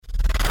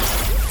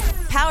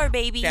Power,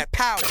 baby. That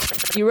power.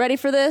 You ready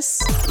for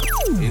this?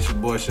 It's your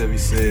boy Chevy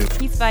Sid.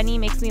 He's funny,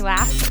 makes me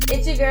laugh.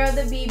 It's your girl,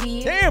 the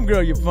BB. Damn,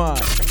 girl, you're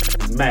fine.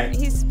 Mac.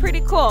 He's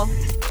pretty cool.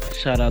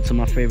 Shout out to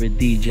my favorite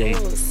DJ.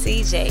 Ooh,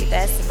 CJ,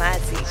 that's my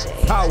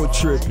DJ. Power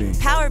tripping.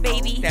 Power,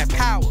 baby. That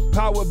power.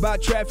 Powered by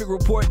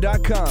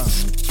trafficreport.com.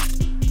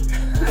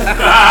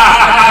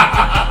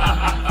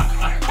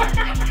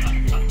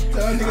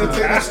 That nigga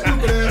take that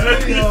stupid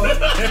ass video.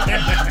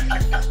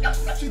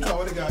 She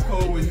told me it got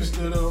cold when you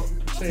stood up.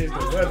 Changed the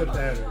weather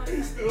pattern.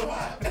 It's still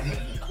hot. That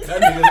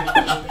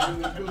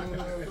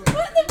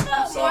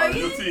Sorry,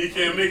 your team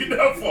can't make it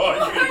that far.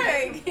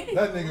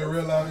 nigga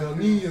realized El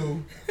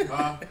Nino. You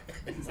gotta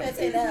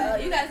take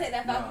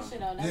that Falcon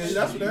shit on. Yeah,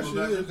 that's what that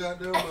shit is.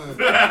 Goddamn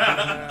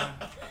man.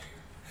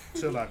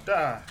 Till I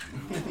die.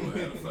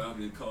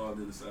 Falcon carved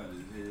in the side of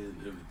his head and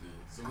everything.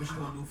 So what you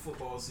gonna do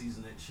football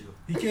season next year?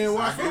 He can't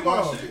watch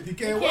football. He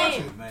can't watch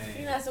it.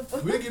 Man.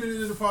 We'll get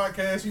into the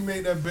podcast. He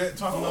made that bet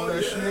talking all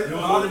that shit.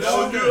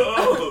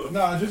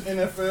 Nah, just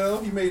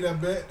NFL. He made that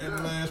bet in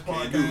the last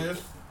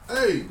podcast.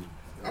 Hey,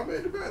 I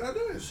made the bet. I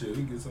did. Shit,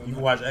 he gets something. You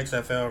can watch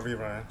XFL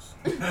reruns.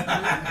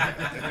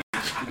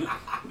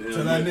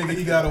 So that nigga,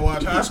 he gotta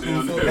watch high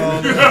school football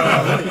on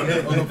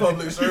the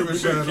public service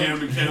channel.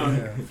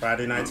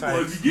 Friday night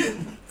tights.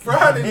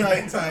 Friday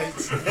night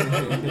tights.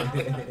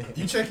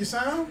 You check your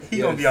sound? He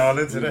gonna be all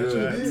into that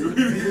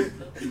shit.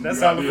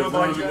 That's how the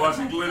football you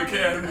watching Glen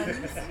Academy.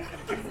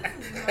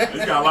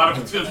 It's got a lot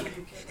of potential.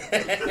 I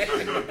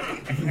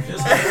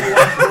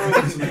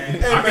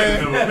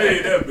could never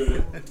made that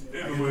bet.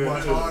 Anyway,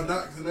 watch Hard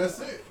Knocks and that's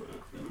it.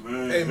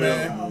 Man, hey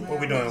man, what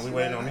we doing? We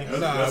waiting on me?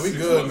 Nah, we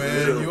good,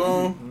 man. You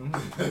on?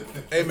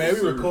 Hey man, we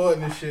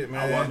recording this shit,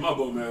 man. I watch my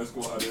Bowman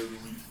squad every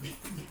week.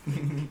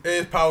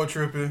 It's power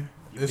tripping.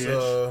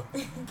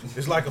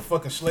 It's like a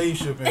fucking slave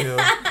ship in here.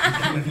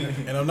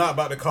 And I'm not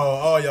about to call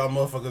all y'all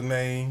motherfuckers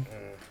names.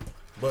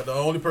 But the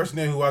only person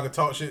there who I can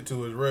talk shit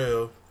to is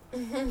Real.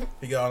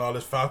 He got on all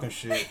this Falcon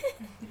shit.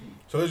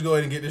 So let's go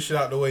ahead and get this shit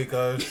out the way,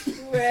 cuz.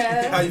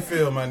 How you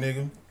feel, my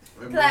nigga?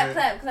 Clap.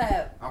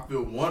 I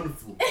feel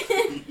wonderful.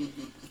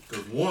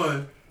 Cause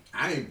one,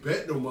 I ain't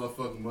bet no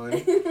motherfucking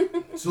money.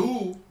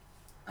 Two,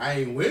 I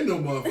ain't win no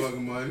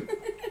motherfucking money.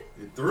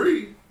 And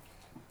three,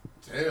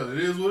 hell, it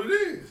is what it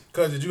is.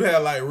 Cause did you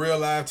have like real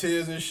live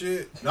tears and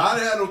shit? No, I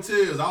didn't have no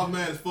tears. I was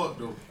mad as fuck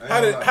though. How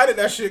did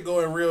that shit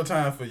go in real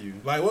time for you?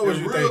 Like what was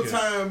you thinking? In real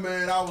time,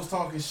 man, I was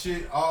talking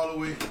shit all the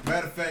way.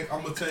 Matter of fact,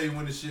 I'm gonna tell you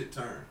when the shit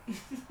turned.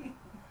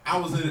 I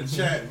was in the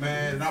chat,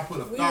 man, and I put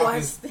a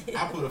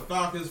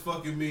Falcons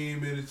fucking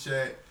meme in the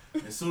chat.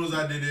 As soon as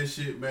I did that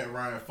shit, Matt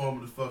Ryan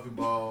fumbled the fucking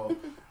ball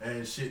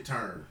and shit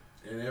turned.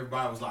 And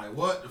everybody was like,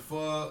 what the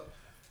fuck?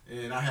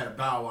 And I had a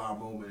Bow Wow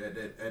moment at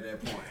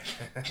that point.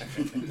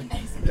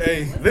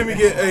 Hey,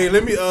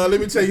 let me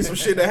tell you some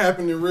shit that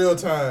happened in real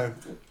time.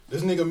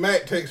 This nigga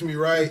Mac texts me,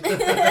 right? This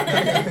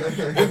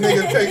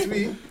nigga texts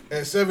me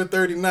at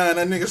 7:39.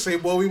 That nigga say,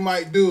 boy, we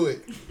might do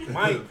it.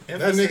 Might.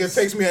 That nigga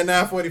texts me at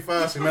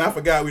 9:45. Say, man, I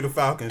forgot we the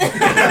Falcons.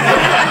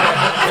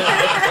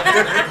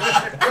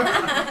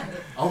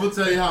 I'm gonna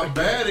tell you how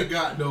bad it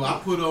got though. I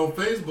put it on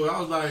Facebook. I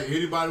was like,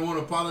 anybody want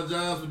to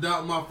apologize for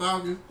doubting my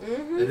Falcons?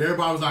 And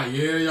everybody was like,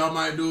 yeah, y'all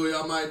might do it.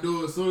 As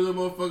soon as that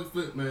motherfucker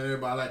flip, man,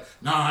 everybody like,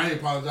 nah, I ain't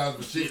apologize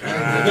for shit.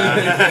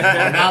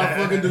 Now the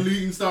fucking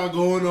deleting start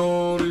going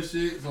on and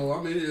shit. So I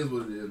mean, it is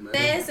what it is, man.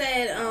 Man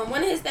said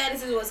one of his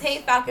statuses was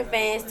hate Falcon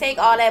fans. Take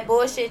all that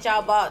bullshit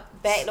y'all bought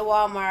back to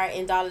Walmart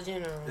and Dollar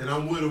General. And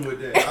I'm with him with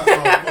that. I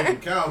saw a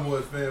fucking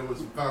Cowboys fan with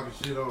some Falcon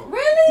shit on.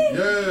 Really?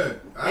 Yeah.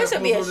 That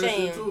should be a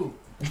shame.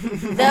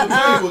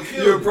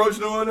 You approached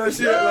him on that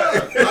shit?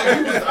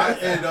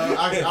 Yeah.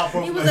 I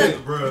approached my his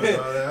brother. I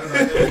was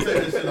like, hey, take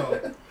that shit off.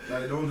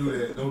 Like, don't do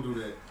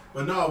that.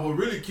 But no, what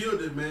really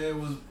killed it,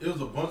 man, was it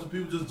was a bunch of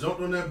people just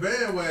jumped on that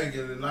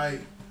bandwagon and like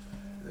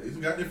they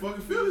got their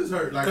fucking feelings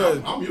hurt. Like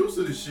I'm used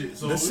to this shit.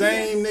 So the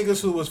same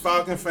niggas who was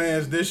Falcon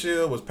fans this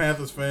year was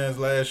Panthers fans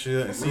last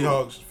year and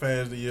Seahawks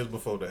fans the years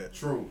before that.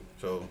 True.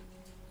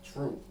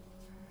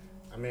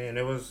 I mean,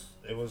 it was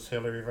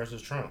Hillary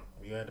versus Trump.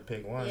 You had to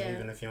pick one,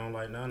 even if you don't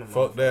like none of them.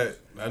 Fuck that.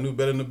 I knew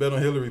better than to bet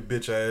on Hillary,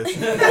 bitch ass.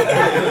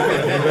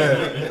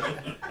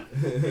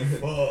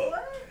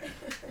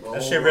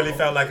 That shit really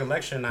felt like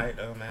election night,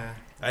 though, man.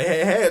 I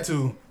had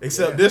to.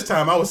 Except this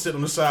time, I was sitting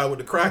on the side with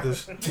the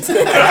crackers. I'm like,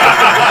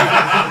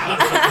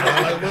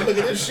 boy, look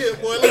at this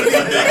shit, boy. Look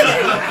at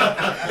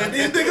these niggas.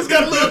 These niggas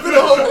got a little bit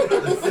of hope.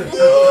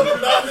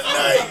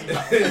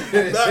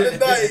 Not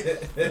tonight.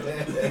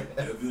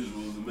 That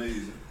visual was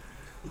amazing.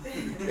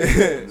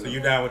 So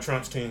you down with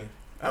Trump's team?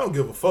 I don't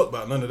give a fuck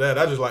about none of that.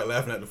 I just like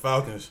laughing at the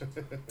Falcons.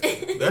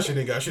 That shit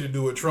ain't got shit to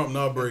do with Trump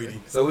nor Brady.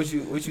 So what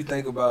you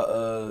think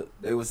about?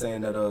 They were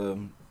saying that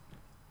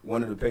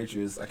one of the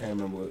Patriots, I can't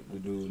remember what the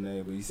dude's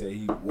name, but he said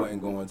he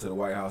wasn't going to the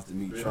White House to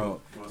meet Trump.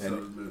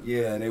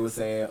 And they were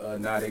saying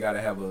now they got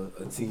to have a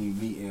team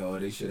meeting, or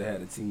they should have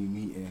had a team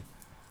meeting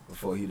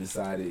before he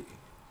decided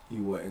he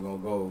wasn't gonna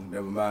go.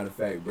 Never mind the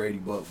fact Brady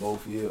bucked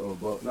both years, or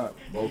not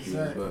both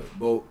years, but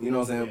both. You know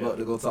what I'm saying? But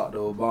to go talk to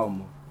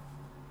Obama.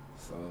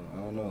 So I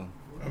don't know.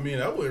 I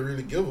mean, I wouldn't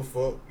really give a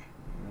fuck.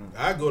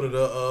 I go to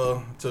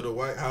the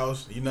White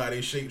House. You know how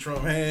they shake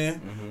Trump's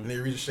hand, and they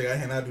reach to shake our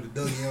hand. I do the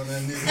Dougie on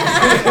that nigga.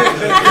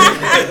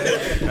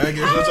 I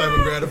get some type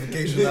of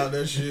gratification out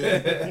that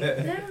shit.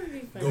 That would be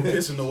funny. Go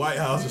piss in the White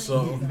House or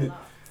something.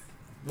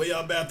 Where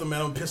y'all bathroom,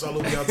 man? I'm piss all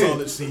over y'all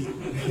toilet seat.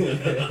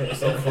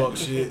 Some fuck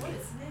shit.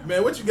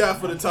 Man, what you got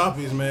for the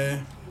topics,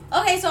 man?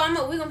 Okay, so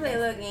we gonna play a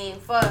little game.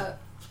 Fuck.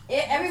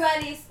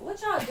 Everybody's.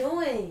 What y'all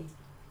doing?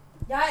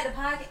 Y'all at the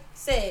pocket?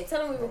 Say,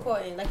 tell them we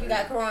recording. Like you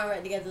got Quran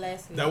right together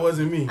last week. That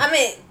wasn't me. I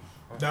mean,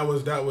 that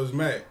was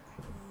Mac.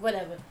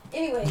 Whatever.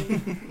 Anyway,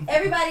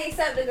 everybody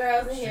except the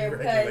girls in here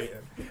because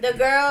the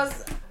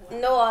girls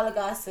know all the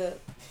gossip.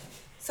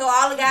 So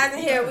all the guys in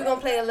here, we're gonna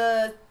play a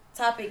little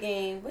topic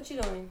game. What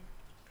you doing?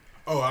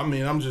 Oh, I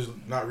mean, I'm just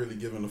not really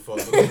giving a fuck.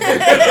 Shut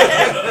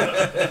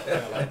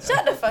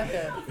the fuck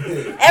up.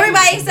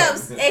 Everybody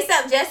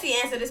except Jesse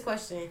answer this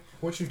question.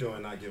 What you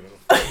doing not giving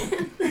a fuck?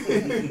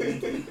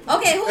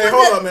 Okay, who Hey,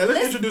 hold up, man.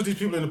 Let's introduce these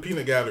people in the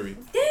peanut gallery.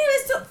 Damn,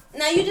 it's too.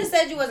 Now, you just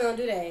said you wasn't going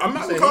to do that. I'm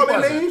not going to call their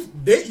names.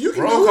 You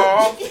can Roll do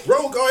call. it.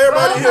 Roll call.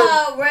 Everybody Roll here.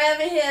 call. Rev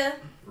in here.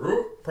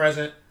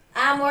 Present.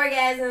 I'm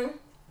Orgasm.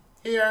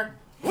 Here.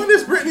 What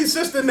is Brittany's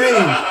sister name?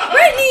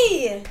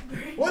 Brittany.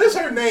 What is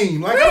her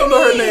name? Like, I don't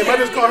know her name. I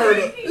just call her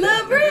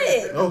Lil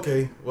Brit.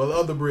 Okay. Well, the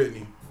other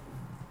Brittany.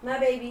 My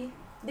baby.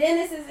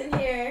 Dennis is in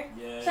here.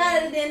 Yeah.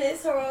 Shout out to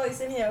Dennis.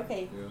 Heroic's in here.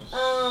 Okay.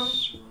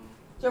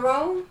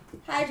 Jerome.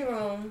 Hi,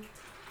 Jerome.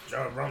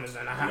 Jerome is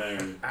in the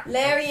house.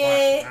 Larry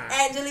and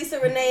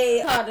Angelisa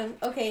Renee called him.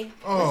 Okay.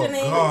 Oh, What's your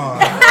name? God.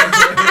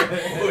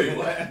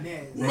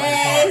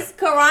 Nez,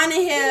 Karan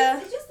in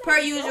here, per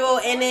usual,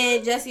 and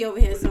then Jesse over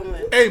here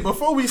somewhere. Hey,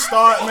 before we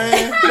start,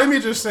 man, let me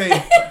just say.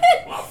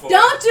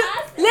 Don't you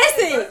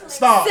listen?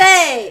 Stop.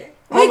 Say.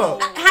 Hold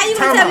up. How you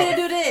gonna tell me to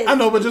do this? I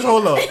know, but just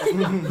hold up.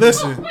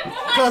 Listen,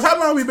 cause how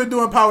long we been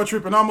doing Power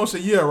Tripping? Almost a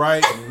year,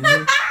 right?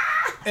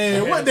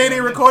 And what day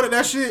they recorded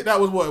that shit? That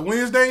was what,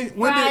 Wednesday?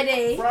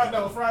 Friday.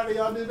 Friday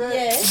y'all did that?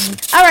 Yeah.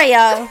 All right,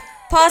 y'all.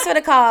 Pause for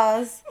the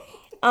cause.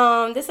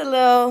 This a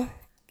little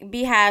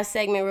Beehive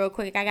segment real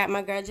quick. I got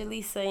my girl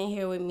Jaleesa in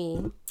here with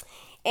me.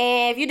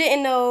 And if you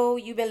didn't know,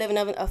 you've been living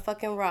under a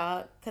fucking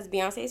rock because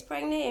Beyonce's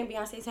pregnant and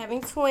Beyonce's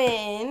having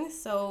twins.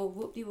 So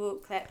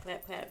whoop-de-whoop, clap,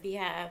 clap, clap,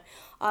 Beehive,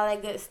 all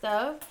that good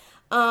stuff.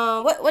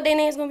 What their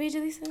name's gonna be,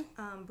 Jaleesa?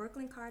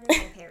 Brooklyn Carter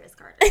and Paris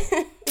Carter.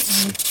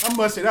 I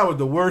must say that was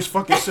the worst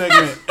fucking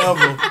segment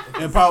ever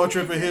in Power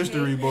Tripping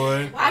history,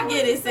 boy. I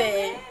get it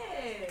said.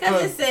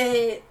 Cause it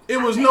said it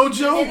was no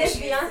joke. That's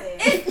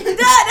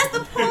the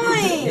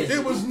point.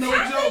 It was no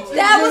joke.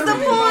 That was the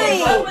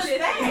point.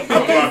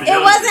 It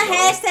wasn't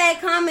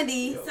hashtag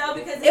comedy.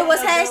 It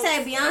was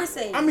hashtag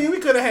Beyonce. I mean, we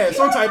could have had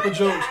some type of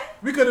jokes.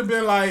 We could have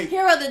been like,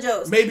 here are the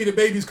jokes. Maybe the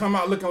babies come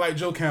out looking like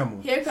Joe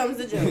Camel. Here comes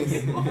the jokes.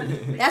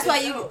 That's why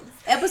you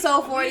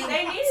episode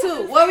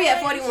 42. Where we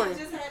at 41?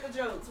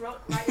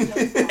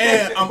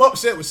 And I'm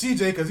upset with CJ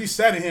because he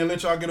sat in here and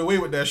let y'all get away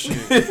with that shit.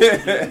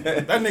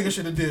 That nigga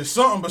should have did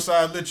something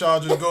besides let y'all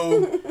just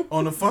go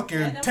on a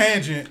fucking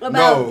tangent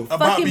about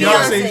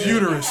Beyonce's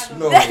uterus.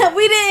 No.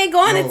 We didn't go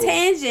on a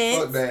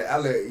tangent. Fuck that. I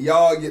let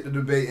y'all get to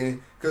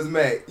debating. Cause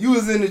Mac, you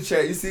was in the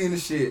chat, you seen the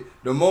shit.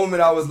 The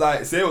moment I was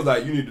like, Say was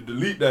like, you need to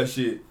delete that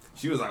shit.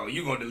 She was like, well,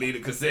 you gonna delete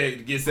it cause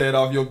Seg get said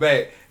off your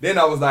back. Then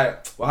I was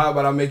like, well, how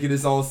about I make it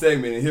its own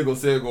segment? And here go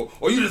Seg go,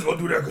 oh, you just gonna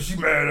do that cause she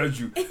mad at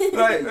you.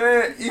 Like,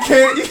 man, you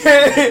can't.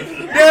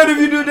 Damn if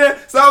you do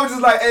that. So I was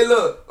just like, hey,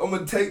 look, I'm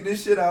gonna take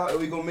this shit out and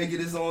we gonna make it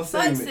its own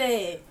segment. Fuck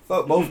Seg.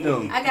 Fuck both of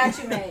them. I got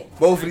you, mate.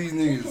 Both of these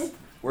niggas.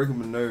 Working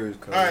with nerves.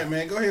 All right,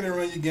 man. Go ahead and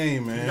run your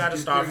game, man. You gotta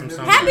start from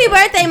something. Happy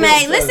birthday,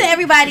 Mac. Listen,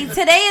 everybody.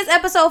 Today is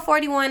episode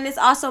 41. It's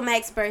also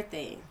Mac's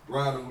birthday.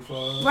 Round of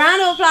applause.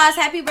 Round of applause.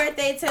 Happy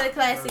birthday to the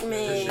classic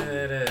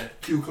man.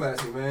 Q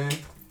classic, man.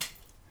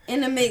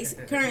 In the mix,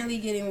 currently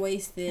getting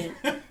wasted.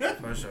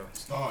 For sure.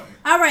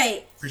 All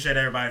right. Appreciate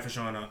everybody for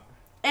showing up.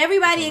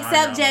 Everybody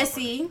except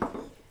Jesse.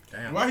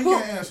 Damn. Why he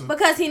can't answer?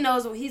 Because he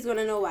knows he's going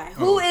to know why.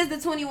 Who is the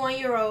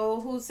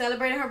 21-year-old who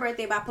celebrated her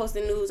birthday by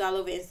posting news all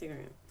over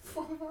Instagram?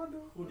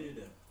 Who did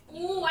that?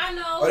 Ooh, I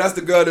know. Oh, that's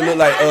the girl that look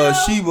like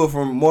Sheba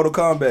from Mortal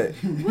Kombat.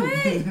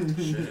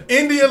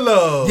 India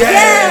Love.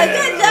 Yeah,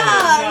 good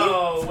job.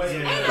 No, wait.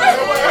 It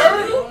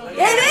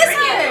is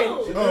her.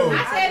 Oh.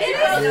 It is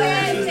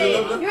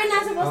her. You're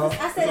not supposed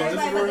to. I said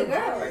everybody but the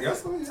girl.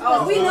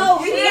 Oh, we know.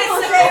 We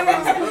didn't say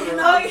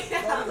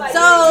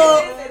So,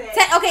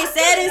 okay,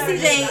 Sad and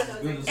CJ.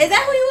 Is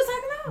that who you was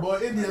talking about? Boy,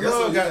 India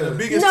Love got the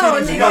biggest No,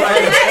 titties. She in got the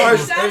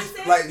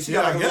like she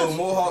got like a little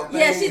mohawk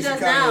thing. Yeah, she does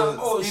now.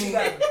 Oh, she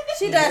got.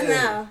 She does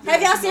now.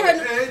 Have y'all seen her?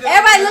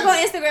 Everybody look on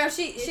Instagram.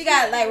 She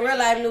got like real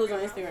life news on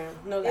Instagram.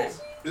 No lie.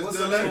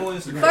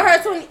 For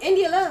her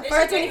India Love for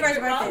her 21st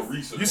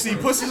birthday. You see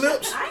pussy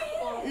lips?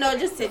 No,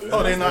 just titties.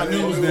 Oh, they not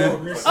news then.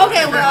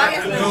 Okay, well I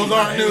guess Those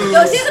aren't news.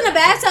 Yo, she's in the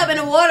bathtub and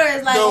the water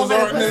is like Those over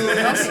aren't the news.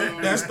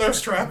 pussy. That's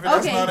thirst trapping.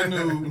 That's Okay. not a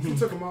nude. He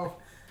took them off.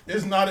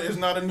 It's not a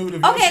nude.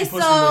 If you Okay, see so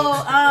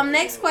pussy lips.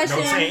 next question.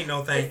 No taint,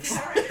 no thanks.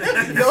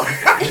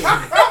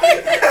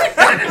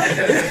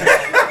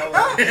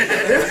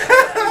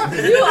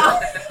 You are.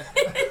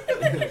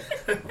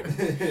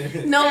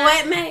 No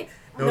what, Mac?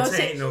 No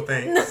taint, no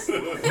thanks.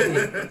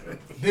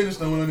 Dennis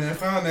done went in there and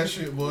found that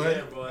shit, boy.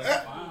 Yeah, boy.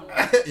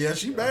 Yeah,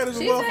 she bad as a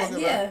She's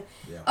motherfucker. bad,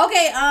 yeah.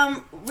 Okay,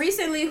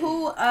 recently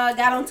who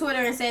got on Twitter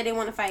and said they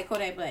want to fight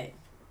Kodak Black?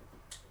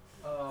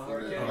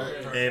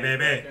 Hey,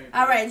 baby.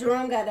 All right,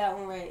 Jerome got that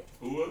one right.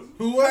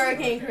 Who was it?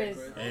 Hurricane Chris.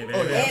 Hey,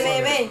 baby.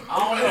 Hey, baby.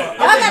 Y'all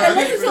gotta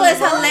listen to it. It's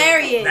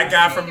hilarious. That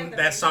guy from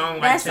that song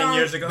like That 10 song-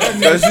 years ago.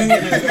 Does he?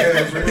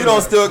 He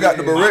don't still got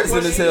the barrettes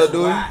in his hair,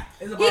 do he?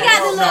 He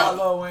got the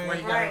little.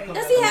 Right.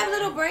 Does he have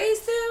little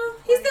braids still?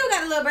 He still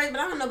got the little braids, but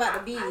I don't know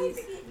about the beads.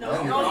 No,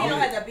 he don't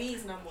have the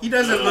bees no more. He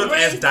doesn't look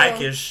as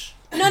dykish.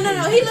 No.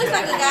 He looks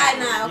like a guy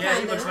now. Yeah, he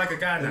kinda. looks like a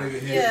guy now.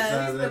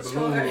 Yeah.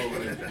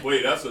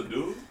 Wait, that's a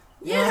dude?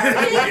 Yeah. I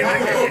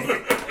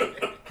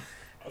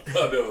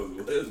thought that was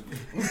lesbian.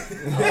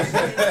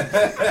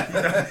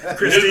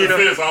 Christina, His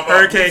defense, I thought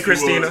Hurricane Pussy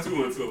Christina. was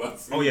too until I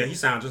seen Oh yeah, it. he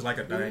sounds just like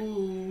a dyke.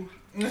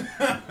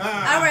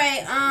 All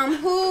right.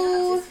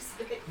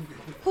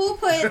 Who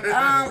put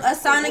a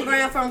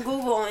sonogram from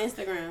Google on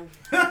Instagram?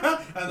 I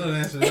know the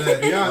answer to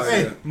that.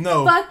 Beyonce.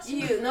 No. Fuck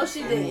you. No,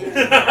 she didn't.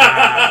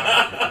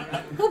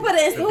 Who put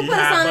a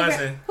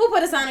sonogram? Who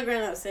put a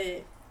sonogram up?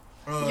 Said.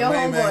 Your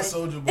Main Man homeboy.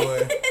 Soldier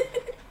Boy.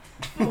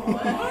 So is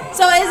it?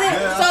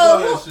 Yeah, I So saw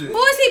that shit.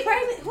 who is he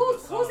pregnant?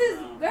 Who's his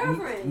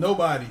girlfriend?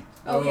 Nobody.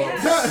 Okay.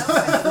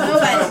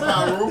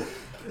 Nobody.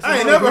 I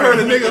ain't never heard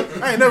a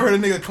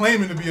nigga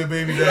claiming to be a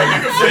baby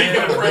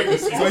daddy.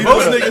 So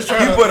Most niggas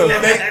try to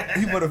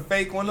he put a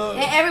fake one up.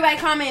 And everybody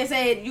comment and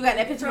said you got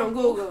that picture from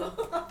Google.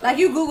 Like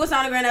you Google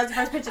sonogram, that was the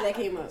first picture that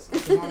came up.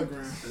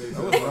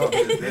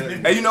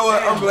 Hey, you know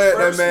what? I'm glad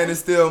that man is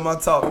still my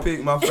top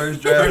pick, my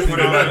first draft pick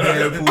in my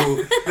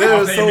Deadpool.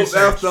 There's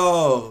soap after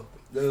all.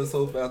 There's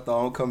soap after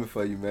all. I'm coming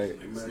for you, man.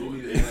 You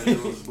need to add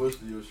those Bush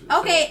to your shit.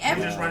 Okay,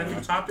 You just running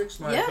through topics?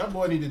 Like, Yeah. That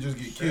boy need to just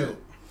get killed.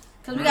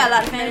 Cause we got a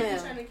lot of fan mail.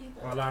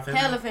 a lot of fan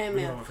Hella mail. fan We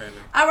mail. love fan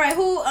mail. All right,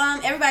 who?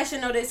 Everybody should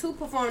know this. Who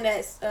performed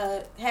at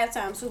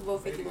halftime Super Bowl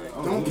 51?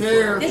 Don't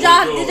care. Did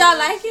y'all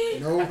like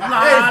it? No.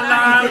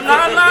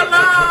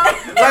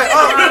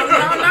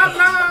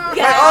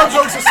 Like all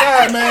jokes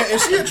aside, man,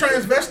 is she a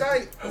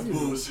transvestite? That's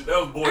bullshit. That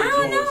was Boy I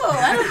don't George.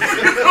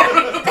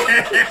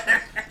 know.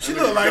 She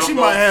look like she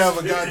might have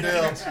a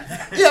goddamn.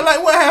 Yeah,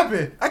 like what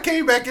happened? I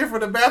came back in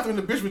from the bathroom,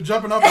 the bitch was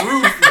jumping off the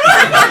roof. I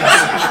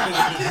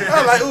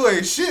was like, ooh,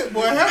 ain't shit,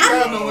 boy.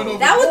 Halftime don't went over.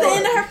 That was the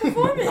end of her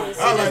performance.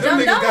 I was like, them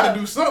Jumped niggas up. gotta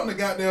do something to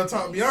goddamn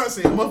talk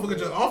Beyonce. Motherfucker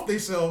just off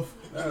theyself.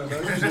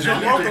 Just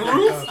jump off the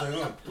roof.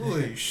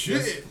 Holy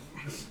shit.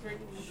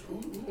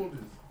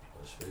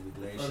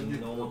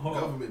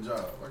 Government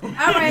job. All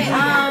right.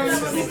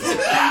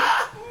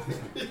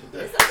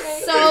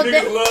 So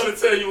Niggas love to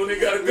tell you when they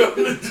got a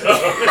government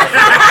job.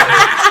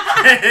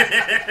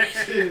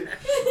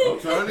 I'm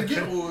trying to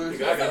get one. I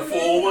got a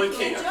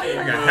 401k. I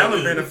got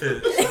hella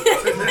benefits.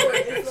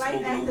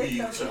 Smoking weed,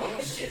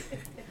 y'all.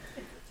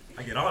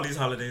 I get all these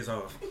holidays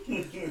off.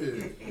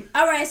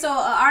 all right. So an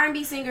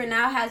R&B singer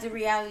now has a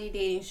reality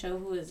dating show.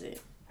 Who is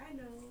it?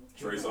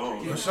 Trey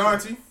Songz.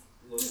 Ashanti.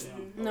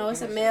 No,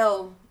 it's a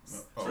male.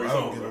 Oh, I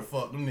don't give a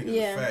fuck. Them niggas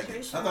Yeah.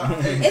 faggots. I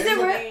thought, hey, Is it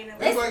real?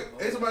 It's like,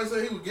 ain't somebody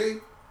say he was gay?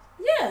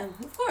 Yeah,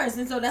 of course.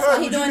 And so that's Cuz,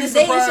 why he would you doing be this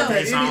dating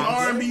surprised show. that any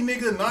R&B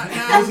nigga not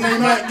now is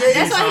not gay?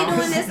 That's why he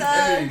doing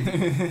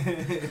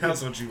this.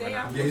 That's what you want.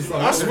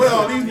 I swear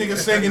all these niggas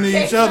singing to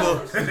each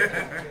other.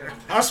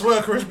 I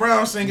swear Chris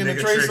Brown singing the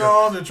Nigga Trey trigger.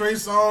 Songz, the Trey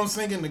Songz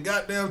singing the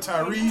goddamn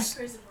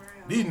Tyrese.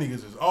 These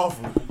niggas is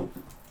awful.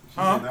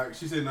 Huh?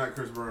 She said not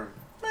Chris Brown.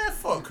 Man,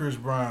 fuck Chris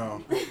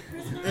Brown.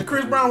 If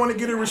Chris Brown want to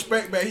get his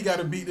respect back, he got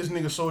to beat this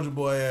nigga Soulja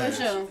Boy For ass.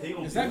 sure.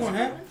 Is that gonna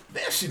happen?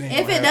 That shit ain't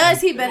If gonna it happen.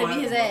 does, he better be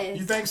his ass.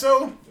 You think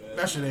so?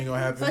 That shit ain't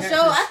gonna happen. For sure.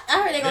 I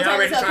heard they They gonna turn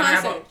already this trying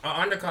into a to have concert. an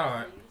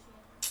undercard.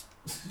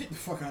 Get the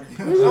fuck out of For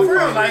here.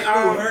 real, like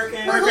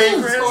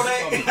Hurricane Chris. And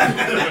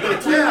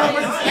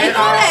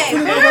Kodak, for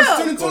real.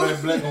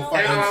 Kodak Black gonna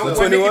fight And, himself. what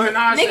Nicki 21?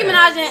 Minaj Nicki said.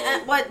 Minaj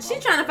and what she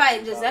trying to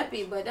fight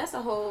Giuseppe, but that's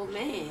a whole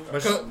man.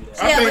 But Cause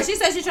I Yeah, but think, she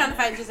said she's trying to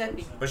fight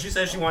Giuseppe. she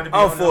said she wanted to be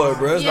I'm on for it, the,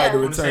 bro. It's like the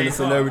Yeah. return to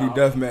Celebrity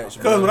Deathmatch.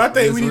 cause what I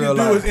think It's we need to real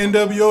do life. is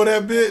NWO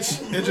that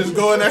bitch and just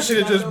go in that shit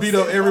and just beat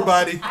up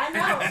everybody.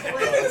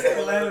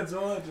 Atlanta,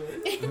 Georgia.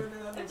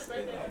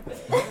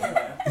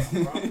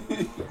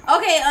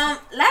 Okay,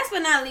 last but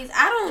not least,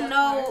 I don't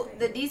know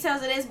the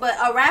details of this, but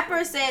a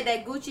rapper said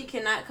that Gucci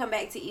cannot come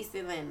back to East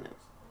Atlanta.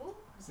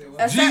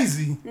 A cer-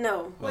 Jeezy.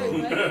 No.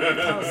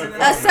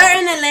 A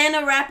certain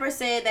Atlanta rapper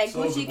said that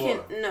Gucci can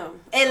no.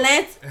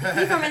 Atlanta.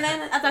 He from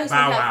Atlanta? I thought he was from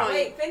Bow Wow.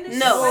 California.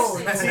 No.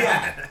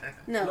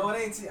 No. No, it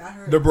ain't T. I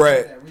heard The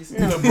Brat. that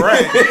recently. The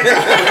brat.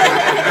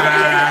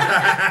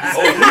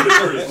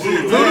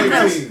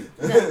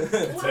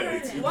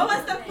 What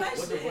was the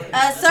question?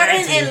 A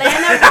certain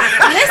Atlanta.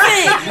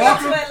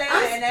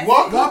 Listen.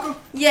 Walker.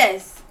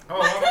 Yes.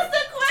 What's the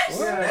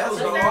question?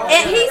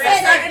 And he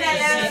said Certain that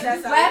Atlanta,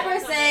 that's all. rapper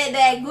said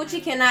that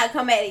Gucci cannot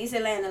come back to East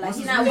Atlanta. Like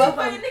he's not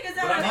welcome. Niggas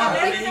But out I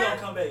there. mean, he gonna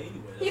come back anyway.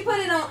 He put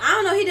it on. I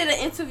don't know. He did an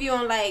interview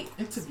on like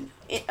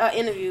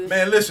interviews.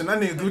 Man, listen, that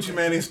nigga Gucci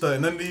Man ain't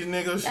studying none of these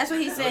niggas. That's what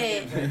he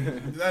said.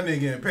 That nigga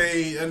getting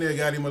paid. That nigga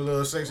got him a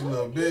little sexy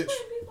little bitch.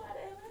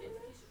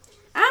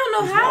 I don't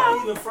know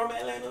how. Even from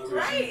Atlanta,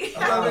 Right.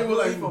 I thought they were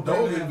like from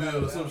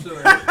Doganville or some shit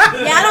like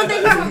that. Yeah, I don't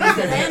think he's from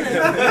Atlanta.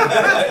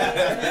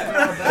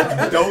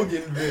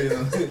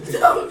 Doganville.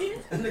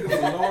 That nigga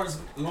from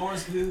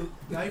Lawrenceville,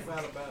 Knife,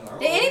 Alabama.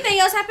 Did anything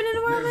else happen in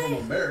the world, Nigga from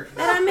man? America.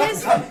 That I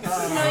missed?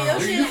 Your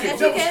shit, You can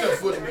never education? step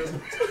foot in this.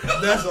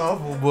 That's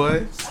awful,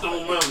 boy.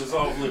 Stone Mountain is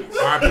off limits.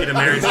 R.I.P. to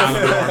Mary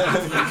Tyler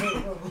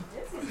Moore.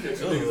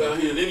 Niggas out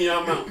here in any of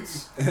our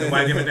mountains.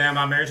 Nobody give a damn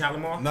about Mary Tyler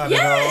Moore? Not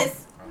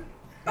Yes.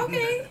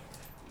 Okay.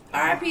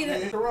 R.I.P.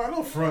 to. Karan,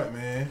 don't front,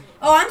 man.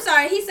 Oh, I'm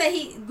sorry. He said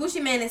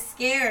Gucci Man is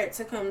scared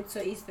to come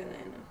to East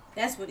Atlanta.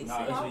 That's what he Nah,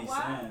 said. that's what he's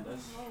saying.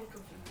 That's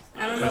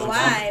I don't know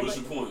why. What's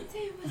But the point?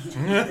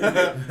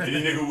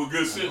 Any nigga with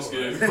good sense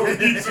scared to go to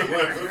East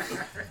Atlanta. all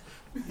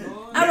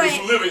Niggas right.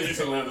 who live in East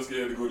Atlanta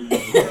scared to go to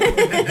East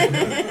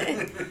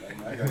Atlanta.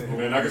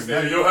 Man, I can stay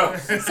in your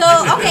house. So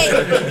okay.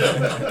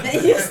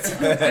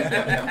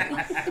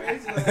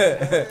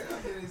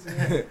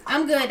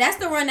 I'm good. That's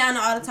the rundown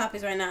of all the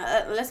topics right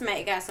now. Unless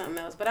Matt got something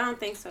else, but I don't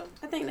think so.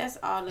 I think that's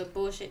all the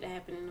bullshit that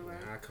happened in the world.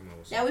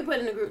 Yeah, we put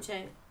in the group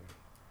chat.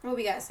 What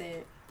we got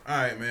said? All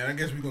right, man. I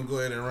guess we gonna go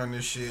ahead and run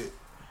this shit.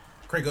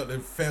 Crank up the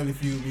Family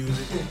Feud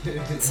music.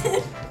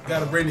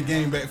 Gotta bring the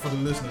game back for the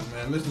listeners,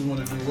 man. Listeners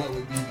want to do what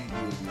would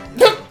BB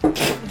do?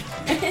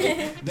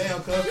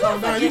 Damn, cuz calm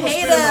down. You gonna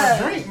spill my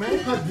drink, man.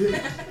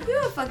 You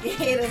a fucking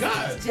hater.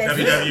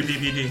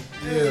 WWBBD.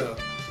 Yeah.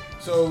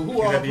 So who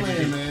all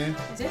playing, man?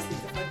 Jesse's a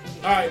fucking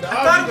hater. All right. The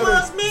object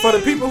of the, for the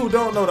people who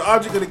don't know, the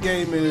object of the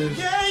game is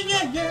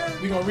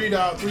we gonna read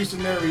out 3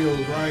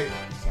 scenarios, right?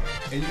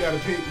 And you gotta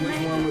pick which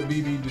one would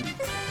BB do.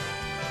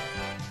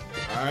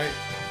 All right.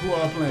 Who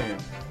all playing?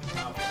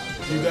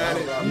 You got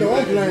it. No,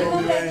 I'm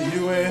playing.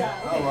 You in?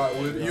 All right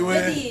with it. You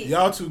in?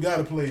 Y'all two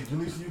gotta play.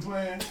 Jaleesa, you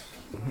playing?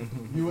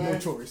 You in? No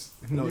choice.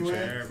 No You in?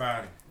 chance.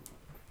 Everybody.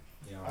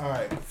 All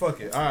right, fuck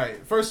it. All right,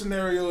 first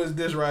scenario is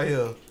this right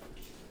here.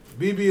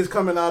 BB is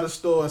coming out of the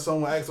store and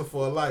someone asks her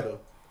for a lighter.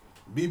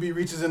 BB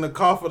reaches in the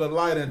car for the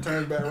lighter and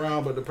turns back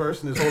around, but the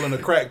person is holding a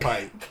crack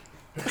pipe.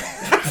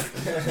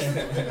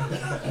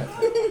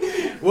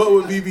 What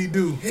would BB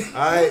do?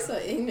 All right. So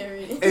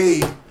ignorant.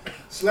 A,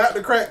 slap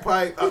the crack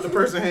pipe out the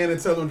person's hand and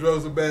tell them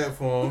drugs are bad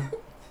for him.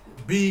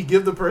 B,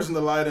 give the person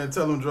the lighter and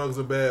tell them drugs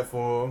are bad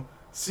for him.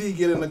 C,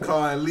 get in the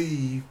car and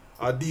leave.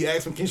 Or D,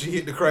 ask him, can she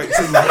hit the crack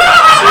too?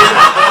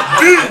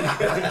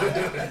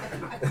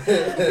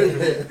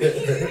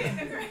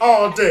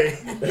 All day.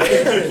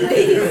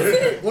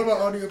 What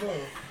about all the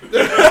above?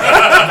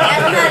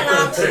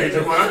 Change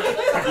your mind. You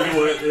know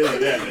what?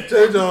 That.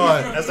 Change your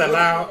heart. That's that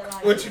loud.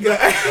 What you got?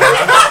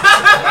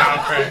 Loud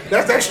crack.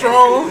 That's that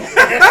strong.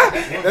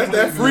 That's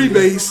that free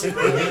base. What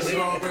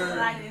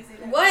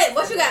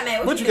you got,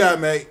 Matt? What you got,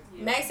 Mac?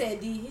 Max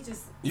said D. He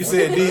just. You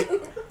said D.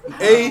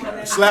 A,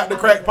 slap the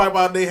crack pipe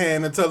out their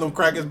hand and tell them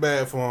crack is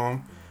bad for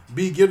them.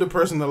 B, give the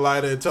person the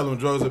lighter and tell them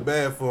drugs are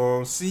bad for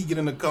them. C, get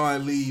in the car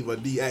and leave. Or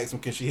D, ask them,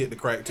 can she hit the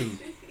crack too?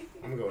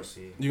 I'm gonna go with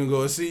C. You gonna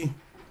go with C?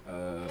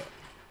 I'm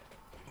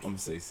gonna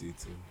say C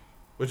too.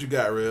 What you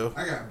got, Rev?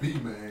 I got B,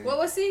 man. What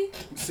was C?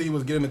 C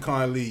was get in the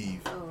car and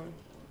leave. Oh.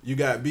 You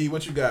got B.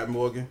 What you got,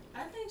 Morgan?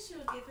 I think she'll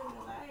give him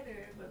a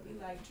lighter, but be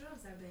like,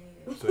 drugs are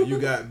bad. So you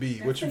got B.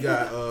 What you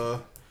got,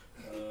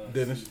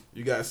 Dennis?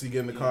 You got C, get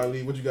in the car and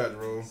leave. What you got,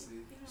 Jerome?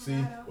 C.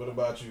 What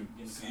about you?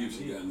 See if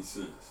she got any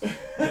sense.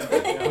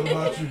 What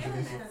about you,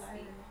 Jaleesa?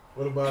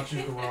 What about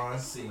you, Karan?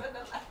 C.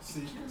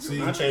 C.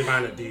 I'll change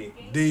mine to D.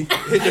 D. I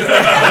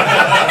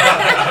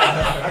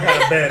got a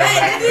bet on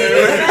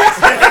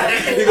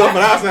that. You go for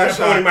the outside That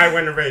Tony shot. might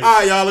win the race. All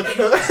right, y'all. The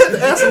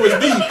answer was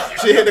D.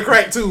 She hit the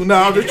crack too. No,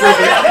 I'm just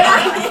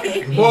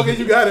tripping. Morgan,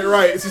 you got it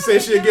right. She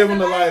said she'd give him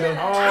the lighter.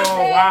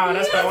 Oh, wow.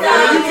 That's the only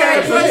You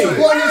can't play.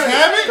 Support his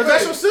habit? Because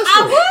that's your sister.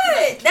 I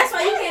would. That's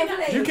why you can't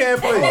play. You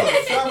can't play.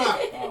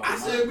 I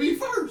said B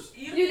first.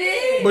 You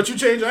did. But you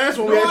changed your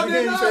answer when we No, asked I you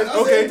did again. You not. said, I said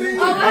okay. D.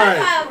 Oh, All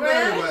right. bro.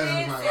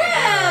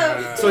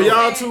 Yeah. So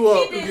y'all two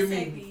up. Give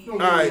me. All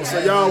right. So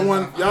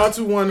y'all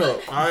two one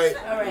up. All right.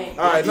 All right.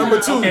 All right. Number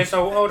 2. Okay,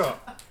 so hold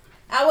up.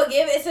 I would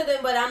give it to them,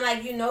 but I'm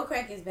like,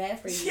 crack is bad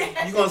for you.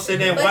 You gonna sit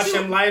there and But watch you-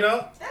 him light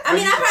up? I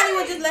mean, I probably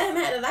would just let him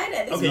have the light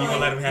at this Okay, you point. gonna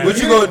let him have What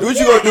it? you gonna do? What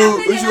you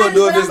gonna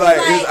do if it's like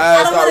his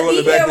eyes start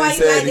rolling back to his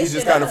head and he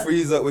just kind of free.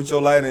 freeze up with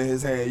your lighter in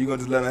his hand? You gonna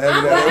just let him have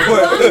I'm it gonna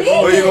that way?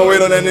 Or you gonna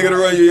wait on that nigga to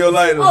run you your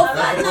lighter? Oh,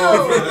 fuck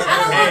no.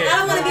 I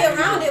don't want to be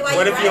around it while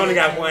What you if you only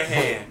got one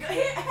hand?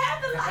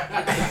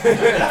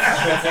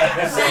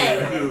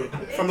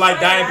 From like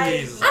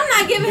diabetes. I'm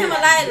not giving him a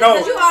lighter No,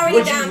 because you already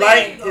would down you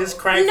bad. light his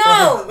crack?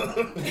 No.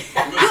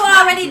 You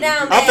already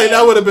down bad. I think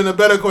that would have been a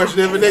better question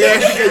if a nigga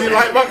asked you, can you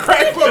like my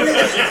crack for me?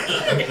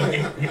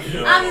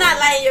 I'm not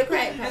lighting your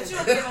crack. But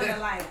you'll give him the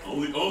lighter.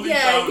 Only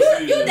Yeah,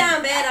 you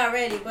down bad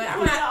already, but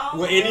I'm not.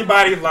 Would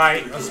anybody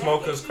light a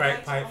smoker's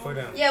crack pipe for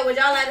them? Yeah, would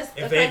y'all light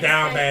a If they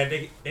down bad,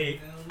 they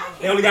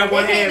They only got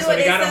one They can't hand, do so it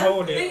they gotta themselves.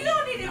 hold You it.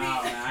 don't need to be.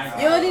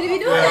 You don't need to be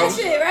doing that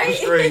shit, right?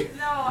 Straight.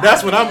 No,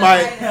 That's when I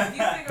might.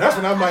 might. That's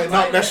when I might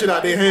knock that shit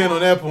out their hand on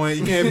that point.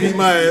 You can't beat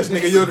my ass,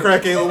 nigga. You're a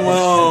crackhead with one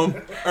arm.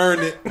 Earn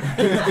it.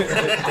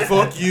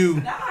 Fuck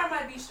you. That arm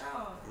might be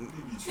strong.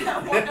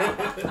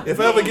 If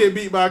I ever get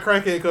beat by a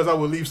crackhead, because I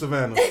will leave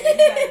Savannah.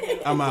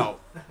 I'm out.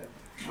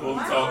 What we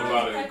talking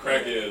about in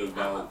crackhead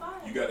about?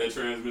 You got that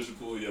transmission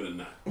pull yet or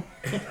not? We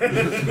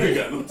ain't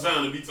got no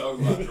time to be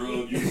talking about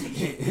drug use and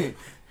shit.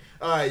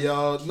 All right,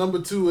 y'all. Number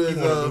 2 is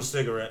You want a new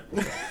cigarette?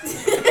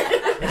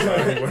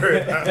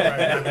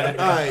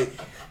 all right.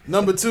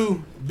 Number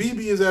 2, BB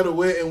is at a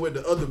wedding with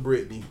the other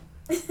Brittany,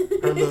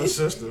 her little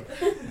sister.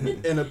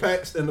 And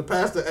the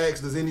pastor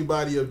asks, "Does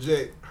anybody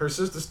object?" Her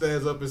sister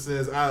stands up and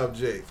says, "I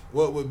object."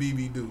 What would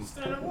BB do?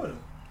 Stand up with him.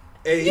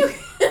 A.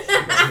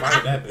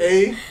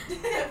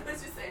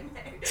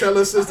 Tell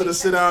her sister to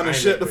sit down and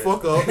shut the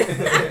fuck up.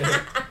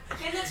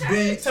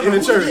 B. In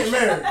the church.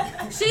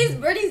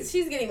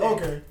 She's getting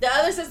married. Okay. The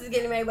other sister's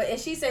getting married, but and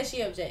she says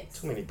she objects.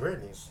 Too many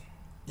Britneys.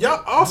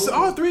 Y'all, all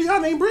 3 y'all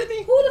named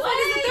Brittany? Who the fuck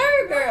is the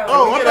third girl?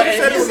 Oh, I thought you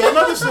said it was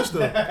another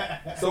sister.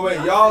 So wait,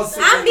 y'all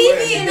sit I'm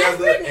BB and that's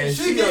together Brittany. and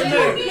she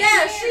objects.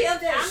 Yeah, she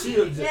objects. She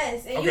objects.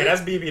 Yes. And Okay,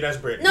 that's BB, that's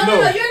Brittany. No,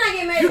 you're not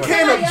getting married. You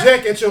can't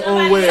object at your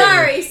own wedding.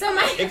 Sorry,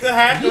 somebody. It could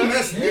happen.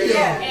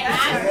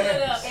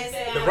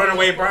 Yeah. The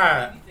runaway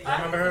bride.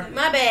 Remember her?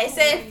 My bad.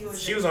 Say.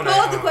 She was on Pose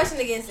that. the question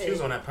against it. She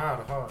was on that pile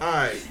of hard. All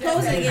right.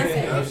 Pose it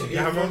against it.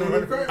 Yeah, I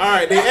remember. All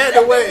right, they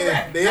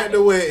at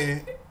the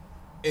wedding,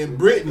 and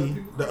Brittany,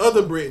 the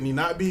other Brittany,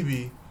 not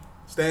BB,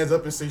 stands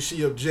up and says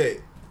she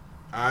object.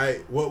 All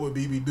right, what would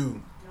BB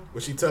do?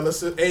 Would she tell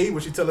us A?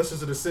 Would she tell her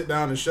sister to sit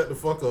down and shut the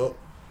fuck up?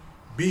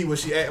 B? Would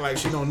she act like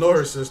she don't know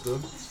her sister?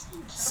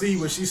 C?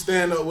 Would she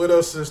stand up with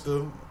her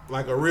sister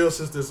like a real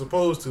sister is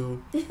supposed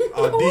to?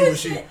 Or D? Would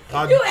she? You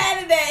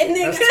added that,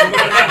 nigga.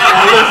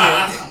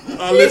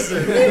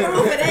 Listen. You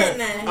wrong for that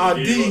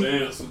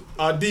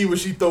now. D? Would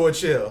she throw a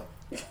chair?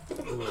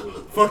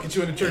 Fuck it,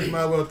 you in the church, you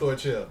might as well throw a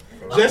chair.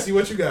 Jesse,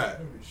 what you got?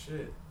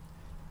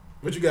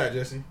 What you got,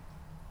 Jesse?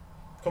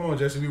 Come on,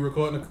 Jesse. We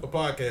recording a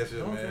podcast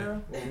here,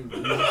 man.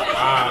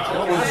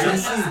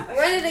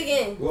 Run it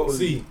again. What was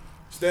C.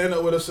 Stand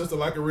up with her sister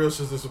like a real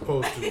sister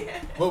supposed to.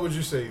 What would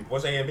you say?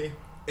 What's A and B?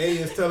 A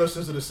is tell her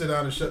sister to sit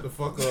down and shut the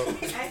fuck up.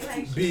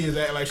 B is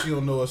act like she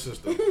don't know her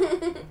sister.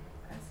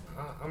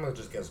 I'm gonna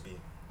just guess B.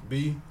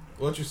 B.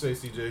 What you say,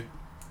 CJ?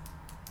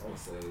 I'm gonna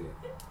say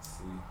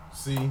C.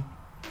 C.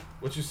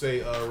 What you say,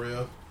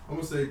 Real? I'm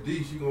gonna say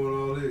D. She going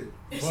all in.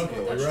 Fuck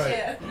it, you're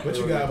right. What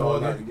you got,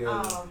 Morgan?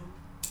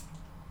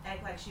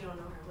 Act like she don't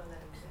know her. What let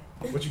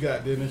her say. What you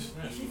got, Dennis?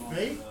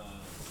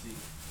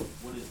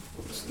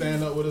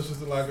 Stand up with her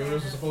sister like a real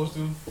sister supposed to.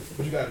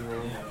 What you got,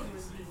 Jerome?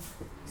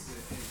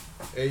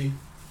 A.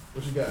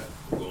 What you got?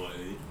 I'm going A.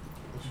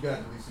 What you got,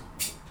 Lisa?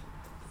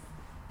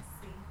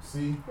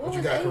 C. What What you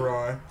was got, A?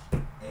 Karan?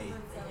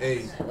 A.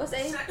 What's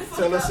A?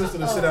 Tell her sister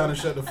to sit down and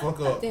shut the fuck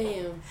up.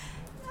 Damn.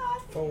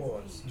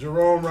 Fours.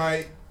 Jerome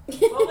right.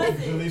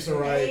 Jaleesa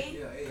right.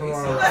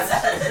 Karan right.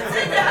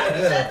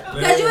 Yeah.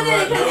 Cause you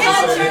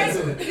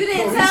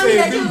didn't tell me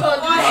that you was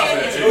gonna do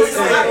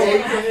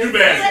that. You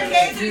bad.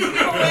 So you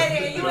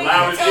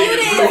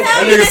didn't tell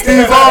That me nigga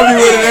Steve Harvey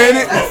with it, ain't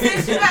it?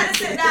 You gotta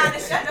sit down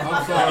and shut the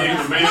fuck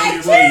up.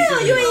 Like,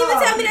 chill. You didn't even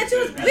tell me that you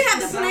was. We have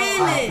to plan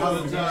this. I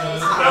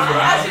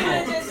should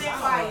have just been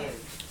quiet.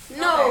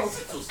 No. I'm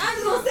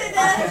just gonna sit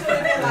down.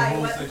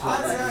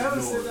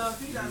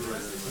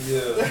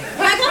 Yeah.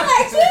 Like, I'm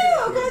like,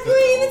 chill. Cause you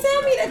didn't even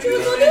tell me that you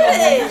was gonna do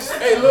this.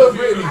 Hey, look,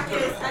 Brittany.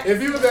 If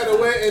you was at a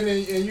wedding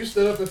and you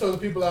stood up and told the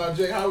people I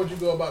object, how would you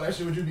go about that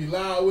shit? Would you be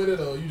loud with it,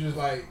 or you just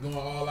like going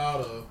all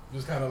out, or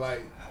just kind of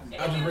like,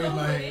 I just raised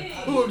my hand?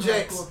 Who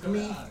objects?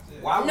 Me.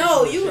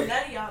 No, you.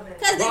 None of y'all better.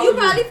 Cause then you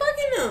probably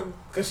fucking them.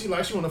 Cause she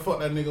wanna fuck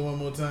that nigga one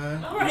more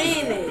time.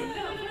 Damn it.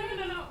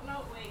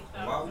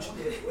 Why would you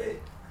get it wet?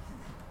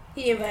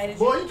 He invited you.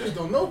 Boy, you just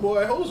don't know,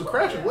 boy. Hoes will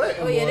crash a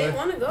wedding, Oh yeah, boy. they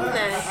wanna go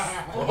now.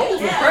 Hoes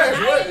will crash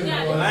weddings,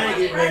 boy. I ain't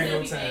getting ready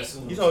no time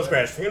soon. These hoes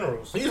crash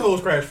funerals. These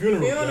hoes crash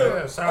funerals.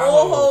 Yeah, side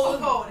Old hoes.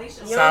 hoes.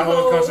 Side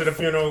hoes come to the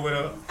funeral with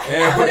her.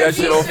 And put that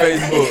shit on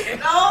Facebook.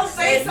 No,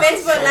 say And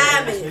Facebook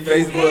Live it.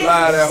 Facebook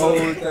Live, that whole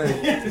thing.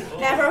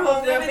 Have her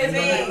whole girl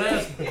Facebook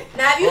Live.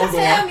 Now if you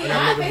tell me, I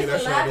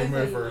Facebook Live it for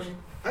you. first.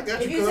 I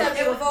got If you, you cuz. tell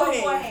me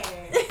beforehand,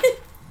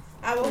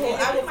 I will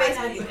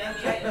Facebook you.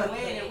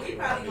 We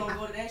probably gonna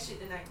go to that shit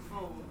the night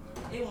before.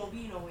 It won't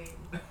be no wedding.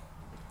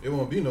 It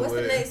won't be no What's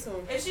the wedding. next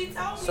one? If she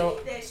told me So,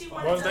 that she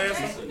what wanted was to the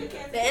object, answer? we could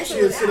cancel The answer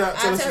She'll was sit down, tell I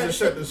her tell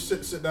sister her to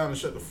sit down and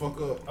shut the fuck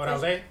up. Oh, that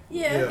was A?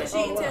 Yeah, cause she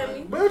didn't tell me.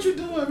 Man, what you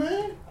doing,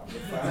 man?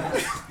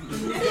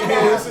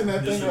 Yeah, it's in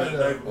that thing right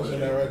there. What's in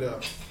that right there?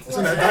 It's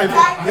in that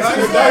diaper. It's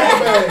in the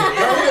diaper bag.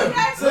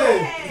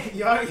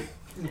 Right here.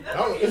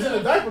 It's in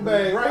the diaper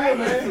bag right here,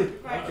 man.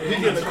 He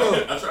getting the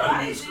cup. I tried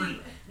to be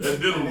discreet. That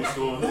dinner was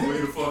going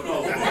way the fuck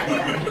off.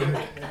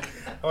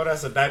 Oh,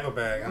 that's a diaper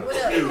bag. What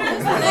up? You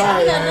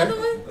got another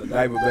one? A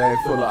diaper bag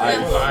full of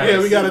ice. Yeah,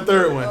 we got a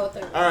third one. Oh,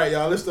 third one. All right,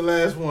 y'all. This is the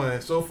last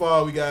one. So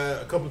far, we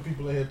got a couple of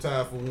people in here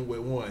tied for with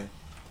one.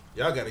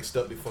 Y'all gotta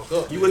stuck the fuck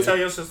up. You would tell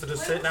your sister to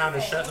sit down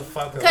and shut the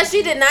fuck up. Because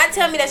she did not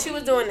tell me that she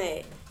was doing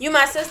that. You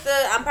my sister,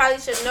 I probably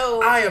should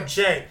know. I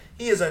object.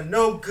 He is a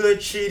no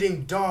good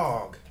cheating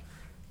dog.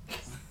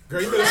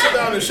 Girl, you better sit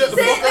down and shut the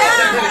Sit fuck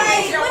down, up.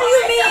 like, what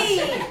do you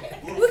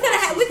mean?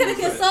 We could have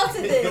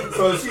consulted this.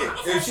 So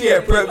if she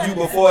had prepped you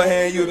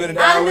beforehand, you would have been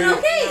down I've with been it?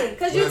 okay,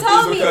 because you But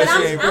told me, because but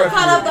she I'm ain't prepped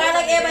caught you. off guard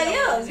like everybody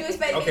else. You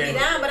expect me to Okay. be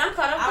down, but I'm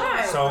caught off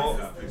guard.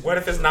 So, what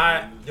if it's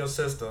not your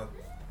sister?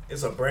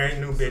 It's a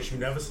brand new bitch you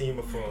never seen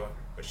before,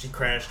 but she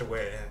crashed the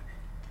wedding.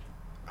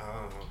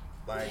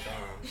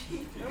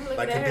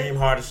 Like Kadeem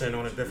Hardison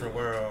on A Different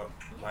World,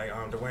 like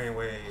Dwayne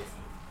Wade.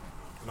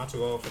 Am I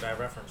too old for that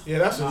reference? Yeah,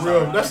 that's a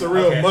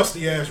real Okay.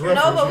 musty ass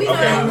reference. No, but we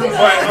Okay,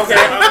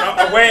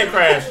 know. a wedding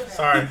crash.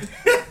 Sorry,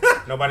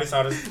 nobody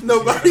saw this.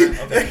 Nobody.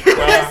 Okay,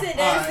 Let's sit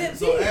there and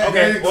sip tea.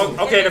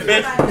 okay, the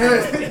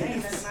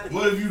bitch.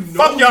 What if you know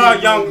Fuck y'all,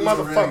 you young know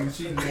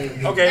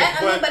motherfucker. Okay,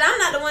 I mean, but I'm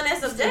not the one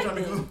that's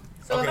objecting.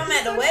 So if I'm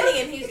at the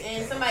wedding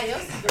and somebody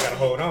else is I gotta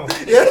hold on. So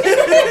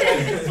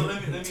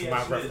let me ask you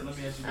My this. Let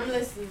me ask you I'm this.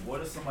 listening.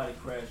 What if somebody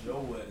crashed your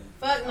wedding?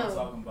 Fuck no. I'm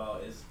talking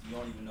about is you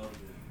don't even know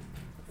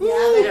the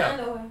I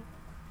know her.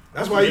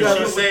 That's why you If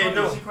gotta she say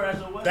no, She crashed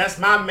your wedding? that's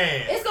my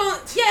man. It's gonna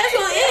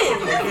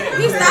end.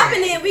 We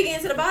stopping it. We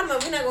getting to the bottom of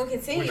it. We're not gonna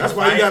continue. That's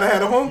why you gotta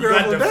have a You homegirl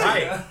got on to that.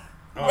 fight.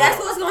 That's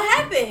what's gonna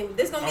happen.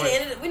 This gonna be the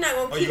end of it. We're not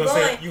gonna keep you gonna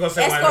going. say you gonna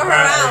say Escort one of her the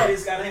out. brides?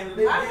 Ladies gotta handle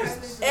their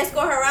business.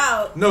 Escort her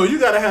out. No, you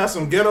gotta have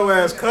some ghetto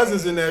ass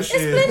cousins in that shit.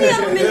 There's plenty of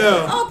them.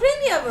 Yeah. Oh,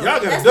 plenty of them. Y'all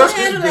gotta That's dust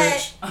gonna this handle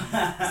bitch.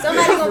 that.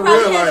 Somebody gonna For probably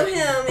real, handle like,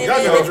 him. And y'all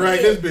then gotta that's drag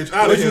it. this bitch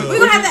out of here. We're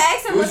gonna have to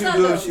ask him What what's you up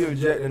do though. if she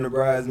objecting the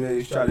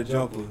bridesmaids try to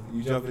jump her?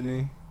 You jumping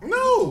in?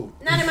 No.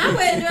 Not in my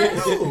wedding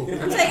dress. No.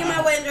 I'm taking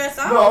my wedding dress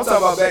off. No, I'm talking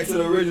about back to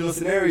the original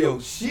scenario.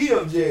 She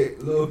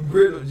object, little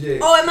Brit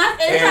object. Oh, and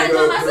they trying to And do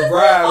my the sister?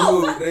 bride Oh,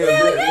 who fuck, they hell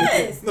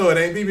object. yes. No, it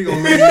ain't. BB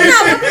gonna You're make me.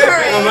 not whipping her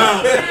ass. I'm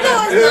out. No,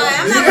 it's not.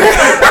 I'm not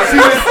whipping her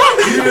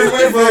ass. You just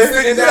wait for her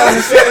sitting down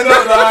and shutting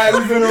up. Alright, we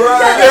finna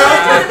ride. I'm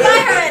trying to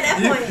fight her at that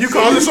point. You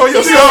call this on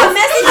She's yourself? a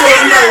messy You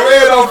chick. like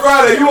red on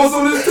Friday. You want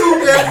some of this too,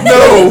 man?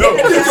 No.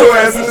 Get your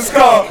ass in this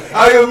car.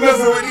 I ain't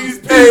messing with these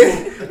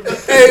pigs.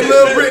 Hey,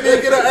 little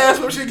Brittany, get her ass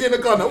when she get in the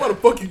car. Now, why the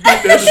fuck you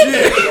get that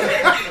shit?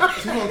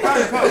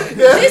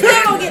 She's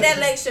still gonna get that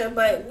lecture,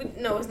 but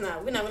no, it's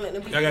not. We're not gonna let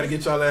them. Y'all gotta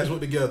get y'all ass put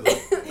together.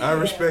 I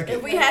respect If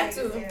it. we have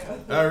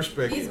to, I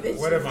respect these it. bitches.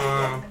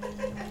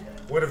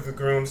 What if the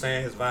groom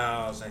saying his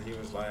vows and he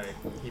was like,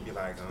 he'd be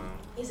like,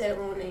 He said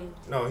the wrong name.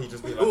 no, he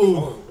just be like, Ooh.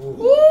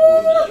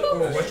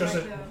 ooh, what's your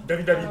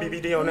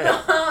WWBBD on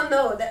that? No,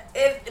 no, not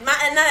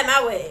at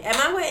my wedding. At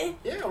my wedding,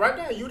 Yeah, right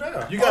there, you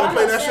there. You gotta I'm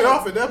play that upset. shit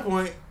off at that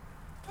point.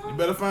 You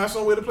better find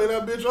some way to play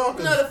that bitch off.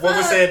 'Cause no, the What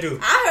was fuck. said do?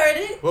 I heard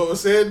it. what was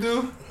said,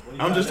 do?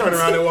 I'm just turning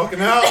around and walking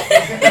out.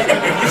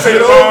 You say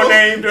the wrong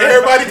name during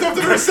Everybody come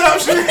to the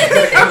reception.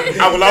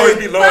 I will always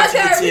be loyal to Fuck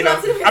her, you, we Tina.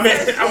 go to the I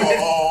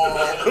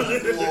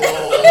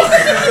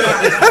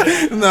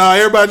mean, Nah,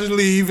 everybody just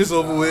leave. It's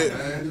over with.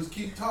 Man, just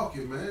keep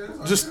talking, man. That's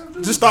all Just you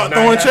gotta do. start Nah,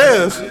 throwing yeah.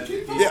 chairs.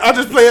 Yeah, I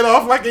just play it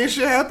off like ain't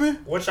shit happen.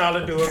 what y'all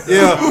to do? If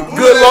Yeah,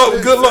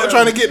 good luck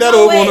trying to get that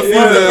No, over on the wait.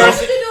 female.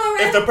 What you doing,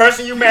 If Red? the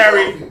person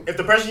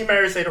you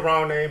marry say the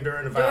wrong name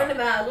during the During the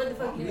vow. vows, what the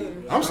fuck you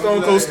doing? I'm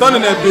stone cold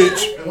stunning that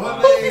bitch. One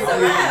It's thing, a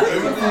wrap. I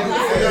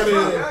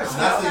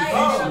said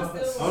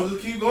Keisha. I'm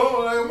just keep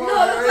going. Like, No,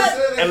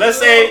 the And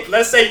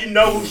let's say you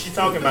know who she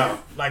talking about.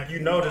 Like you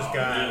know this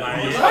guy.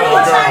 Like You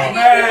oh, trying to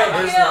girl. get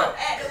me killed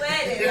at the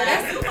wedding.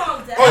 Like, you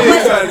gonna die. Oh, you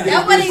trying to That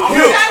get what he killed.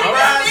 killed.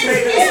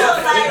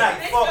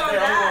 Fuck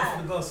that, I'm going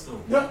for the gusto.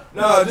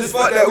 No, just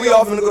fuck that. We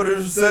all finna go to the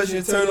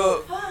reception, turn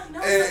up.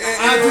 And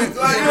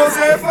like, you know what I'm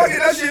saying? Fuck it,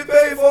 that shit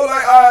paid for.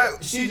 Like,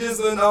 alright, she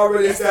just done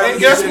already established. And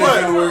guess that shit what?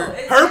 ain't gonna work.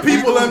 Her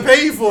people done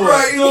paid for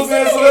Right, it. you know what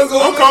I'm saying? So let's go.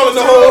 I'm calling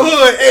the whole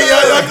hood. Hey,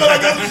 y'all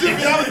got some shit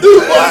for y'all to do.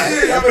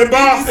 Open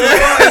bar.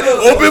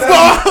 Open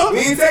bar. We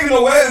ain't taking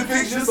no wedding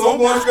pictures, so I'm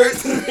going straight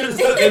to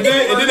the And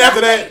then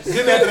after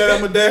that,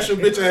 I'ma dash your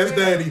bitch ass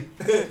daddy.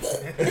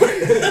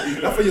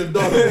 Not for your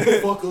daughter,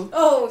 fucker.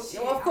 Oh,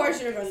 well, of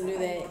course you're gonna do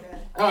that.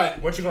 All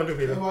right, What you gonna do,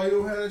 Peter? That's why you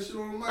don't have that shit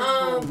on the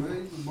microphone, man.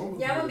 You mumble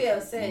Yeah, I'm gonna be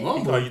upset. He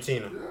call you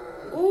Tina.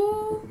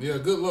 Ooh, yeah,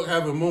 good luck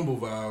having mumble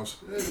vows.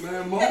 Hey,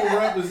 man, mumble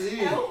rap is in.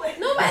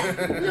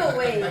 nobody. No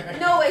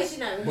way, she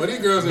not. But these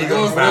girls ain't Nigga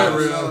going for that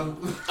vows.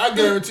 real. I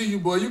guarantee you,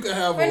 boy, you can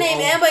have Her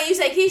name Amber. You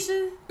say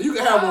Keisha. you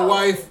can have a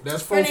wife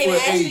that's Her name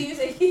Ashley. 4'8". You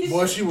say Keisha.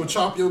 Boy, she will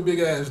chop your big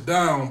ass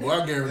down. Boy,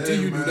 I guarantee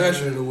Hey, you do man. that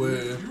shit in the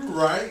wedding. You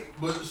right,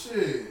 but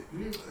shit.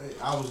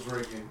 I was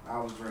drinking.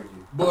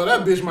 Boy,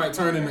 that bitch might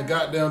turn into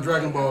goddamn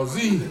Dragon Ball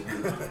Z.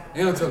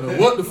 They don't tell her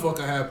what the fuck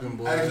happened,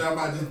 boy. Actually, I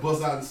might just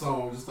bust out the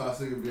song, just start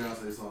singing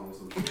Beyonce song or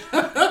something.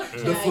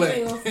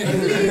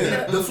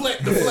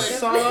 Deflect. Deflect.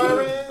 Sorry.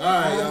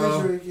 Alright,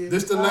 y'all.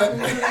 This the last.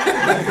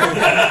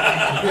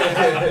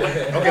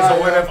 Okay, so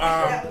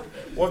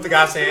what if the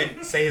guy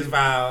say his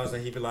vows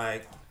and he be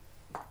like,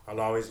 I'll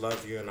always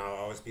love you and I'll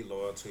always be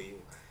loyal to you.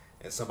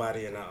 And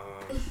somebody in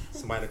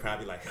the crowd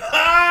be like,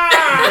 ah!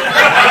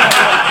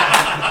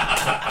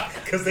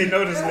 Cause they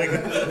know this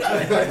nigga.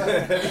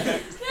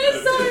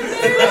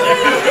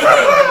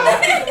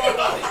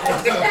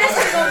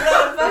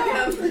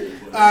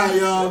 Alright,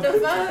 y'all.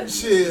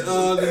 Shit,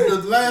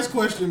 the last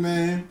question,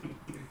 man.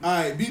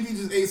 Alright, BB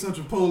just ate some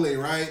Chipotle,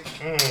 right?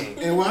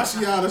 And while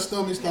she out, her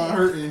stomach start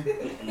hurting.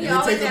 And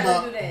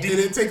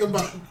it take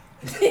about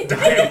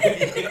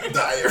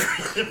diarrhea.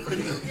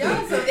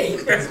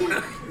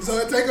 So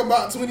it take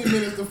about 20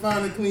 minutes to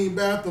find a clean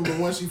bathroom, but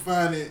once she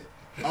find it,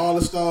 all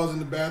the stalls in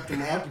the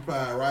bathroom are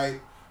occupied, right?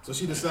 So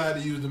she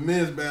decided to use the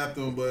men's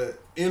bathroom, but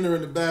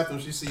entering the bathroom,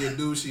 she see a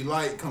dude she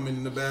like coming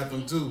in the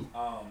bathroom too.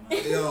 Oh,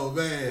 man. Yo,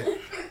 man.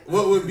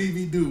 What would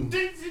BB do?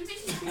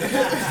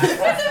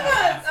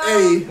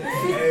 Hey.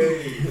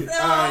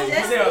 Alright. You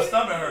say her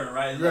stomach hurt,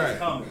 right? It's Right.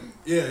 coming.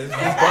 Yeah, ain't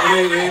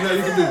nothing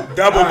you can do.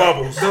 Double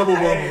bubbles. Double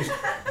bubbles.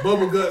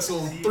 Bubble guts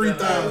on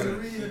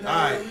 3,000.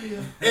 Alright.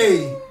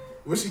 Hey,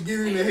 when she give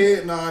you the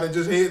head nod and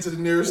just head to the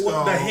nearest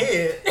stall. The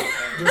head?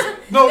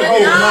 No, the whole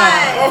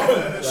nod. Oh,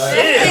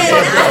 shit.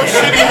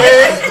 Shitty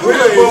head.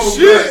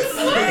 Shit.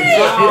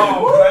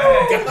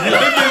 You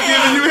think they're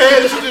giving you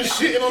head and she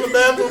just shitting on the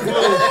bathroom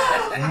floor?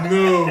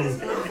 No.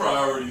 Her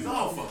priorities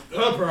all fucked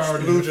up. Her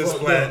priorities Blue just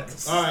fucked black. up.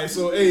 Alright,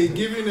 so A,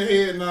 give him the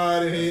head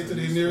nod and head to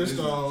the nearest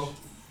stall.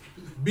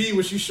 B,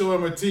 when she show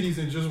him her titties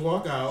and just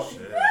walk out.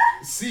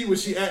 C, when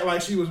she act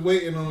like she was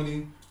waiting on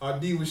him. Or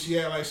D, when she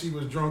act like she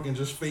was drunk and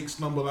just fake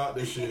stumble out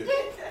this shit.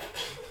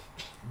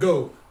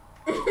 Go.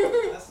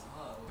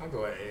 I'll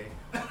go with A.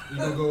 You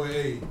gonna go with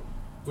A.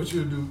 What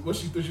you do?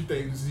 What you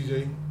think,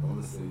 CJ? I'm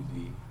gonna say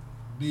D.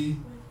 D.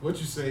 What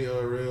you say,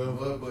 Real?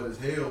 But it's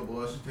hell,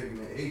 boy. She taking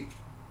an 8.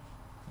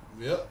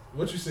 Yep.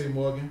 What you say,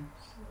 Morgan?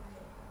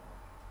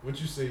 What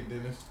you say,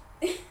 Dennis?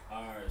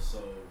 Alright, so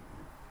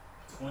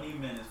 20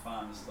 minutes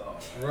find the stall.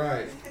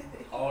 Right.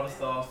 All the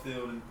stalls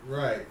filled.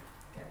 Right.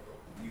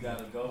 You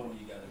gotta go when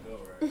you gotta go,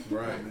 right?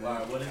 Right.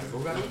 Alright, what is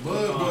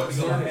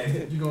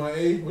it? You going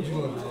A? What you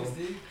going to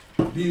do?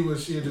 D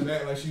was she just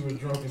act like she was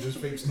drunk and just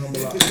fake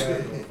stumble out the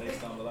bathroom. Fake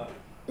stumble out.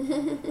 I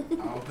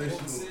don't think she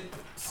was.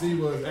 C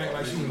was act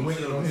like she was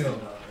waiting on him.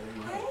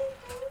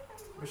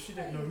 But she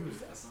didn't know who was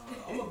that.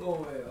 I'm gonna go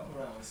with I'm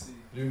around with C.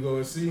 You go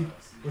with C?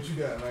 What you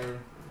got, Larry?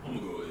 I'm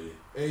gonna go with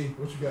A.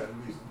 What you got,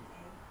 Lisa?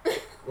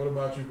 What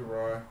about you,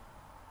 Karai?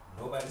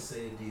 Nobody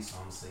said D, so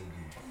I'm gonna say D.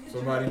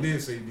 Somebody did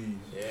say D.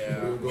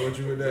 Yeah. We'll go with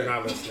you with that. You're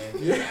not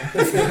listening. Yeah.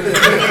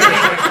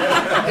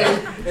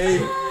 Hey.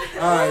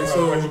 Alright,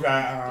 so what you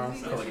got?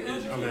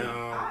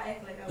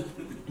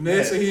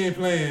 Ned said he ain't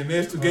playing.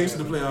 Ned's too gangster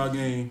to play our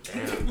game.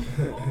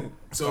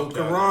 So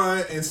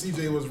Karan and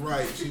CJ was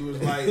right. She was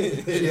like,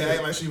 she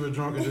act like she was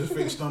drunk and just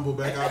fake stumble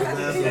back out the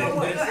bathroom.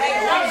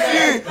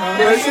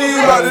 But she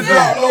ain't about to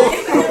drop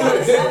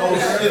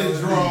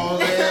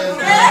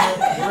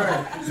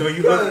So do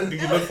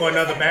you look for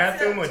another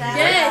bathroom or do you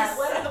Yes.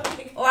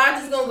 Or I'm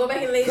just gonna go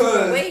back and lay down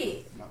and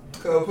wait.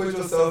 Cause put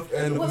yourself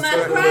in the With my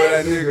perspective of crush?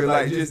 that nigga.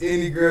 Like just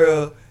any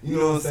girl, you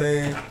know what I'm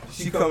saying?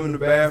 She come in the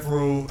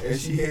bathroom and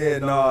she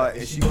head nod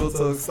and she goes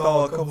to a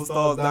stall, a couple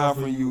stalls down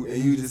from you,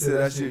 and you just hear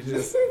that shit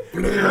just.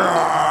 She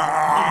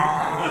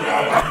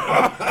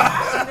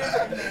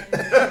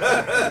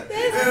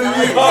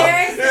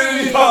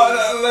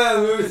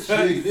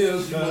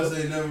must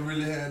ain't never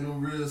really had no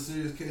real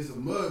serious case of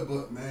mud,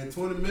 but man,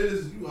 20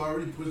 minutes, you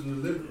already pushing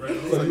the limit right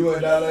now. So you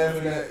ain't down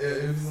laughing at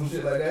if some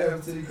shit like that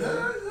happened to you?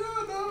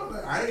 No.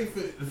 I ain't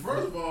fit.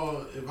 First of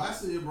all, if I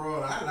see it,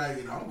 bro, I like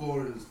it. I'm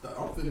going to.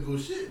 I'm finna go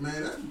shit,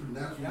 man. That's pretty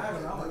natural.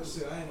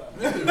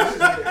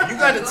 You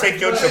got to take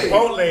your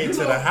Chipotle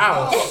to the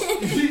house.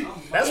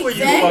 That's where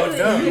you fucked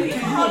up. Can you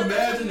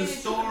imagine the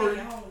story?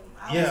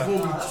 Yeah.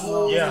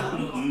 Yeah.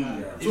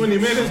 20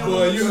 minutes,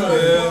 boy. You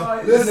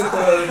know. Listen,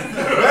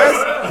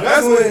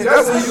 that's when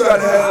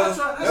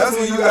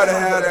you gotta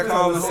have that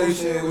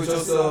conversation with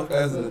yourself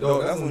as an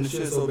adult. That's when the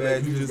shit's so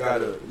bad you just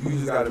gotta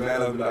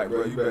man up and be like,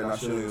 bro, you better not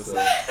shit on yourself.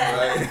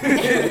 Like,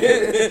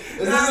 it's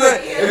just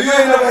like, if you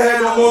ain't never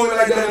had no moment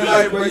like that in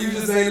life, bro, you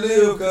just ain't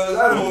live. Cause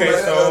I don't know the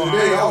other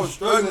day, I was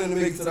struggling to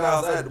make it to the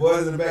house. I had the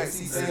boys in the back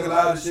seat singing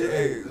loud as shit.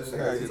 Hey, I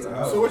gotta get to the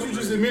house. So what you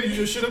just admitted? You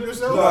just shit up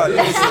yourself? No, I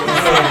didn't shit on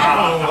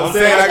myself. I'm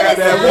saying I got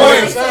that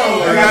point. I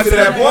got to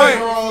that point.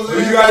 So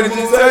you gotta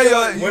just tell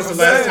y'all. When's the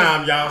last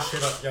time y'all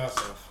shit up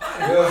yourself?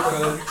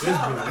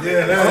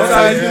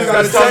 Sometimes you just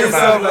gotta tell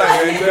yourself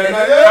like,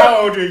 hey, how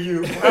old are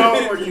you? How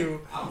old were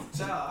you? I'm a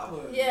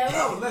child.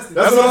 Yeah. That's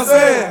what I'm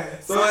saying.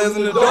 So as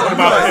an adult, you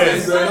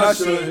parents? better not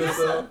shit on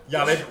yourself.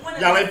 Y'all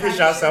ain't pitch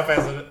yourself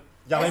as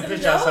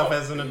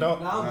an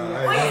adult.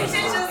 Why you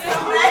shit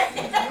yourself?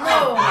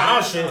 No. I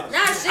don't shit.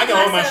 Not shit I can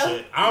hold my myself.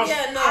 shit.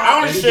 I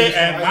only shit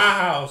at my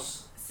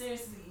house.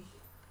 Seriously.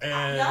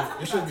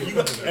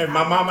 And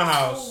my mama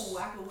house.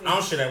 I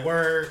don't shit at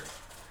work.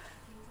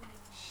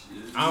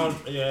 I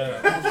don't,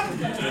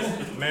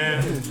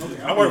 man.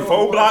 I work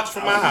 4 blocks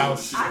from my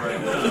house. Put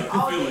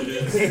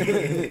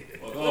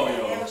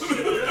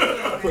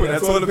that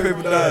toilet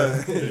paper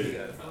down.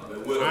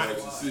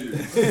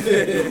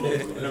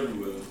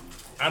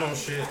 I don't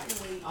shit.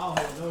 Oh,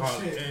 no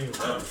shit.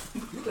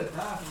 You could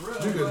die for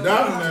real. You could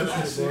die from that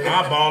shit, bro. I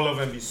ball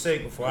over and be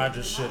sick before I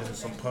just shit in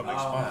some public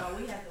spot.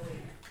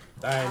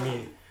 That ain't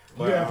me.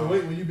 You have to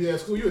wait when you be at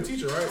school. You a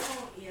teacher, right?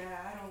 Yeah,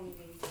 I don't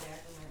even use the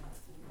bathroom at my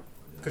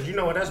school. Cause you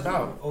know what that's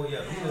about. Oh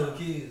yeah, them little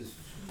kids.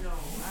 No,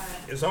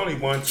 It's only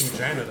 1-2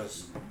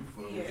 janitors.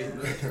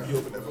 You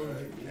open that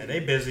phone. And they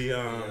busy.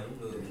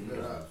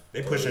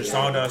 They pushing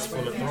sawdust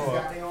full of throw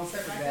up.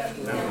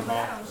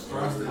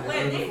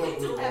 Wait, we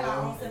do have our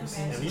own separate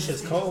bathroom. And these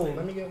shit's cold.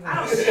 Let me get one.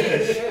 Oh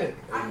shit.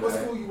 What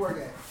school you work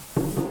at?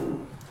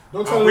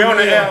 Don't tell We them on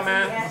the that. air,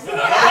 man.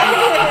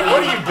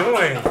 What are you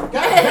doing?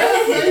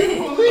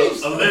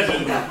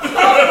 Allegedly.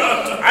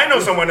 I know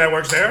someone that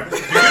works there. Do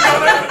you know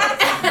that?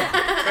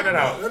 Cut it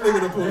out. That nigga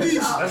the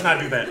police. Let's not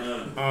do that.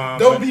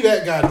 Don't be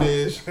that guy,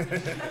 Dish.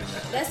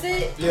 That's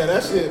it. Yeah,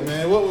 that's it,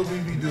 man. What would we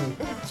be doing?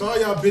 So all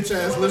y'all bitch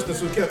ass listeners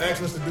who kept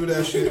asking us to do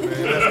that shit,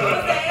 man.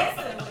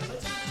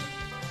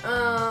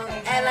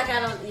 And like I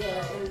don't,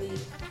 indeed.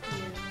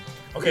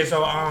 Okay,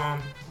 so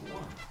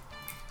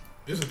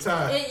it's a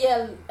tie.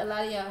 Yeah, a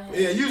lot of y'all have.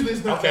 Yeah, usually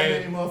it's not that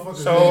many motherfuckers.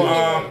 So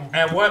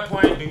at what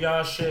point do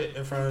y'all shit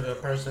in front of the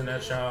person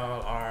that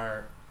y'all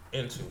are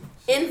into?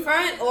 In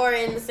front or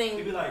in the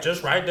same?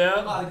 Just right there.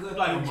 A lot of good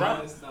like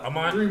I'm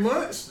on 3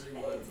 months.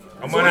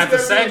 I'm on after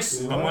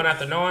sex. I'm on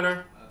after knowing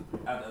her.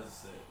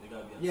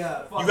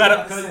 Yeah. You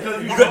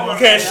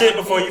can't shit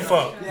before you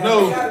fuck. Yeah,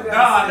 No.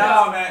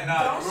 Nah, man.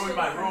 You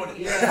might ruin it.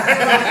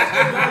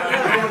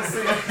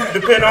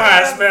 Depending on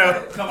how it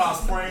smells. Come out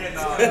spraying.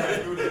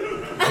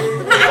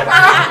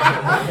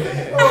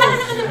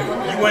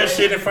 You went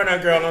shit in front of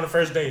a girl on the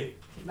first date.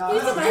 Nah,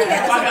 if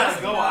I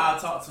gotta go, I'll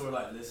talk to her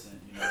like, listen,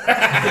 you know.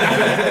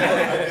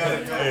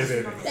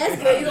 That's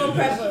good. You gonna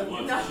prep her?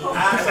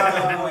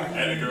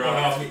 At the girl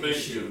house for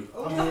Thanksgiving.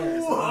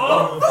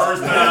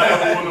 First time I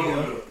ever went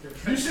over there.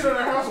 You shit on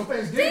her house on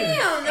Thanksgiving.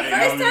 Damn, the Ain't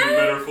first never time.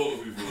 met her folk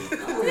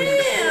before.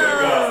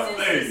 Damn.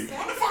 Hey,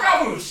 what the fuck I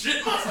would have shit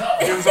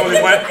myself? It was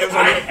only one. It was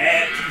only.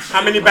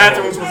 How many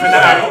bathrooms was in the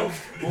house?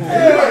 You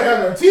might have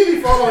a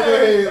TV fall on your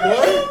head,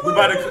 boy. We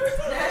about to.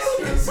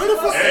 Where the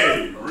fuck?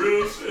 Hey,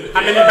 real shit.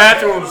 How many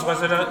bathrooms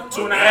was it?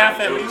 2.5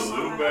 at least.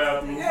 Little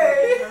bathroom.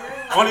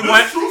 Only This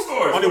one. is true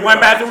story. Only one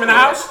bathroom in the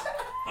house.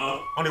 Huh?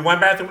 Only one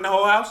bathroom in the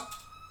whole house.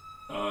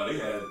 They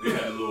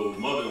had a little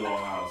mother-in-law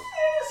house.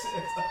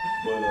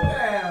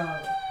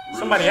 But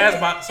Somebody asked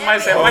about.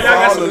 Somebody said, Oh, "Why for y'all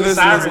got all the some listeners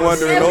sirens?"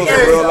 wondering, those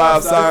are real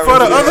live sirens. For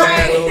the other,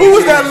 who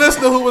was that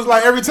listener who was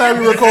like, every time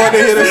we record,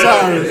 they hear the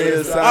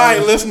sirens? All right,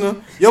 listener,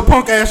 your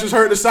punk ass just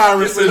heard the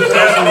sirens.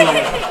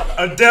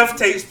 A death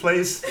takes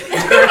place.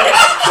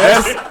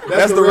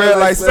 That's the red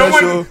light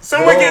special.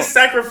 Someone gets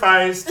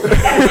sacrificed for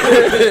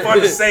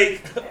the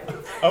sake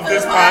of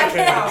this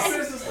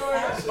podcast.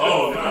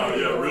 oh no,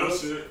 yeah, real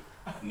shit.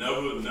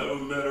 Never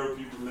met her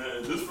people,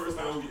 man. This first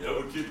time we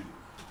ever kicked it.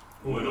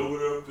 Went over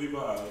there to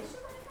people's house,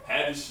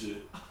 had this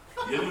shit,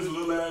 get in this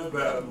little ass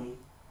bathroom.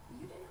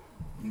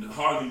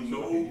 Hardly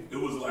know. It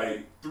was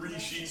like 3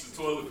 sheets of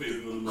toilet paper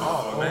in the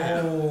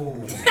motherfucker. Oh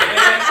man.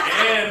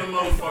 And the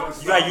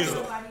motherfuckers. You gotta use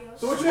them.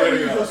 So what you had to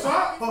use your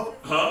sock?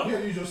 Huh? You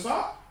had to use your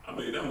sock? I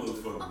made that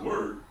motherfucker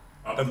work.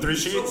 Them 3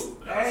 sheets?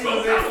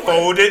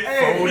 Fold it.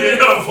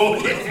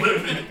 Fold it.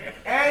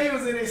 And you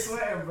was in there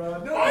sweating,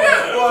 bro. No,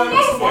 Yeah, it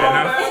was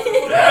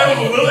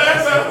a little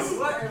ass house.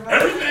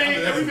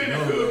 Everything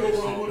that could was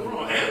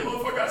wrong. And the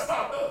motherfucker got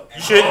stopped up.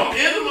 You should.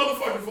 And the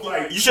motherfucker for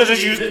like. You should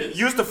just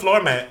use the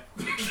floor mat.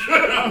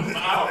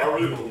 I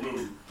really don't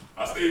remember.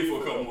 I stayed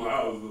for a couple more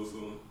hours though, so.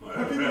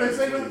 Have people they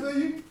say nothing to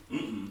you?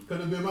 Mm-mm. Could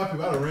have been my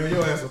people. I'd have ran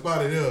your ass up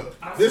out of here.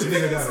 This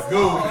nigga gotta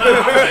go.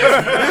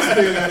 This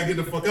nigga gotta get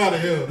the fuck out of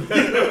here.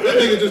 That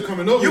nigga just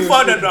coming over. You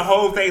fucked up the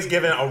whole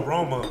Thanksgiving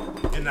aroma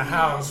in the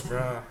house,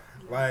 bro.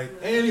 Like,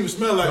 it ain't even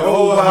smell like The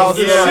whole house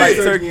yeah. smells like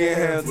turkey and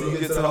ham until you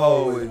get to the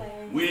hallway.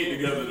 We ain't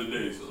together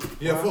today, so.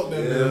 Yeah, fuck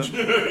that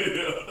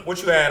bitch.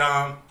 what you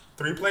had?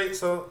 3 plates,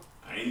 so?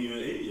 I ain't even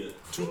ate yet.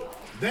 2.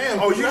 Damn.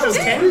 Oh, you just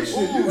At can't. least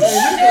you ain't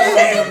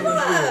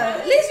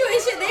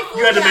shit that food.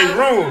 You had to make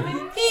room.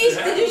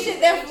 Did you shit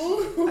that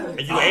food?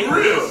 And you I'm ate.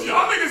 real.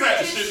 Y'all niggas had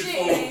to shit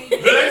before.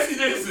 But that's what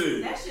they said.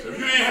 If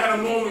you ain't had a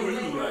moment where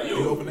you was like, yo,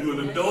 you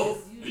an adult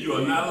and you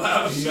are not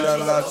allowed to shit. You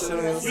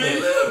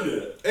ain't lived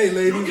yet. Hey, You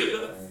lady. get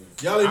that.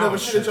 Y'all ain't never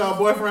shit at y'all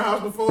boyfriend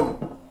house before?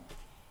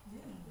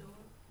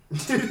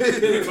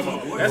 Come on,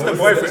 boy. That's the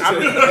boyfriend. I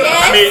mean,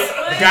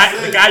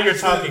 the guy you're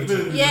talking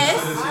to. Yes.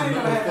 I ain't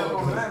never had that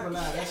moment. I ain't gonna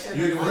lie. That shit.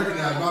 You didn't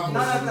recognize my voice.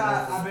 Not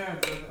after I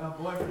married a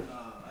boyfriend. I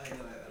ain't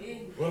gonna lie.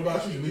 What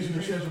about you? At least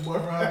you shit at your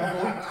boyfriend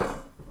house before?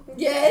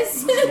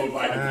 Yes. I'm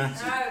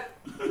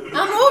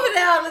over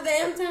there all the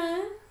damn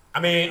time. I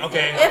mean,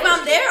 okay. If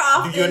I'm there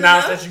often. Do you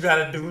announce that you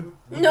gotta do?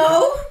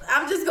 No,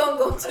 I'm just gonna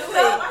go to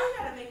it.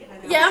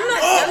 Yeah, I'm not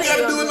telling you.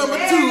 Gotta do it number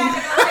 2.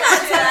 I'm not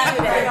telling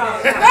you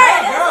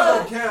that. Girls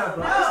don't care,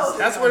 bro.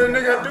 That's what a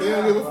nigga do. They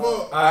don't give a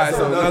fuck. Alright,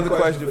 so another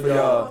question for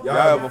y'all. Y'all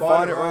ever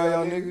farted around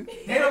y'all nigga?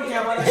 They don't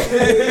care about that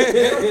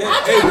shit.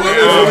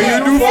 When you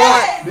do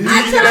fart, do you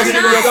eat that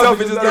shit to yourself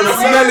and just gonna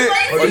smell it?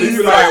 Or do you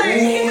be like,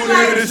 ooh,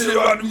 nigga, this shit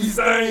about to be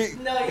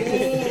stank?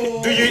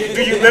 Do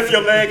you lift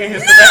your leg in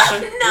his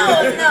direction?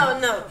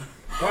 No.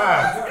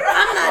 Why?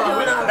 I'm not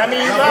doing all That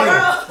means you love her.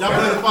 Y'all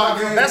play the fog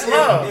game? That's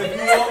love. If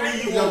you want me,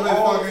 y'all play the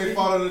fog game,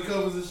 fall under the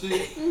covers and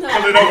shit. No.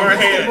 Pull it over her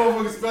head.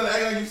 Motherfucker smell it,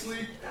 act like you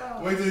sleep.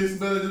 Wait till you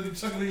smell it, just be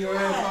chuckling your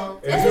ass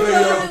off. That's what we're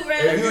gonna do,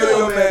 Red. If you in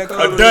your man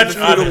A Dutch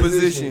fetal oven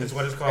position, is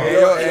what it's called. and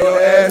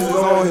your ass is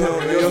on him,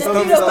 and your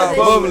stomach start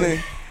bubbling,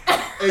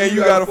 and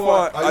you gotta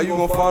fart, are you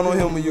gonna fart on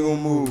him or you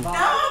gonna move?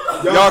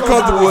 Y'all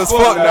comfortable as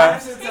fuck now.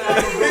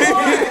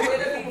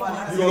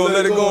 You gonna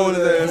let it go on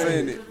his ass,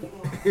 ain't it?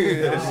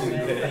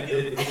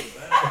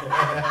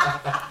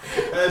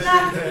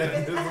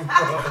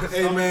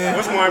 Hey man,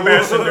 What's more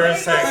embarrassing during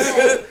sex?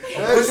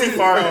 A pussy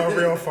fart or a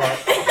real fart?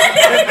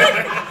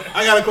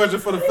 I got a question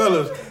for the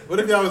fellas. What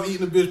if y'all was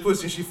eating a bitch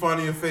pussy and she fart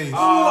in your face? A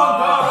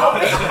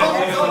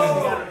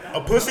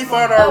pussy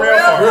fart or a real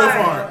fart? Real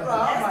fart.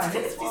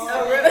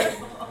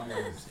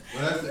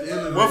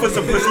 What if it's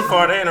a pussy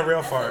fart and a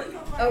real fart?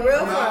 A real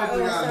I fart. don't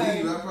think I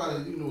leave. I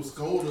probably,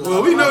 scold her.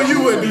 Well, we know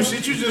you wouldn't do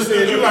shit. You just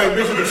said you like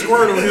bitches to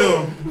squirt on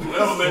him.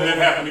 Let's let that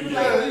happen again.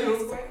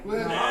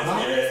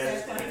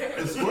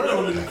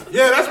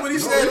 Yeah, that's what he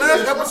said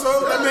last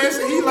episode. That man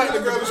said he liked the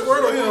girl to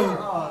squirt on him.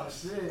 Oh,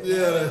 shit.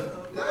 Yeah.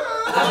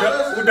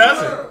 Who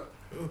doesn't?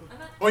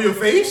 On your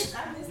face?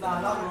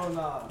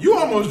 Nah. You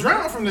almost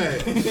drowned from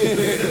that.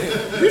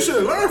 You should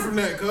have learned from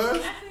that,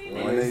 cuz.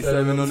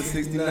 187 on the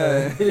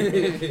 69.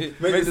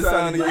 Make the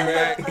sound of you,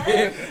 man.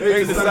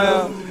 Make the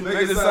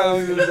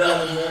sound when you're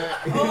down, man.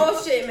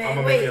 Oh shit, man. I'm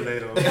gonna Wait. make it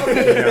later. Okay.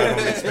 Yeah, I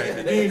don't expect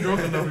it. He ain't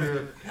drunk enough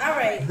here. All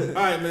right.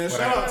 Alright, man.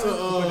 Shout out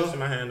Put this in to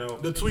my hand though.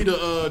 the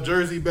tweeter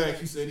Jersey back.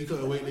 He said he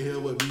couldn't wait to hear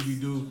what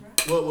BB do.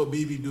 What would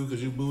BB do? Cause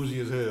you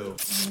bougie as hell.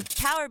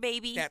 Power,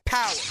 baby. That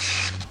power.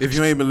 If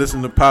you ain't been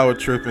listening to Power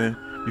Tripping,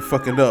 you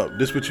fucking up.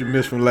 This what you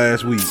missed from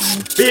last week.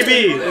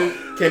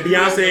 BB, can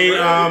Beyonce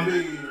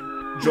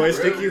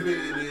joystick you?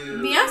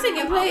 Beyonce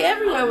can play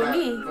everywhere with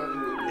me.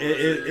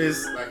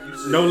 It's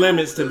no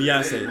limits to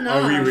Beyonce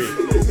or Riri.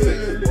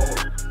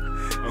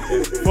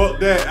 Okay. Fuck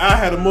that. I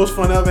had the most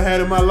fun I ever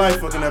had in my life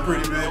fucking that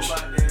pretty bitch.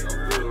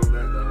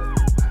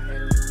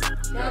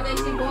 Y'all think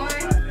she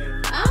boring?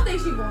 I don't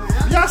think she boring.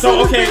 Y'all So,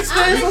 saw okay. the bitch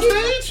stand on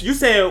stage? You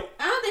said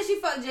I don't think she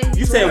fucked Jay-Z.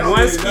 you said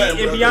one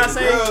ski in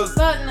Beyonce.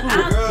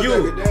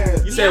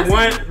 You said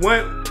one.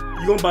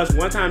 You gonna bust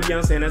one time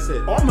Beyonce and that's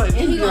it. Oh my And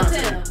he gonna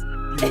tell.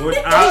 I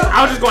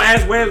was just gonna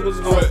ask where was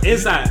going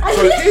inside. So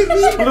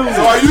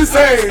are you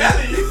saying?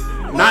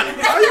 Not.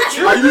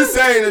 Are you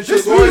saying that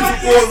you're going to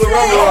pull the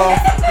rubber off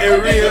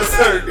and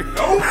reinsert?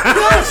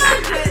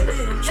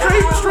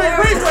 Straight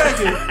break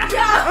wagon.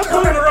 I'm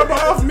pulling the rubber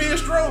off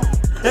mid-stroke.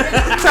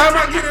 Time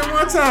I get it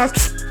one time.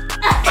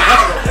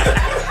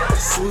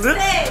 Slip.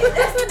 You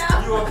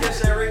gonna catch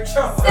that rape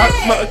charge?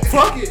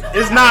 Fuck it.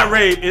 It's not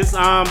rape. It's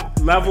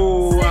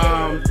level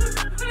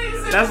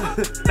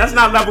that's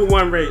not level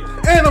 1 rape.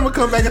 And I'm gonna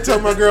come back and tell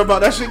my girl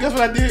about that shit. Guess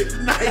what I did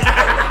tonight?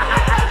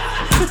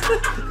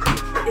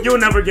 You'll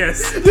never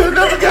guess. You'll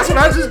never guess what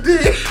I just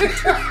did.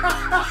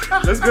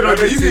 Let's get on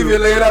You can even YouTube.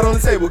 lay it out on the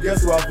table.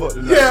 Guess who I fucked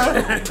tonight?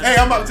 Yeah. Hey,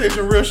 I'm about to take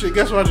some real shit.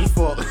 Guess what I just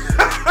fucked?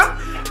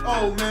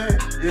 Oh man.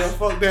 Yeah,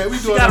 fuck that. We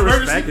doing an gotta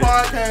emergency respect it.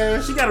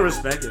 podcast. She gotta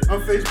respect it. On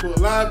Facebook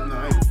Live. No,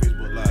 I ain't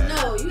Facebook Live.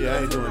 No, you Yeah, I know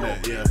ain't too doing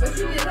much. that. Yeah. But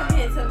you need to come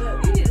here and tell me.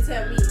 You need to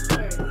tell me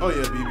first. Oh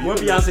yeah, BB. What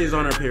Beyonce is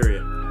on her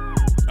period?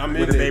 I'm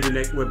in With a it. baby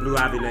next, with Blue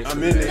Ivy next I'm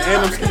to in it. it.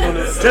 And I'm skiing on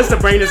it. Just to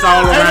bring this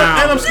all And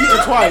I'm around.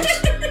 skiing twice.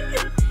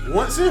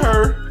 Once in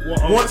her,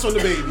 once on the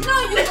baby. No,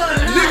 you gonna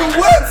not. Nigga,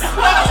 what?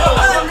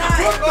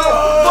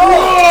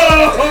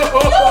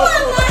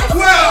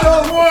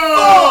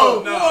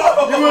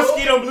 You want to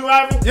ski on Blue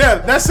Ivy? Yeah,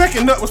 that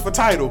second nut was for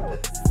title.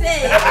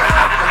 The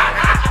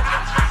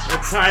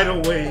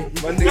tidal wave.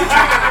 My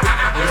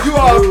nigga, you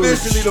are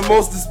officially the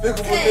most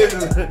despicable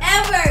nigga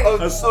Ever.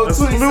 of A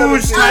 2017.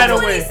 splooge tidal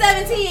wave.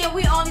 2017 and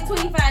we only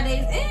 25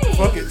 days in.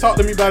 Fuck it. Talk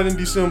to me about it in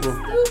December.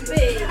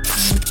 Stupid.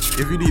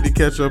 If you need to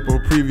catch up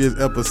on previous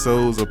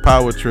episodes of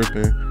Power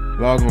Tripping,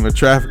 log on to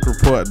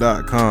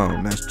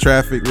trafficreport.com. That's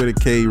traffic with a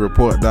K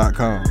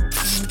report.com.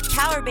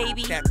 Power,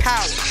 baby. That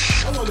power.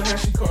 I wonder how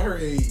she caught her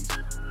age.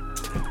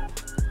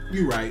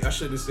 You right. I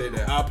should have said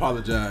that. I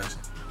apologize.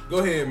 Go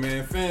ahead,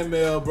 man. Fan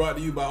mail brought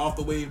to you by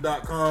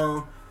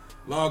offthewave.com.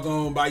 Log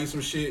on, buy you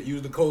some shit.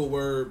 Use the code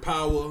word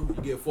POWER.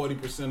 You get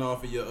 40%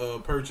 off of your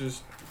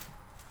purchase.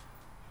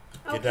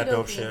 Get that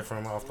dope shit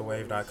from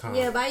offthewave.com.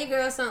 Yeah, buy your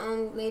girl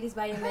something. Ladies,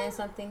 buy your man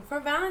something for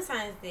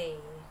Valentine's Day,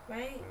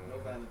 right? No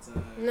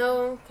Valentine.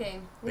 No, okay.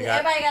 They got-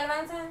 Everybody got a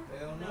Valentine?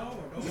 Hell no.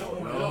 We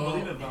don't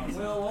believe in Valentine.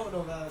 We don't want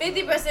no Valentine.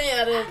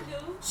 50% of the.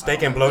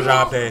 Steak and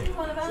blowjob day. You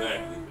want a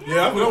Valentine?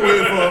 Yeah, I'm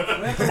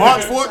waiting for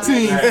March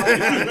 14th.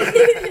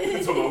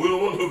 We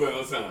don't want no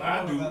Valentine. I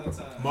do.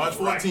 March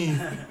 14th.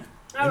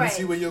 All Let me right.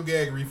 see where your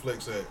gag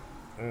reflex at.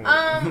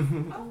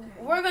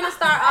 We're gonna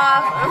start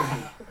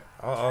off.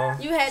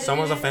 You had to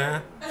Someone's do a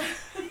fan.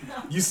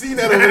 You seen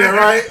that over there,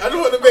 right? I just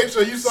want to make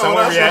sure you saw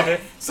Someone what I saw. reacted.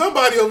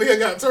 Somebody over here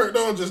got turned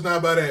on just now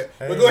by that.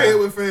 Hey, But go man. ahead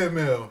with fan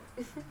mail.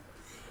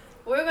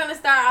 We're gonna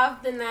start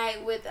off the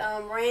night with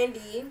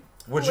Randy.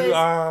 Would who you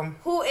is-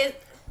 Who is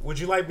would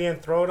you like being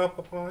throwed up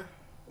upon?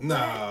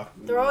 Nah.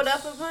 throwed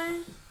up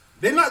upon?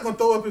 They're not gonna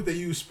throw up if they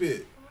use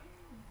spit.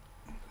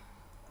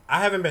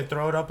 I haven't been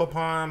thrown up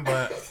upon,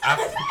 but I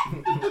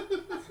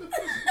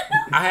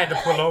had to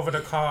pull over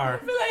the car.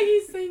 I feel like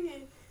he's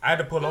singing. I had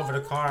to pull over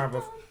the car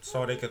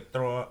so they could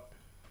throw up.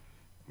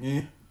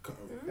 Yeah.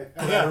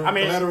 Yeah, I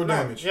mean, collateral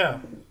damage. Yeah,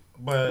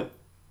 but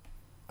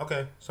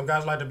okay. Some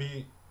guys like to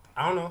be.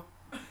 I don't know.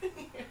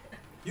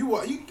 You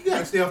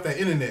gotta stay off that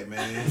internet,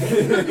 man.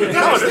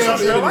 No,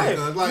 this is real life.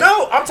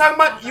 No, I'm talking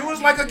about you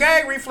was like a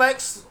gag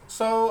reflex.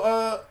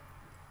 So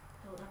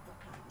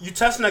you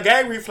testing a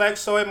gag reflex,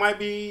 so it might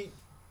be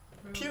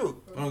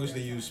puke. As long as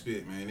they use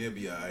spit, man, they'll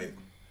be alright.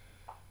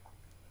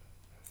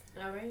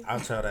 All right. I'll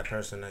tell that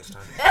person next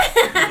time.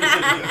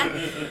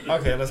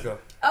 Okay, let's go.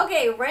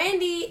 Okay,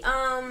 Randy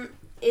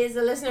is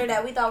a listener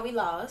that we thought we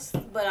lost,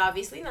 but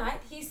obviously not.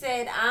 He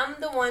said, I'm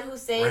the one who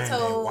said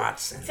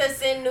to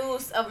send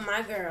news of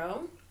my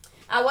girl.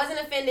 I wasn't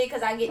offended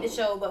because I get the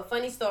show, but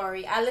funny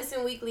story. I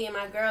listen weekly and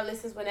my girl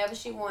listens whenever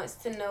she wants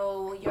to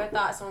know your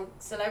thoughts on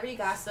celebrity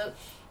gossip.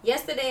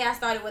 Yesterday I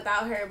started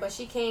without her, but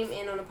she came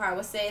in on the part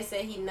where said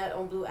he nut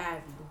on Blue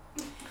Ivy.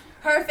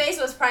 Her face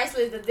was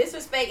priceless. The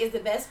disrespect is the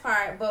best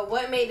part, but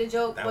what made the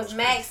joke was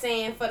Max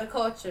saying for the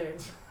culture.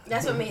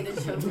 That's what made the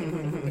joke.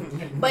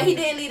 But he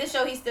didn't leave the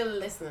show. He's still a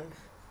listener.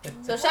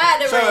 So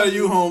shout out to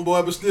you,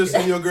 homeboy, but still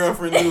send your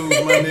girlfriend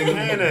news, my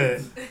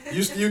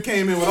nigga. You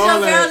came in with all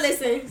that.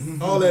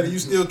 Listens. All that, and you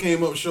still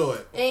came up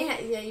short.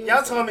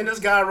 Y'all told me this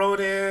guy wrote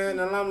in,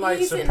 and I'm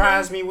like,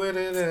 surprise me with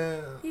it.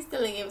 And he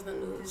still ain't give us the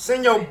news.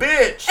 Send your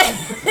bitch.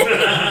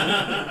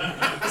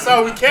 That's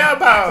all we care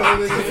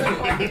about.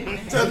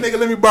 Tell nigga,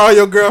 let me borrow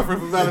your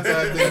girlfriend for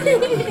Valentine's Day.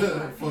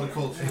 For the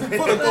culture.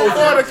 For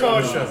the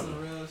culture.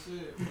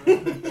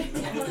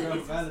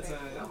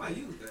 I might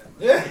use that.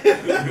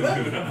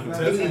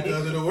 Tell you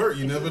because it'll work.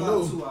 You never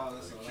know.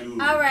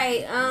 All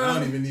right. I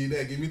don't even need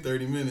that. Give me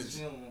 30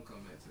 minutes.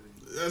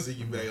 That's it.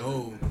 You back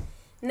home.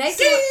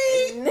 Next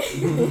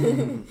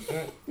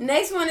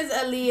one is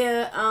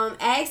Aaliyah.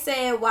 Ag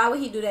said, why would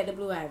he do that to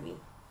Blue Ivy?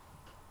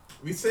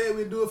 We said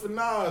we'd do it for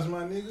Nas,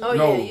 my nigga. Oh,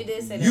 no, yeah, you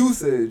did say that. You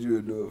said you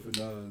would do it for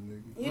Nas,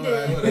 nigga. You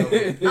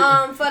did.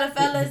 For the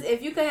fellas,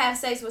 if you could have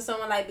sex with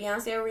someone like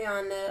Beyonce or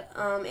Rihanna,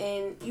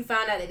 and you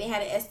found out that they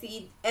had an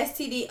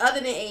STD other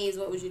than AIDS,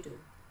 what would you do?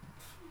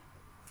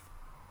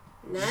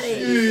 Not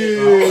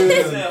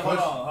AIDS. Hold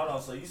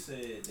on. So you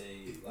said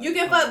they. Like, you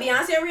can fuck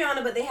Beyonce or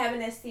Rihanna, but they have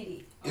an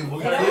STD. If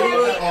we could, or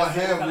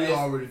have we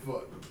already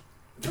fucked them?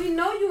 We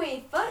know you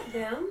ain't fucked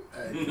them.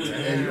 Hey,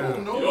 you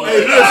don't know.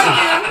 Hey, listen.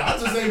 I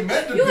just ain't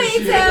met the You bitch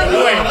ain't yet.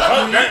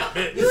 tell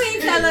me. You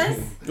ain't tell us.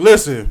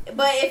 Listen.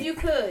 But if you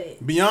could.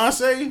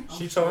 Beyonce?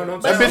 She told him.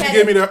 That bitch can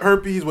give me the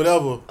herpes,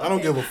 whatever. I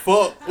don't give a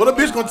fuck. What a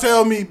bitch gonna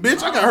tell me?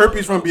 Bitch, I got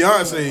herpes from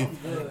Beyonce.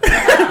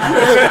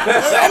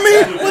 I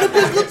mean, what a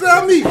bitch gonna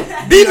tell me?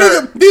 These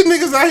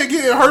niggas out here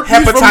getting herpes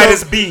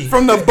Hepatitis B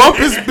from the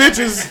bumpest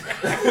bitches.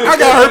 I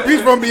got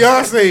herpes from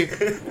Beyonce.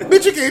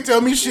 Bitch, you can't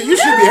tell me shit. You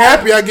should be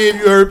happy I gave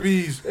you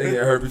herpes. They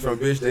get herpes from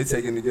bitch. They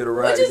taking to get a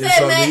ride. What you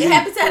said, man?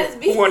 Hepatitis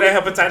B. Who want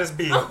that hepatitis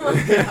B? Oh my God.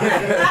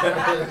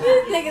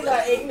 These niggas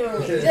are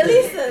ignorant.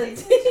 Jalisa.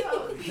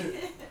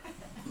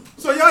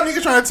 So y'all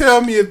niggas trying to tell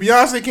me if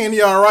Beyonce came to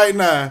y'all right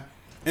now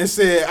and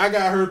said, I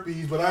got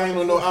herpes, but I ain't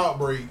on no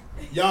outbreak,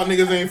 y'all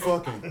niggas ain't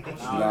fucking.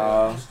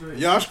 Nah.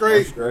 Y'all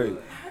straight? Straight.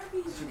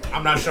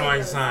 I'm not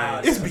showing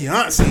signs. It's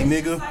Beyonce,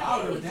 nigga.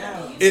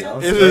 It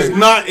is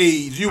not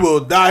AIDS. You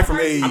will die from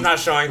AIDS. I'm not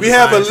showing We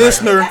have a signs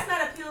listener. That's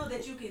not a pill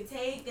that you can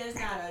take. There's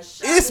not a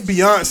shot. It's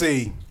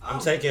Beyonce. I'm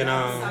taking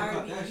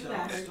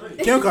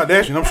Kim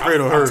Kardashian, I'm straight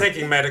on her. I'm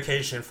taking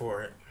medication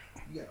for it.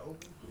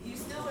 You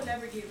still would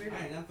never get rid of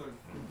it.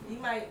 You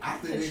might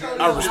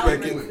control I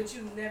respect it. but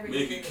you never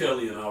Make it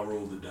Kelly and I'll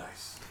roll the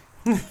dice.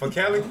 For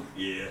Kelly?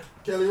 Yeah.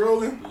 Kelly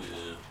Rowland? Yeah.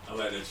 I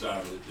like that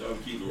chocolate. Y'all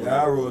keep it.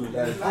 Yeah, I roll the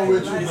dice. I'm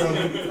with you,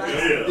 brother.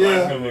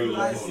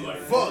 Yeah.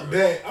 Fuck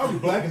that. I'm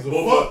black as a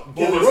Both fuck.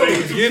 Kelly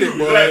Rowland, get it,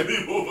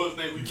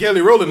 boy.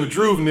 Kelly Rowland, the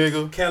truth,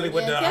 nigga. Kelly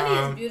with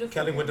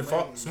Kelly the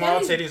small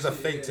titties or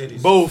fake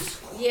titties?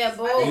 Both. Yeah,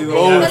 both.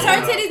 Both. Because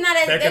her titties not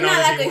as, There they're can not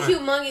only like be a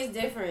one. humongous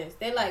difference.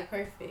 They're like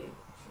perfect.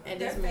 At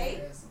this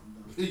moment.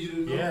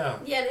 Yeah.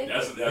 Yeah, they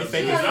That's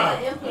fake it. as You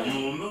hell.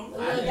 don't know?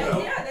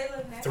 Yeah, they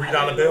look natural.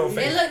 $3 bill They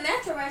fake. look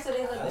natural, right? So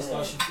they look That's good.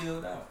 all she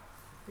filled out.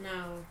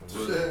 No.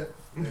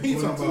 He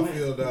talking about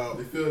filled out.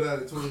 They filled out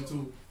at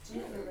 22.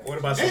 What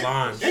about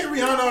Solange? Ain't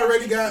Rihanna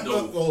already got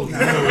No. oh, no.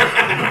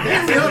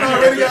 Ain't Rihanna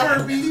already got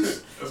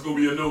herpes? That's gonna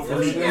be a no for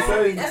me. That's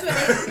what they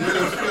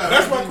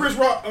That's why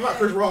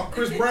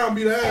Chris Brown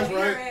beat her ass,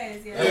 right?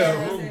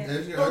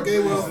 Yeah. Okay,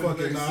 well, fuck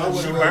it. Nah, I She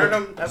wouldn't burned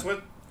him. That's why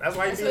you That's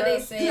beat what they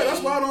her. say. Yeah,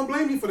 that's why I don't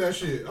blame you for that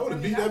shit. I would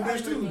have beat that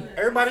bitch too.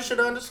 Everybody should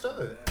have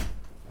understood.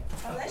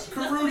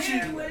 Karuchi.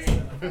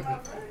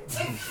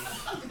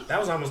 That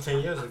was almost 10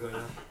 years ago.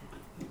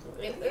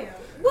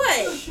 What?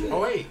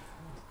 Oh wait.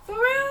 For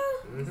real?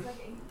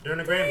 Mm-hmm. During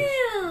the Grammys.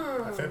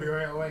 Damn.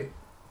 February 08.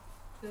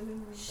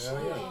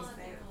 Hell yeah.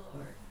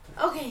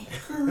 Okay.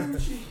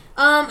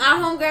 Our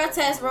homegirl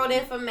Tess wrote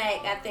in for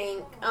Mac, I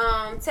think.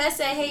 Tess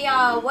said, hey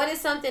y'all, what is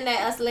something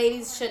that us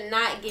ladies should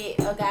not get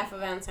a guy for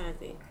Valentine's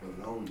Day?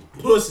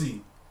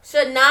 Pussy.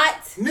 Should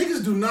not.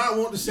 Niggas do not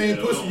want the same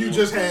pussy you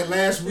just had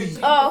last week.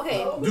 Oh,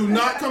 okay. Do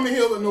not come in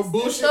here with no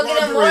bullshit. So get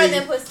them more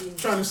than pussy.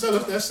 Trying to sell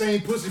us that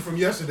same pussy from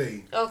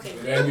yesterday. Okay.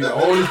 That'd be the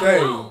only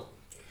thing.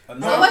 So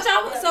what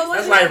y'all? So what?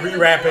 That's like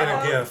rewrapping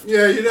a gift.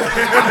 Yeah, you know.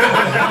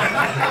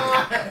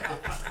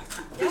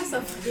 That's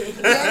a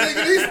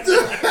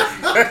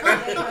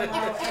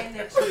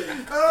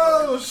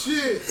Oh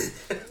shit.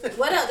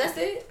 What else? That's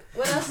it.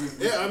 What else?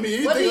 Yeah, I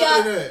mean, What do anything y'all?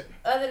 other than that.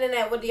 Other than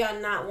that, what do y'all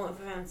not want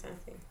for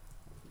Valentine's Day?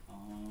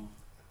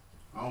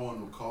 I don't want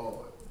no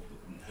card.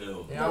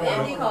 Hell. Yeah, I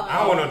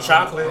don't want no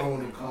chocolate. I don't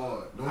want no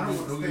card.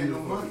 Don't give me no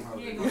money.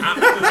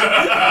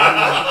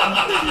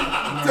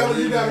 I'm telling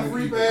you, got a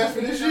free pass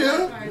for this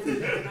year.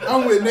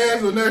 I'm with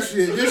Naz on that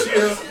shit. This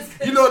year,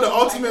 you know what the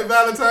ultimate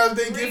Valentine's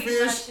Day gift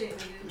is?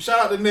 Shout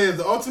out to Naz.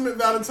 The ultimate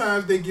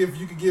Valentine's Day gift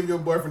you could give your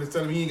boyfriend is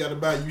tell him he ain't got to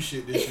buy you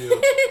shit this year.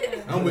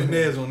 I'm with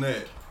Naz on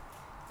that.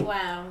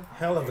 Wow.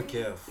 Hell of a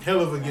gift. Hell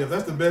of a gift.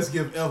 That's the best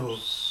gift ever.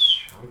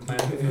 All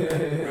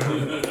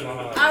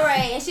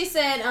right, and she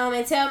said,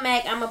 and tell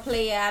Mac I'm a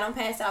player. I don't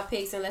pass out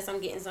pics unless I'm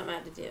getting something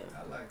out the jail.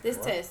 I like this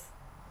test.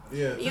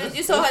 Yeah.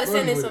 You told her to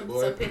send in some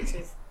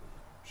pictures.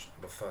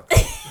 The fuck.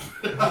 Said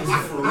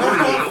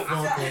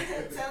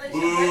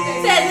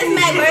it's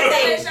Mac's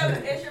birthday.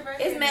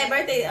 It's Mac's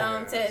birthday.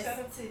 Test.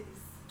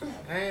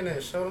 Ain't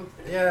it? Show.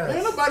 Yeah.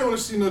 Ain't nobody want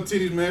to see no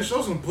titties, man.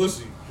 Show some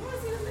pussy.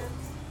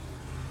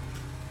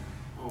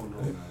 Oh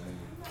no.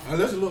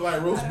 Unless it look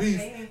like roast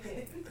beef.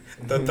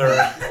 The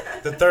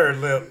third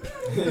lip.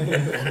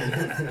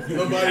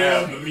 Nobody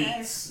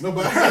else.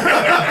 Nobody.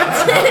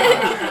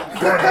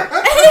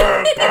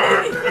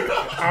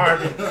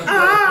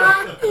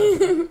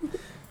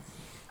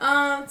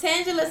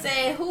 Tangela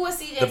said, "Who was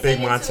CJ The big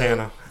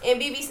Montana. in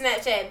BB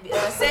Snapchat?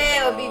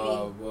 Sad or BB?"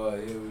 Oh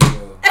boy, here we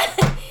go.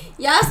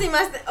 Y'all see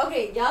my snap?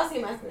 Okay, y'all see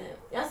my snap.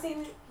 Y'all see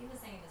me?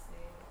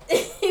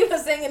 He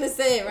was singing the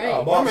singing, right?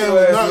 Oh, my man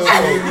was not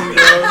singing,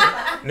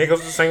 Niggas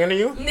was singing to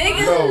you?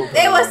 Niggas, No,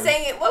 they was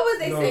singing. What was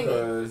they singing?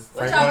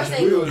 What y'all was The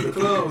singing?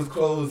 club was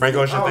closed. Frank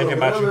Ocean I don't thinking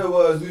know, about you. whatever it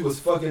was, we was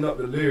fucking up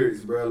the lyrics,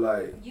 bro.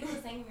 Like, You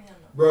was singing for him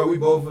though. bro, we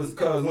both was,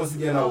 cause once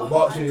again, I was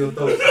boxing your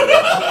throat.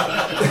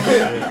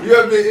 You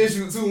ever been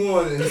issued 2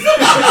 warnings?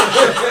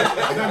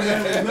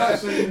 Not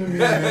saying to me,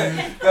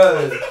 man.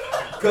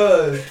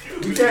 Cause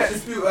we can't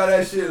dispute how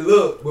that shit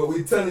look, but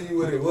we telling you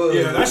what it was.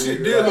 Yeah, that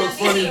shit did look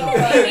funny.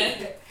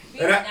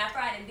 Not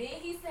Friday. Did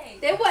he say?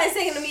 They wasn't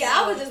singing to me.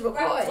 I was just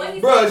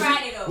recording. Bro,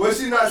 was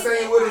she not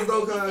saying with us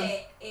though, cause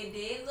It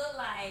did look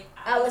like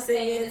I was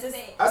singing to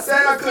I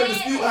said I couldn't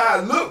dispute how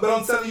it looked, but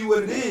I'm telling you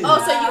what it is. Oh,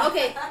 so you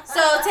okay?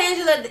 So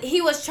Tangela,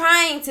 he was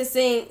trying to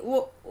sing.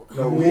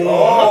 No, we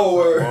all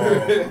were.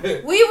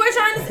 We were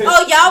trying to.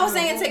 Oh, y'all were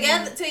singing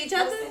together to each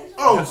other.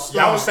 Oh,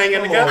 y'all was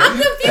singing together. I'm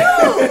confused.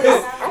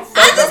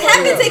 I just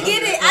happened to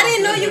get it. I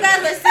didn't know you guys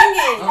were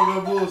singing.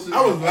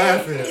 I was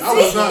laughing. I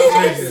was not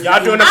singing.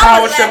 Y'all doing the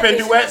Power Trip and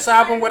Duets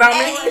album without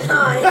me?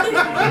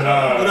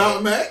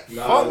 Without Mac?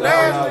 No,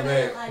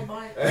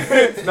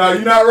 no,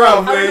 you're not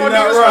wrong, man. You're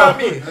not wrong.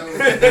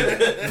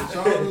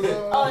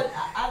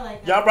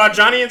 Y'all brought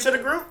Johnny into the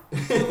group?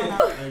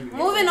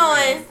 Moving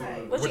on.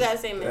 What you gotta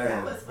say,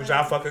 man? Would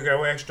y'all fuck a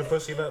girl with extra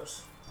pussy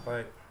lips?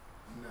 Like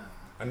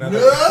another?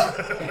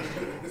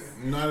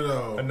 Not at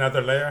all.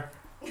 Another layer?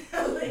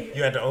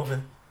 You had to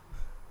open.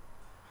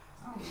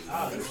 Look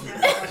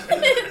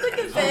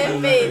at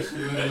that face.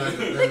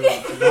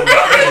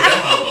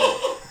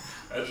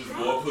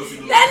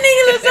 That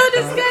nigga looks so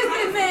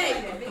disgusting, man.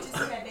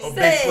 Oh,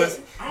 big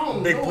pussy.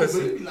 Big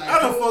pussy. I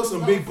done fucked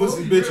some big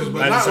pussy bitches,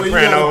 but Like not the when you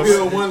gotta Sopranos.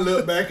 peel one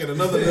lip back and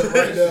another lip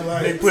right there.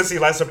 Like, Big pussy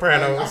like I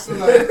Sopranos. feel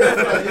like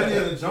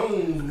Indiana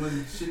Jones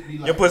when shit be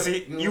like. Your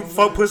pussy, you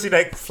fuck pussy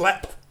that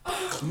flap.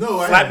 no,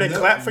 I Flap have that never-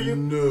 clap for you?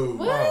 No.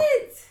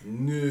 What?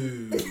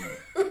 No.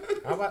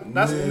 How about,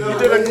 that's, you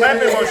did a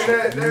clapping motion.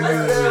 That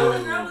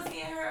girl was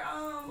getting her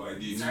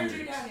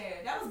surgery down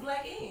there. That was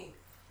Black Ink.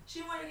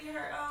 She wanted to get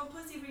her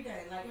pussy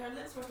redone. Like her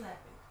lips were flapping.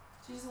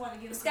 She just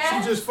wanted to get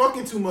her. She just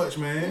fucking too much,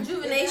 man.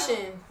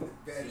 Rejuvenation.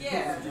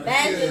 Yeah.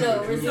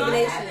 Vaginal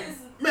rejuvenation.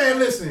 Man,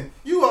 listen,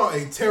 you are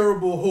a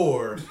terrible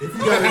whore if you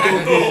gotta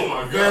go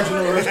get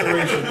vaginal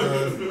restoration,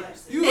 cuz.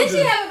 Did she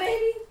have a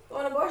baby?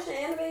 Or an abortion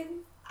and a baby?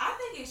 I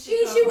think it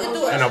She went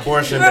through An it.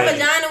 abortion Her baby.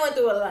 vagina went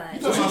through a lot. You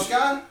talking about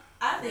Sky?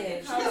 I think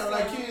it She got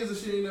like kids and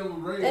she ain't never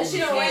raised. And she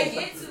don't raise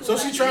them. So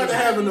she tried to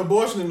have an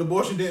abortion and the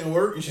abortion didn't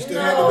work and she still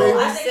had the No, baby?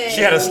 I said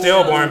She had a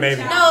stillborn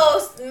baby.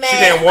 no, man. She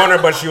didn't want her,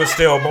 but she was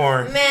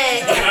stillborn.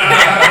 Man.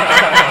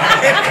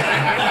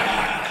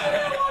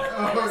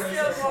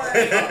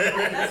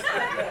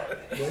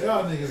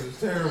 Y'all niggas is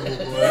terrible, boy.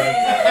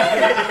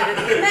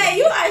 Man,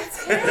 you are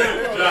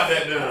terrible. Drop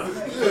that down.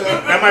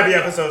 That might be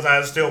episodes I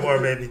had a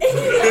stillborn baby.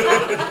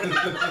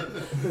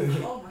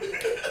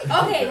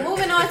 Okay,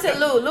 moving on to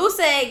Lou. Lou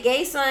said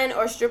gay son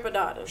or stripper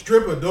daughter.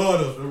 Stripper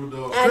daughter.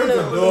 I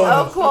knew.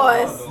 Of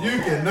course. You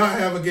cannot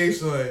have a gay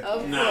son.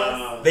 Of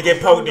course. They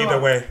get poked either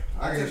way.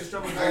 I can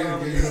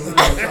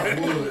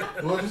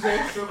What you say?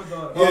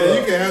 Yeah,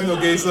 you can't have no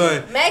gay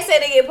son. Max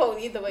said they get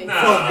poked either way.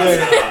 Fuck that.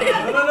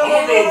 I'm gonna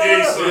go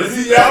gay son.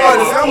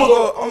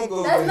 I'm gonna go.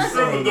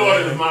 Stripper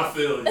daughter is my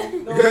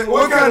failure.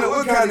 What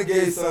kind of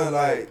gay son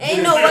like?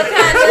 Ain't no what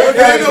kind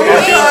of.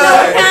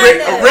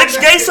 A rich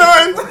gay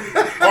son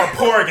or a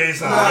poor gay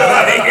son?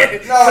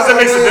 Because it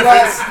makes a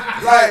difference.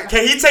 Like,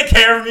 can he take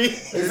care of me?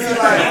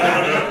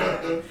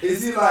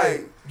 Is he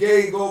like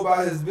gay, go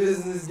by his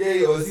business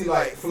gay, or is he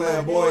like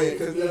flamboyant?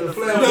 Because the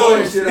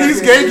flamboyant shit.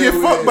 He's gay, get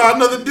fucked by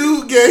another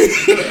dude gay.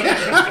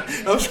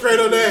 I'm straight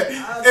on that.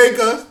 Hey,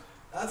 cuz.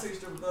 I take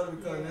stripper daughter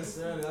because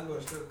necessarily I go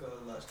to strip club.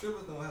 Like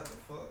strippers don't have to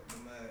fuck the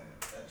man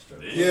at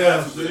strip club.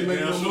 Yeah, so you make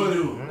no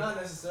money. Not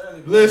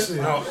necessarily. Listen.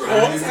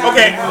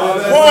 Okay,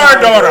 whore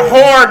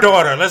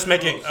daughter. Let's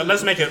make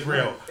it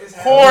real.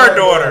 Whore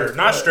daughter,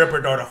 not stripper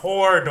daughter.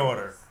 Whore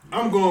daughter.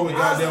 I'm going with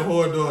goddamn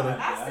whore daughter.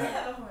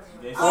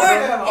 It's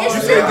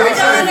stripper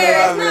daughter.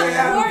 It's not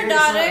whore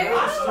daughter.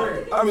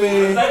 I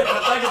mean,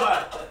 Think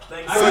about it.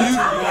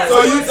 so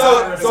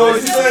what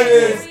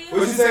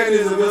you saying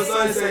is if your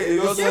son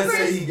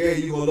say he gay,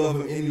 you gonna love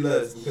him any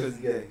less because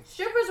he gay.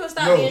 Strippers will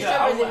stop being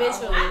strippers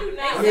eventually.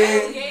 I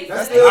mean,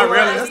 that's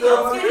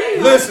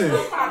still Listen.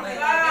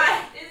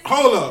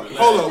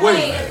 Hold up,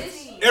 wait.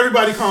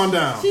 Everybody calm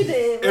down.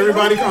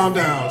 Everybody calm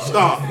down.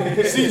 Stop.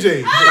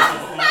 CJ.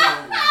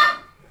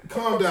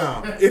 Calm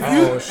down.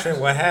 Shit,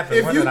 what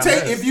happened?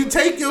 If you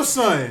take your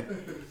son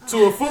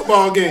to a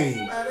football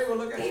game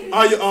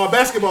or a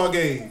basketball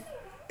game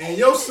and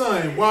your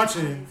son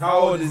watching, how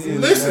old is he?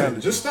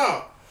 Listen, just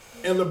stop.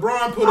 And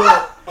LeBron put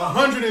up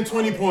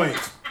 120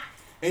 points.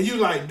 And you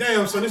like,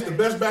 damn, son, this is the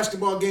best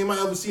basketball game I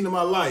ever seen in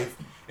my life.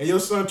 And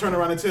your son turn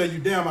around and tell you,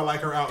 damn, I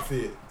like her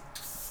outfit.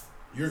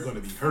 You're gonna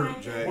be hurt,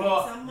 Jack.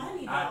 Well, I ain't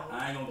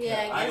gonna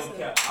care. I ain't gonna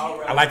care.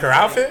 I like her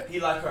outfit? He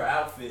like her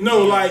outfit.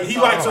 No, like he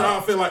likes her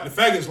outfit like the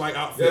faggots like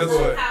outfits.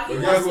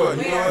 Guess what?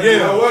 You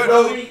know what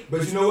though?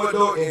 But you know what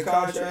though? In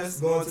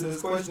contrast, going to this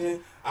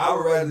question, I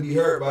would rather be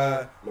hurt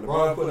by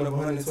LeBron putting up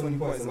 120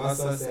 points and my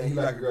son saying he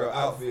like a girl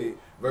outfit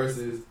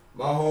versus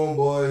my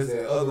homeboys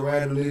and other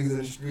random niggas in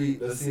the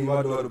street that see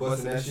my daughter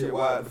busting that shit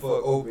wide the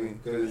fuck open.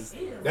 Cause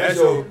that's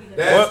your.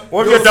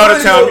 What if your daughter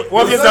tell me?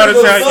 What if your daughter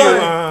tell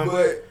you?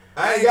 But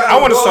I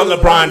want to suck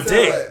LeBron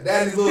dick.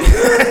 Daddy's little Right,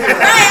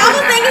 I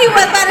was thinking he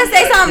was about to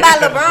say something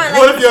about LeBron.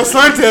 Like, what if your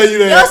son tell you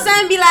that? Your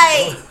son be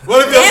like,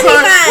 what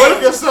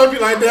if your son be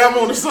like, damn, I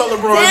want to suck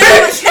LeBron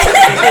dick?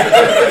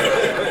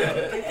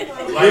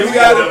 We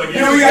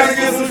gotta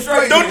get some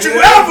straight. Don't you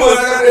ever?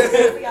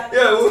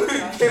 Yeah, we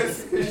can't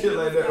say shit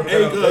like that.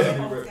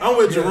 Hey, I'm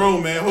with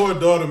Jerome, man. Whore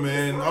daughter,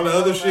 man. All the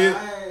other shit.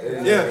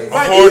 Yeah,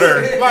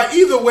 like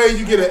either way,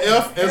 you get an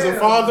F as a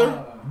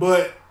father,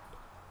 but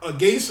a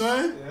gay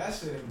son? Yeah,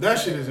 that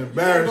shit is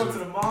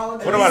embarrassing.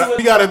 What about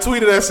we got a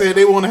tweeter that said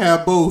they want to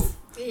have both.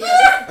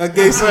 Yeah. A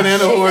gay son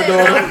and a whore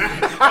daughter.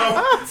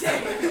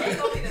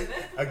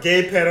 A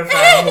gay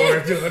pedophile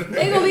whore daughter.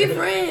 They gonna be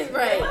friends,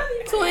 right?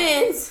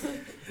 Twins.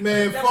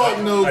 Man, fuck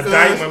no. A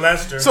dyke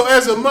molester. So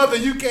as a mother,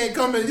 you can't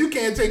come in, you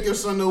can't take your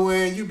son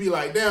nowhere and you be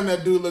like, damn,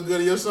 that dude look good.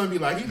 And your son be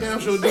like, he damn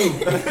sure do.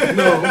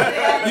 No,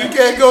 you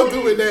can't go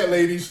through with that,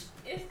 ladies.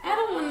 I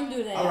don't want to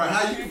do that. All right,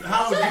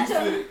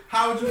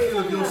 how would you feel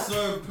if your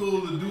son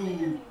pulled a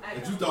dude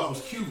that you thought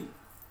was cute?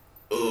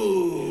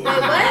 Ooh. Wait,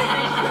 what?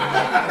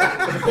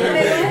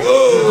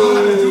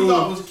 That you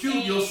thought was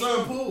cute, your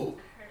son pulled.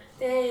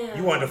 Damn.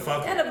 You want to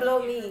fuck? That'll blow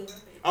me.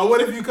 Or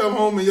what if you come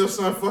home and your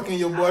son fucking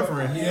your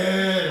boyfriend?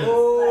 Yeah.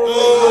 Oh.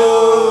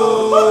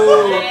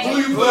 Who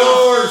you put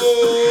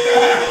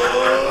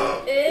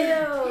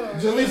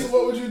Ew. Jalisa,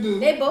 what would you do?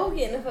 They both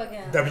getting the fuck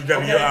out.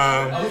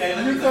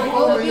 You come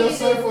home and your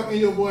son fucking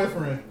your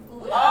boyfriend.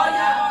 All y'all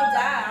gonna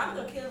die. I'm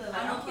gonna kill her.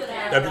 I'm gonna kill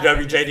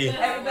her. WWJD.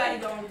 Everybody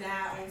gonna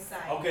die on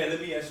sight. Okay, let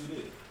me ask you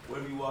this. What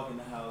if you walk in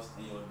the house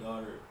and your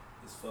daughter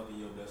is fucking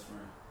your best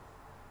friend?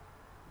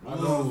 My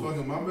daughter's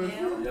fucking my best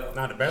friend? Yep.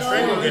 Nah, the best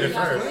friend gonna get it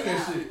first.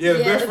 Yeah,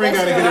 the best friend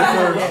gotta get it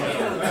first.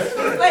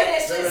 Play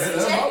that shit,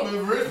 That's CJ. my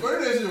best friend. Play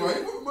that shit. Why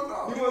you fucking my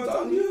dog? You want to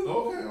talk to you?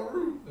 Okay, I'm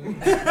rude.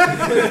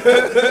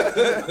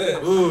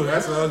 Ooh,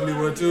 that's an ugly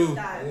one too.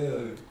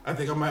 Yeah. I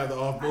think I might have to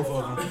off both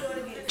of them.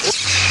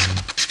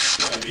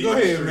 Go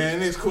ahead, man.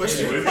 Next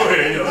question.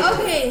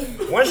 Okay.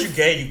 Once you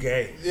gay, you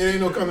gay. There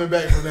ain't no coming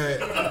back from that.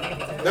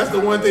 That's the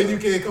one thing you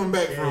can't come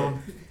back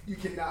from. You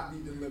cannot be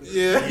delivered.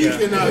 Yeah, you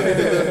cannot be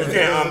delivered. You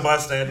can't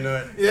unbust that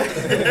nut. Yeah.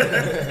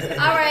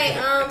 All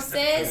right.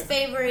 Sed's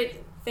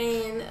favorite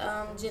fan,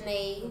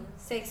 Janae,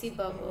 Sexy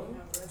Bubble.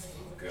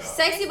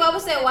 Sexy Bubble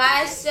said,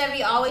 "Why is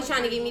Chevy always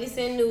trying to get me to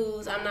send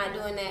news? I'm not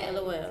doing that.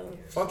 LOL."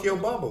 Fuck your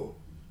bubble.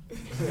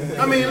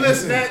 I mean,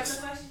 listen.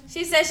 Next.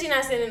 She said she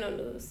not sending no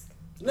news.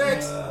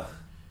 Next.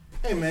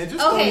 Hey man, just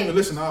don't even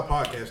listen to our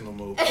podcast no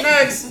more.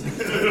 Next. She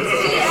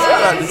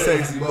out to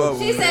Sexy Bubble.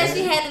 She said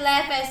she had to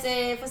laugh at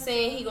Sid for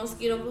saying he gonna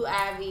skeet on Blue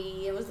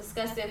Ivy. It was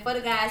disgusting. For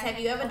the guys, have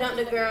you ever dumped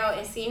a girl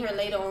and seen her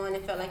later on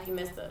and felt like you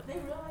messed up?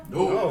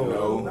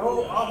 No,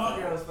 all my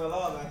girls fell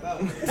off like that.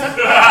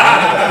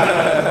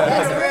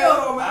 That's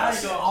real.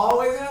 That's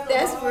always happen.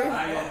 That's real.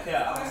 I ain't gonna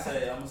care. I'm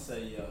gonna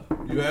say yeah.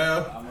 You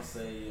have? I'm gonna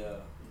say yeah.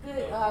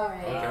 Good. All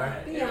right.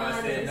 Okay. Be If I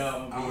honest. said no,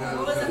 I'm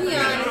gonna Be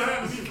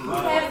honest.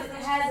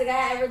 Has the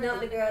guy ever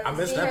dumped a girl I and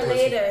missed seen that her pussy.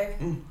 later?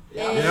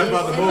 Yeah, that's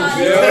about the and most.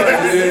 thought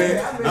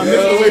Yeah. I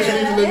missed the way she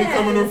even let me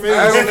come in her face. I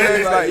remember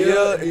it's like,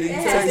 yeah, and then you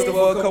text her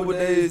for a couple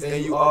days,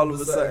 and you all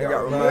of a sudden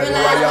got reminded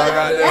why y'all got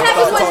That there.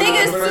 happens Start with talking in the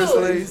niggas first too.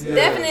 place. Yeah.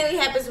 Definitely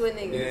happens with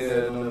niggas.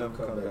 Yeah, don't never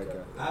come back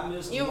out.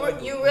 You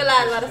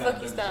realize why the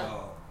fuck you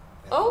stopped?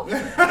 Oh.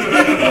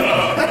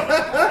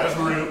 That's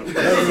real.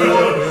 That's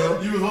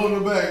real. You was holding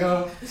it back,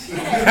 huh?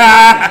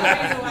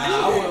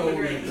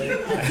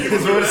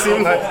 That's what it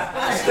seemed like.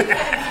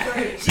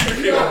 She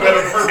became a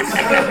better person.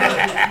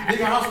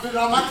 Nigga, I spent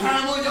all my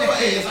time on your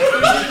ass.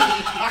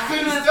 I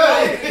couldn't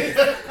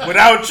stay.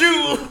 Without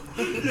you.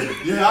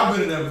 Yeah, I've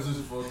been in that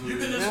position for too. You've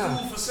been in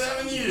school for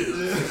 7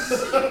 years.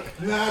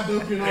 Nah, I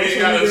don't Ain't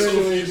got an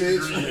associate's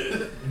degree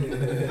yet.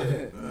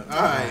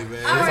 Alright,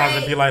 man. All It's not right.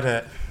 gonna be like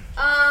that.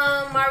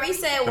 Maurice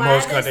said, The why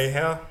hoes does... cut their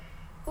hair.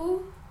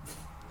 Who?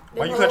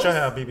 Why you cut your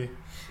hair, BB?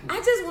 I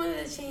just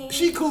wanted to change.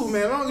 She cool,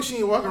 man. As long as she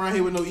ain't walking around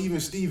here with no even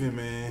Steven,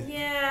 man.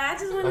 Yeah, I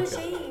just wanted to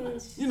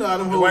change. You know how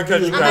them It hoes wasn't 'cause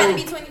get. you I'm got- about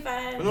to be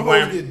 25. When them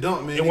hoes get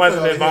dumped, man. It they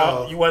wasn't cut all their hair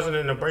involved. off. You wasn't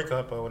in the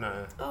breakup or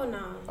nothing. Oh, no.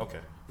 Okay.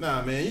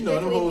 Nah, man. You know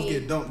them Definitely hoes me.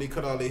 get dumped. They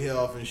cut all their hair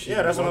off and shit.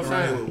 Yeah, that's what I'm Walk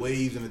around saying. here with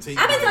waves and the tape.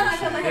 I've been talking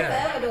and about my shit.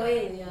 hair forever, though,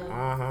 ain't it,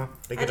 y'all?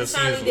 They I get a just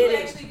finally season. did it.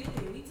 Actually did.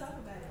 We talk about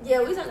it.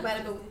 Yeah, we talk about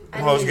it, but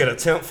Them hoes did get it. a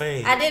temp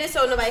fade. I did it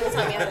so nobody can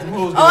tell me how to do Them it.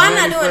 hoes Oh, get I'm a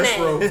not doing fresh that.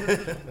 roll.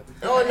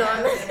 Oh, no,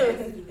 I'm not doing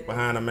that.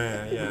 Behind a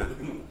man, yeah.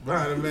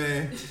 Behind a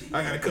man.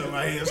 I gotta cut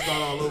my hair and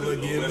start all over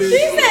again. She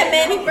said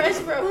Manny Fresh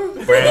Bro.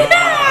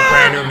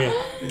 Brand new me.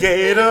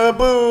 Gator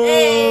boots.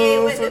 Hey,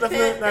 with the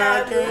flip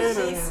down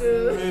gator.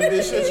 Gucci Man,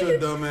 this shit your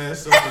dumb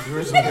ass up and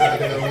dress some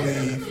goddamn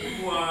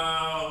weave.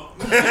 Wow.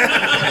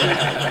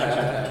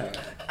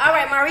 All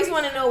right, Maurice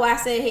want to know why I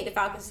said hate the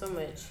Falcons so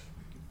much.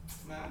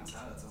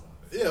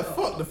 Yeah,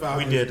 fuck the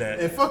Falcons. We did that.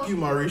 And fuck you,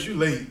 Maurice. You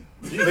late.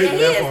 You late to he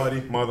that is.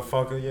 party.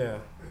 Motherfucker, yeah.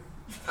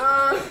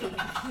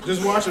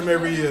 Just watch them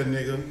every year,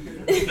 nigga.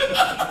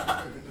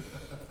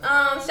 Shout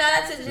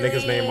out to Jeline.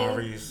 Nigga's name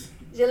Maurice.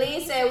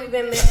 Jeline said we've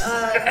been nailing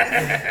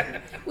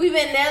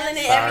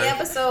it every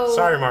episode.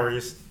 Sorry,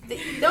 Maurice.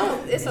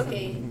 Don't. It's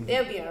okay.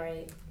 They'll be all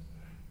right.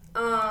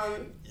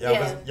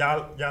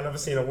 Y'all ever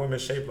seen a woman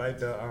shaped like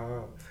the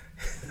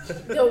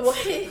The what?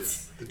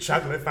 the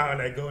chocolate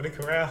fountain at Golden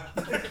Corral?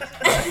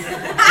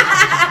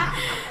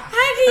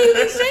 How can you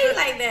be shaped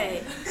like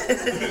that?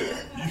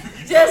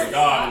 Just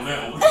God on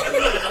that one.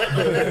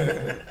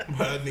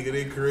 My nigga,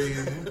 they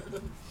crazy.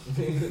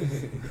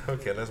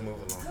 Okay, let's move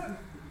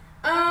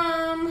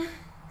along.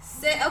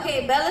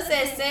 Okay, Bella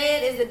says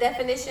sad is the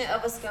definition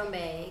of a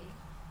scumbag.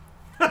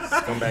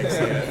 Scumbag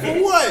said. For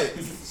what?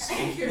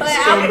 But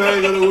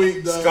Scumbag of the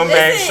week, dog.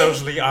 Scumbag Listen.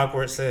 socially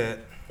awkward said.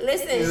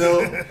 Listen, You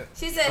know?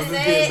 she said I'm just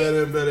getting sad.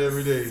 better and better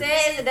every day.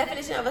 Sad is the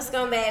definition of a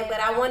scumbag, but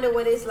I wonder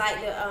what it's like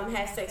to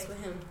have sex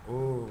with him.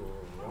 Ooh.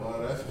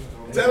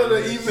 Tell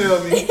her to email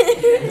me.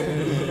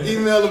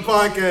 Email the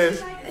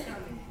podcast.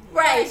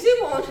 Right, she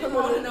wants him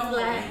on the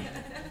fly.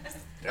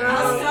 You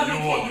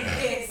don't want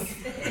that.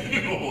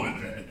 You don't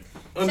want that.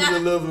 Under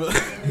deliver.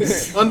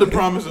 Under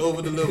promise,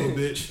 over deliver,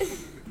 bitch. Shout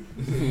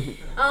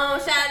out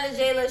to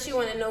Jayla. She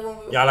want to know when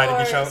we Y'all like to be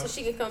record choked? so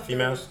she can come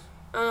Females?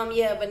 through.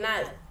 Yeah, but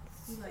not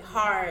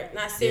hard,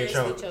 not seriously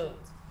choked.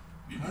 choked.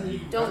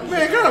 Don't.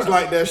 Man, girls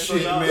like that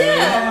shit, man.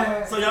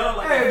 Yeah. So y'all don't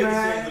like that 50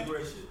 Shades of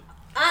Grey shit?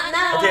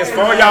 Not Okay, it's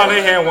for y'all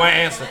in here, one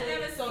answer.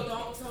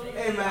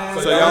 Hey man.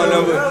 So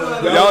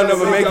y'all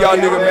never make y'all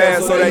nigga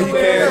mad so that he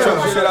can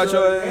choke the shit out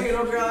your ass? Ain't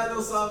no girl like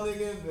no soft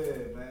nigga in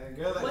bed, man.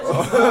 Girl like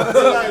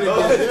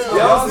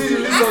Y'all see the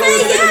so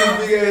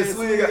big ass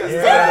swing got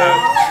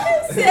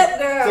Sip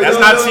girl. That's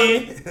not tea.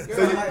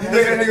 So you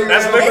make a nigga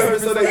mad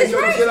so that he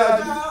choke the shit out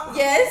you?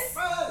 Yes.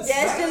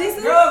 Yes,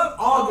 Jaleesa. Girls,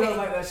 all girls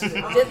like that shit.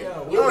 You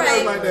Girls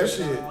right. like that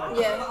shit.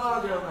 Yeah.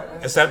 All girls like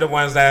that. Except the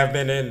ones that have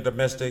been in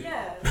domestic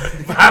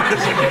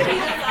violence.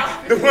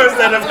 The ones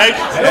that have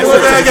actually. That's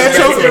what I got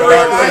choking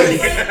right.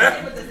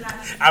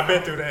 I've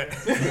been through that.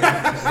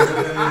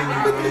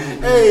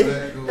 Hey,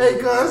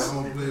 cuz.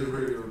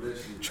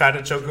 Try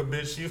to choke a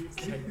bitch, you.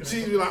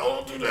 She be like,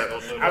 oh, do that,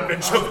 don't do that. I've been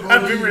choking.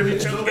 I've been really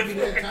choking.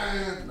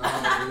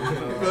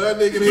 But that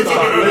nigga ain't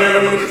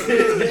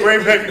stupid.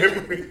 Bring back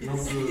memory.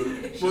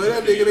 Boy,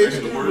 that nigga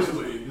ain't The worst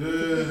stupid. league. Yeah,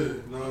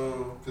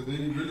 no, cause then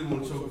you really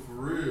want to choke it for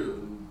real.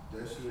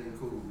 That shit ain't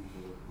cool.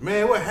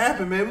 Man, what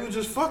happened, man? We were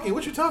just fucking.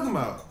 What you talking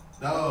about?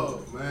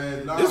 Dog,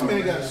 man. Nah, This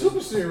man got super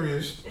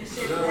serious.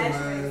 Yeah,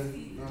 man.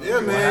 Yeah,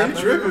 man, you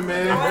tripping,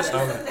 man.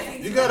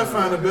 You gotta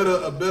find a better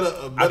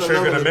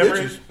triggered level a of memory.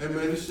 bitches. Hey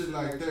man, this shit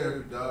like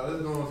therapy, dog.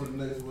 Let's go on to the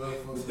next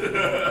level.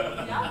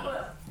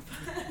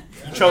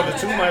 You chose it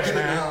too much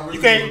now. You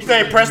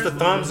can't press the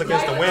thumbs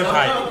against the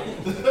windpipe.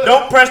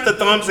 Don't press the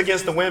thumbs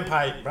against the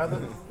windpipe, brother.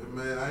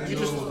 Man, I You ain't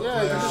just know.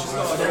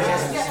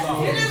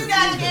 You just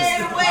got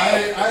carried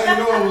away. I ain't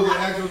know it was an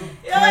actual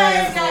Your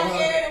ass got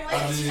carried away. I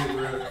did,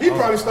 bro. He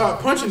probably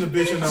started punching the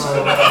bitch and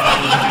all.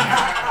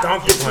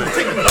 donkey punch.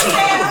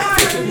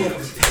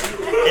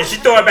 And she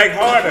throw it back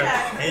harder.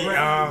 And,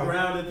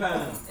 Round and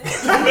pound.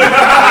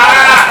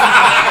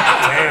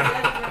 damn.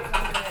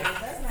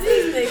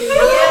 These niggas.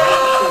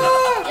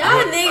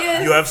 Y'all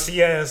niggas.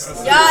 UFCS.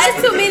 Y'all, it's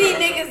too many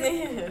niggas in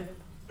here.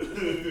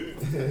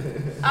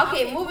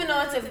 Okay, moving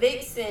on to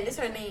Vixen. That's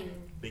her name.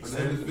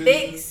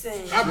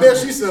 Vixen. I bet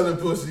she's selling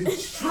pussy.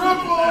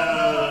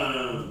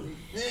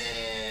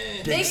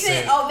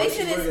 Vixen. Oh,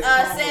 Vixen is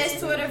Says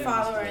Twitter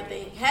follower, I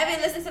think.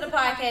 Haven't listened to the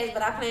podcast,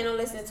 but I plan on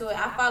listening to it.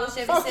 I follow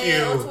Chevy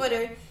Said on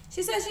Twitter.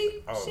 She said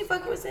she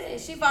fucking with Said.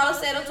 She follows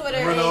Said on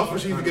Twitter. Run off when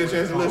she get a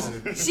chance to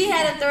listen. She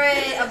had a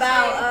thread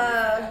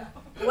about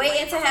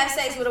waiting to have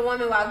sex with a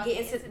woman while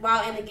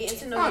in the getting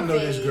to know you I know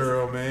this phase.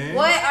 girl, man.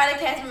 What are the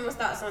cast members'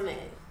 thoughts on that?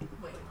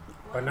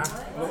 But not.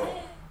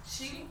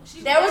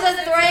 There was a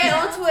thread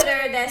on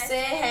Twitter that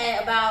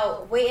said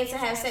about waiting to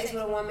have sex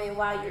with a woman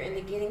while you're in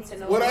the getting to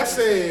know. What I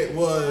said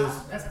was,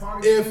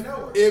 if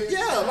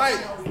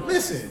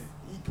listen,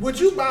 would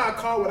you buy a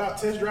car without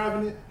test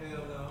driving it?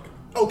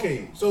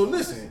 Okay, so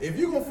listen, if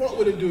you gonna fuck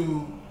with a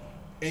dude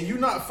and you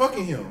not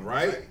fucking him,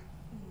 right?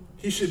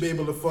 He should be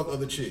able to fuck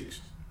other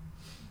chicks.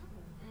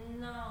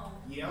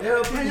 Said, we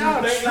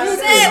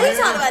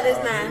talking about this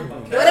now.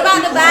 What about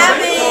the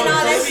Bible and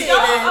all that shit?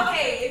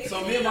 Okay, so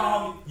me and my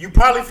homie. You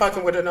probably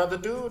fucking with another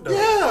dude, though.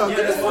 Yeah,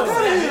 that's what I'm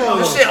saying.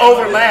 This shit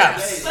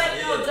overlaps. But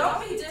no,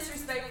 don't be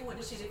disrespectful with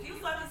the shit. If you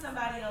fucking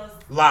somebody else,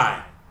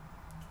 Lie.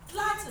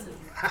 lie to me.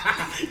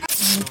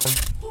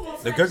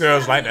 The good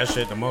girls like that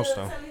shit the most,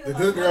 though. The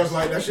good girls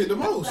like that shit the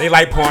most. They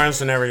like porn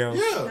scenarios.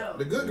 Yeah,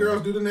 the good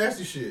girls do the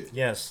nasty shit.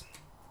 Yes.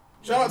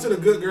 Shout out to the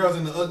good girls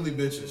and the ugly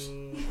bitches.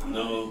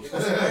 No.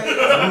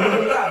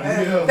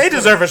 They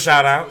deserve a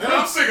shout out. And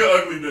I'm sick of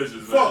ugly bitches,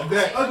 man. Fuck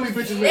that. Ugly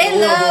bitches make They the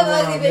world love go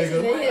round, ugly bitches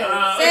in nigga. here.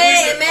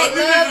 Say it, make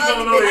love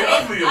don't know they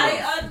ugly ugly bitches.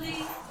 enough. Ugly and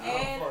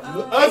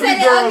Ugly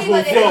girls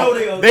will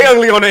fuck. They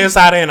ugly on the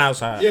inside and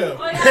outside. Yeah.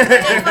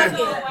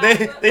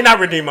 They not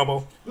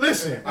redeemable.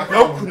 Listen.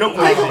 Nope.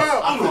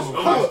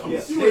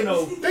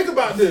 Think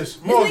about this.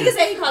 This Morgan. nigga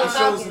say he called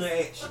Falcons.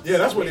 Yeah,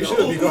 that's what they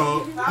should be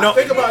called. No.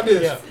 Think about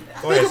this. Yeah.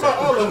 Go Think ahead, about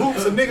all the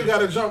hoops a nigga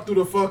gotta jump through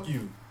to fuck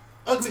you.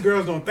 Ugly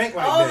girls don't think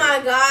like Oh that. my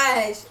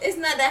gosh, it's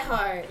not that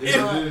hard.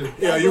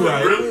 Yeah, you're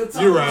right.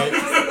 You're right.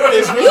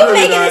 It's You really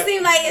making right. it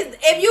seem like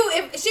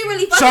if she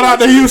really fucking Shout out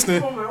to with you-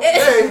 Houston.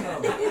 Hey.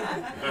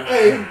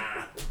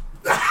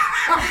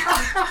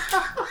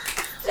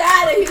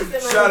 Shout out to Houston.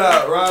 man. Shout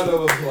out, round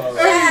of applause.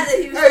 Shout out to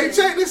Houston. Hey,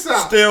 check this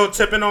out. Still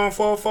tipping on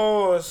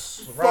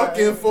 4-4s.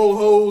 Fucking full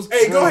hoes.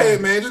 Hey, go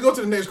ahead, man. Just go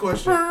to the next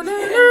question.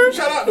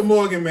 Shout out to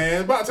Morgan,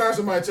 man. About time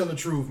somebody tell the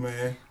truth,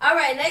 man. All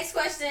right, next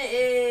question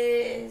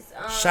is.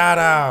 Shout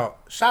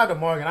out to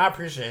Morgan. I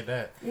appreciate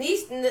that.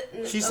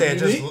 She said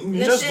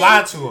just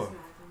lie to her.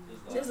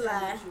 Just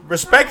lie.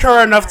 Respect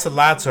her enough to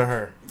lie to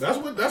her. That's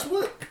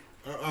what.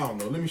 I don't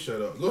know. Let me shut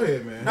up. Go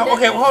ahead, man. No,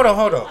 okay, hold up.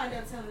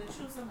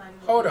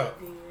 Hold up.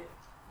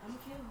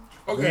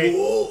 Okay,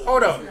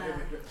 hold up.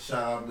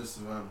 Shout out Miss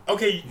Savannah.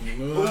 Okay,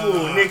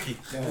 ooh, Nikki.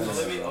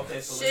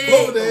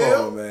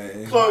 Cloverdale.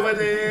 Man.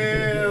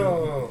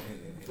 Cloverdale.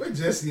 Where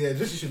Jessie at?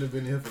 Jessie should have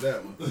been here for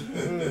that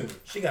one.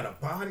 She got a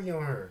body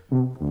on her.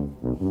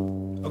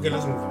 Okay,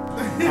 let's move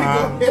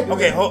on.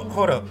 Okay,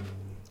 hold up.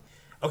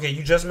 Okay,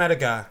 you just met a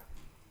guy.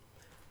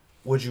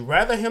 Would you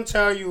rather him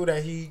tell you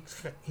that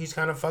he's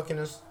kind of fucking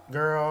this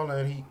girl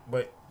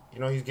but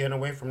he's getting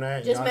away from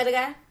that? Just met a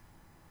guy?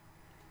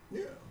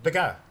 Yeah. The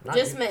guy. Not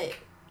Just you. met.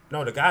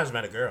 No, the guy's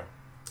met a girl.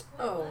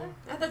 Oh,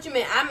 I thought you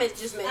meant I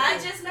just met. I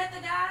him. just met the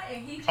guy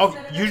and he just Oh,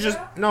 met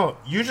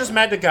you just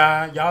met the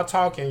guy. Y'all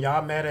talking.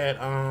 Y'all met at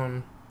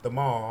the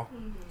mall.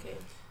 Okay.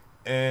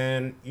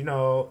 And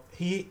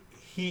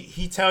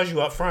he tells you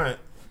up front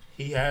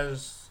he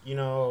has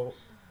Some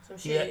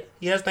shit.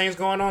 he has things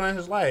going on in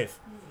his life.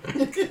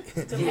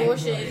 Some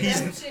bullshit.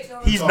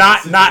 He's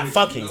not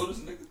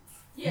fucking.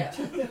 Yeah.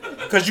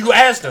 Cause you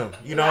asked him.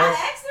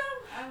 I asked him.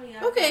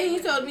 Okay, he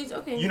told me.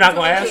 Okay. You not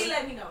gonna ask? He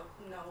let me know.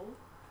 No.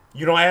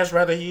 You don't ask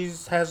whether he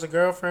has a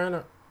girlfriend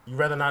or you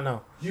rather not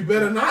know. You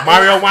better not.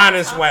 Mario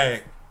Wine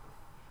swag.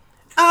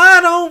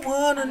 I don't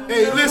wanna know.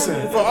 Hey,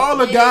 listen. For all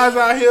the guys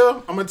out here,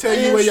 I'm gonna tell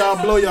you where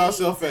y'all blow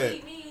yourself at.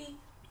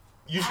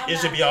 It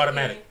should be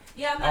automatic.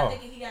 Yeah, I'm not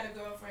thinking he got a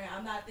girlfriend.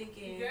 I'm not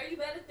thinking. Girl, you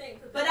better think.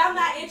 But I'm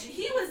not interested.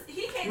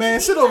 He came. Man,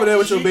 sit over there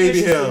with your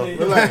baby hair.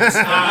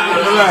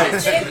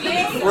 Relax.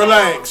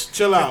 Relax.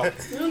 Chill out.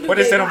 What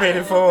they said I'm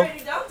paying for?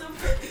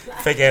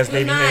 Fake ass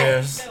baby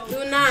hairs.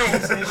 Do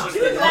not. Don't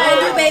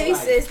do baby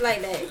sis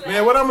like that.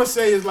 Man, what I'm gonna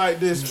say is like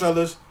this,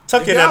 fellas.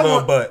 Tuck in that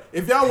little butt.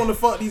 If y'all want to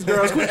fuck these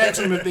girls, quit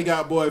asking them if they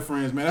got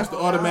boyfriends, man. That's the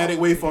automatic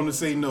way for them to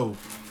say no.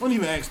 Don't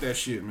even ask that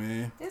shit,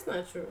 man. That's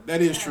not true.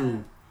 That is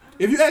true.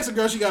 If you ask a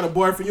girl she got a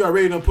boyfriend, you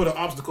already done put an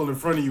obstacle in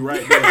front of you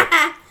right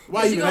there.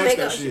 Why you gonna ask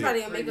that shit? She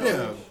probably gonna make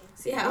up.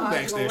 See how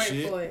hard you gonna work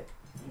for it.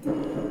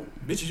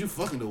 Bitches, you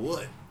fucking the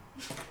what?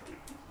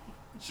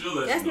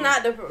 That's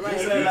not the right.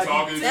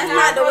 That's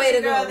not the way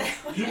to go.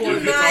 If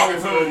you're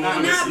talking to a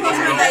woman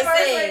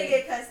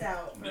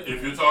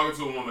if you're talking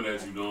to a woman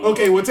that you don't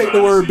okay, well take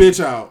the word bitch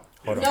out.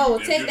 No,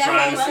 take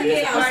that whole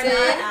shit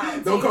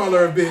out. Don't call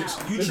her a bitch.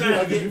 You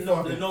trying to get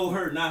to know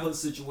her, not her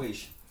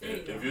situation.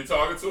 If you're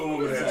talking to a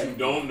woman that you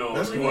don't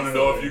know, you want to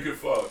know if you can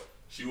fuck,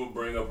 she will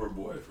bring up her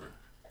boyfriend.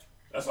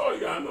 That's all you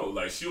gotta know.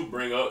 Like, she'll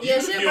bring up, even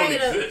if you don't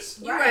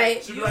exist. You're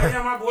right. She'll be like,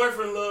 yeah, my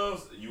boyfriend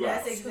loves you.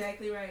 That's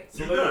exactly right.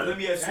 So let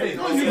me ask you this.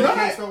 No, you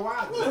not.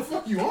 What the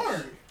fuck you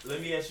aren't?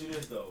 Let me ask you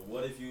this though.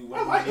 What if you?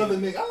 I like other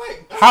niggas.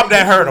 I Hop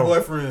that hurdle.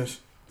 Boyfriends.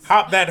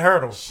 Hop that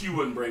hurdle. She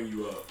wouldn't bring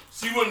you up.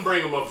 She wouldn't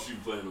bring him up if she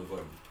was playing with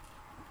fucking.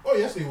 Oh,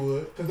 yes, he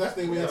would. Because that's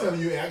the way I'm telling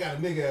you, hey, I got a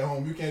nigga at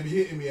home. You can't be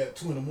hitting me at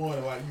 2 in the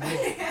morning like you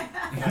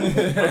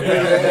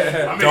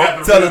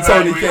Don't tell her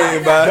Tony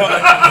came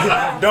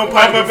by. Don't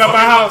pipe up at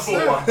my house. I'm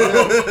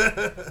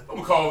going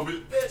to call her,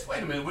 bitch,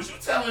 wait a minute. What you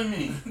telling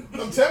me?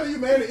 I'm telling you,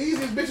 man, the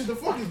easiest bitches to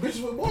fuck is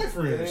bitches with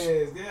boyfriends. It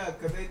is, yeah,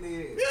 because they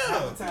need,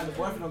 half the time the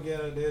boyfriend don't get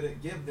out there to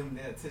give them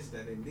the attention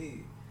that they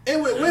need.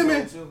 And with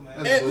women,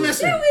 and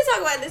listen. Didn't we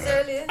talk about this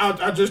earlier?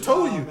 I just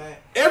told you.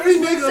 Every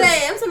nigga.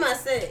 I'm talking about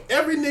sex.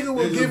 Every nigga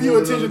will give you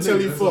attention till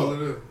he fuck.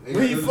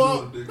 When he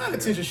fuck, that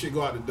attention shit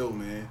go out the door,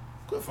 man.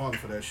 Quit falling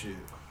for that shit.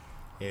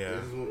 Yeah.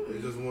 They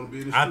just want to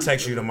be in the I'll street.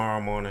 text you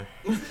tomorrow morning.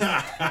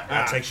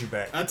 I'll text you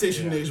back. I'll text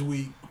you next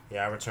week.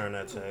 Yeah, I return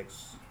that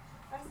text.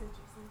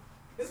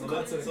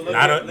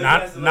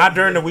 Not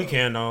during the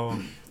weekend though.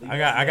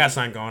 I got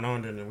something going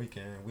on during the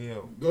weekend.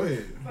 Go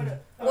ahead.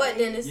 What,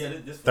 Dennis? Yeah,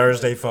 this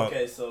Thursday fuck.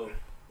 Okay, so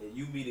if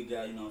you meet a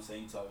guy, you know what I'm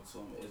saying, you talking to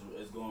him,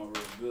 it's going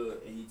real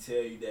good, and he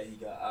tell you that he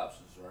got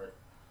options, right?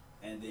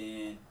 And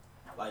then,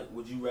 like,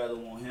 would you rather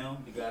want him,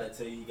 the guy that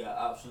tell you he got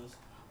options,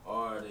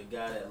 or the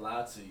guy that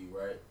lied to you,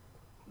 right?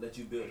 Let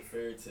you build a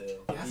fairy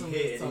tale. He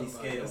hit and he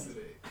scared of you.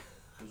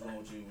 What's wrong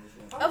with you?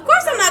 Of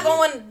course, I'm not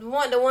going to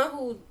want the one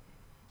who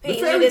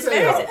paint me this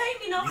fairy tale. Don't paint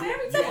me no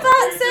fairy tale. The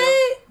fuck,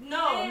 say?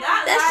 No,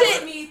 not that lie shit.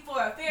 to me for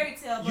a fairy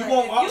tale. You but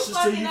want if options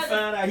till you fucking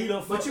find out he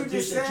don't fuck you with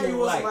just this that said you you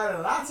want like. somebody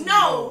to lie to you.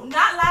 No,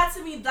 not lie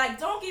to me. Like,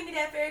 don't give me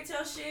that fairy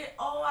tale shit.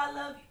 Oh, I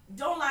love you.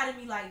 Don't lie to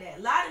me like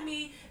that. Lie to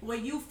me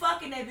when you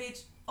fucking that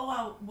bitch. Oh,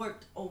 I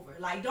worked over.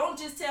 Like, don't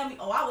just tell me,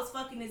 oh, I was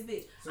fucking this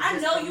bitch. So I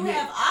know you admit.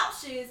 have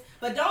options,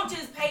 but don't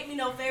just paint me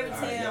no fairy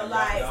tale.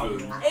 Like,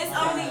 it's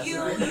only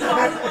you. You the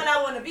only one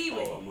I want to be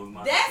with.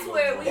 That's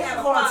where we have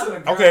a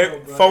problem.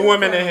 Okay, for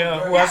women in here,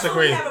 who else That's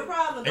where we agree? have a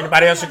problem.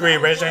 Anybody else agree?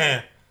 Raise your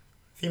hand.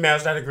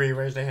 Females that agree,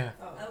 raise their hand.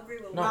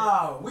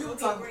 No, we were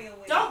talking.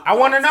 I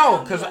want to know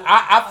because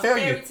I feel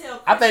you.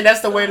 I think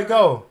that's the way to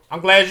go. I'm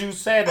glad you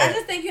said I that.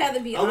 just think you have to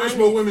be I honest. wish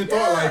more women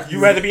thought like you.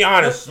 You rather be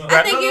honest.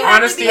 I think you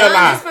have to be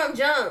honest from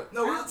jump.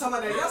 No, we were talking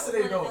about that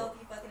yesterday though. If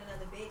you fucking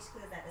another bitch,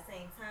 because at the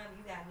same time,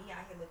 you got me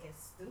out here looking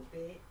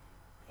stupid.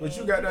 But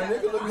you got that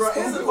nigga looking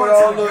stupid It's with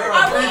all the.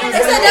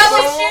 It's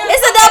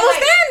a double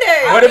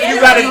standard. What if you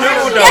got a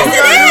dude though?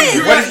 Yes,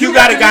 it is. What if you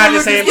got a guy at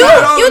the same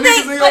time? You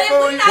think?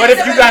 What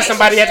if you got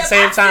somebody at the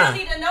same time? I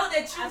still need to know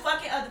that you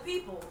fucking other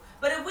people.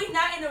 But if we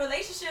not in a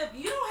relationship,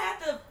 you don't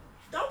have to.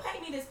 Don't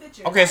paint me this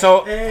picture. Okay,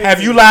 so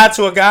have you lied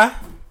to a guy?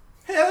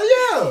 Hell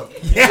yeah.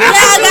 Yeah, a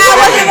guy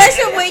was in a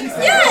relationship with.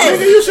 Yes.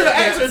 Nigga, you should have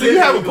asked her, do you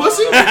have a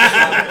pussy?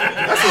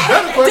 That's a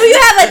better Do question. you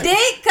have a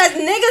dick? Cause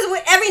niggas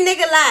with every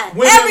nigga lie.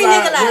 Every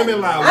nigga lie. Women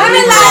lie.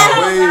 Women lie.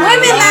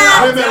 Women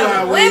lie. Women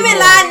lie. Women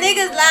lie.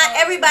 Niggas lie.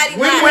 Everybody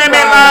lie.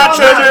 Women lie.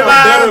 Children are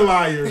lie. better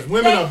liars.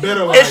 Women are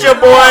better liars. It's your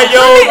boy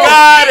Yo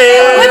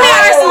Gotti. Women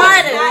are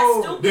smarter.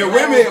 Yeah,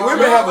 women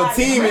have a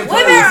team in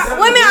place.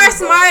 Women are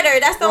smarter.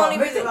 That's the only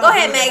reason. Go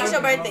ahead, Meg. It's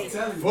your birthday.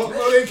 Fuck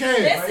no, they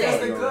can't.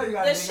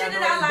 The shit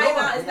that I lie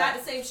about is not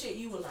the same shit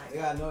you would like.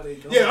 Yeah, I know they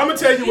don't. Yeah, I'm gonna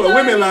tell you what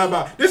women lie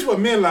about. This is what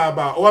men lie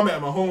about. Oh, I'm at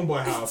my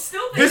homeboy house.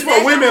 This is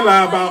what women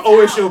lie about.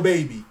 Oh, it's your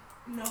baby.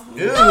 Who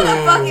the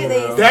fuck is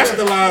this? That's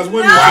the lies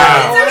women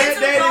Wow.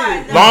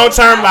 lie.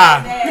 Long-term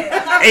lie.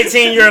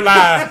 18-year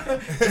lie.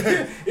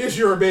 It's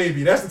your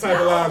baby. That's the type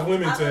of lies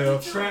women tell.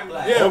 Trap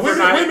Yeah,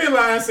 women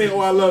lie and say, "Oh,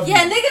 I love you."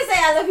 Yeah, niggas say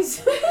I love you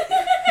too.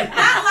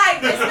 Not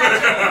like this.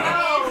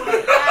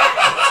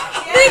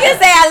 Niggas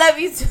say I love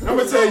you too. I'm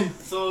gonna tell you.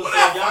 So What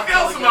the fuck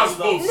else am I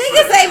supposed to say?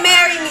 Niggas say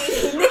marry me.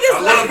 Niggas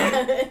lie.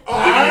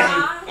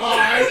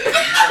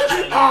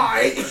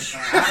 Alright.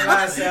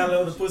 I say I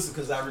love the pussy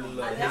because I really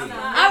love it. All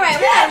right,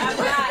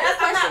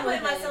 I'm not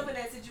putting myself in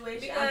that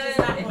situation. I'm just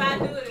not. If I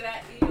do it,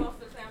 you don't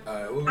feel comfortable.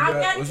 Alright, what we I'm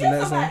got? not What's your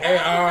next one? I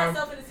put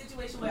myself in a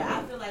situation where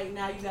I feel like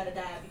now you gotta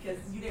die because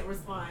you didn't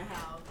respond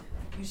how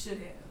you should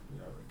have.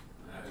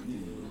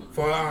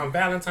 For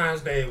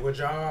Valentine's Day, would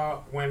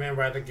y'all women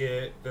rather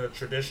get the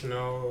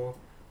traditional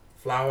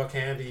flower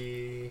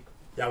candy?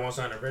 Y'all want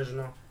something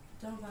original?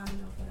 Don't buy me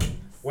no flowers.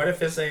 What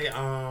if it's a Yeah,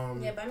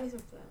 buy me some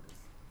flowers.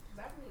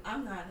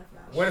 I'm not a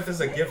flower. What if it's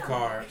a gift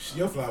card?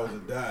 Your flowers will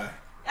die.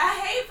 I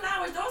hate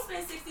flowers. Don't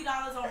spend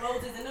 $60 on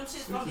roses and them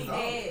shit's gonna be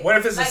dead. What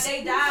if it's like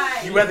they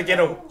died? You rather get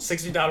a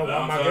 $60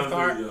 Walmart gift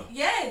card?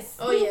 Yes.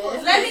 Oh yeah.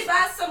 Let me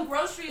buy some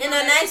groceries in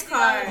a nice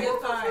card.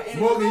 Gift card.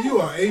 Morgan, you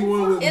are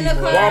A1 with in me. a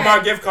card.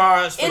 Walmart gift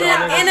cards. In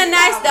a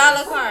nice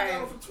dollar card.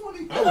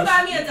 You can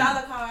buy me a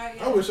dollar card.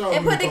 I wish I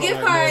And put the gift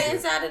like card Morgan.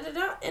 inside of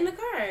in the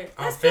card.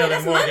 I'm That's feeling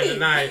that's Morgan money.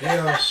 tonight.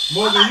 Yeah,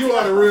 Morgan, you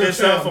are the real This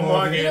up champ, for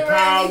Morgan. Morgan. You're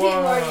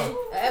Power.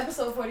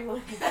 Episode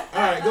 41. All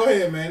right, go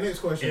ahead, man. Next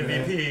question.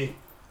 MVP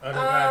of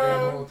the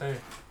goddamn whole thing.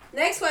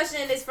 Next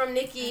question is from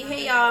Nikki.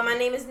 Hey y'all, my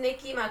name is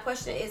Nikki. My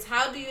question is,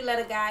 how do you let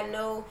a guy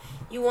know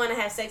you want to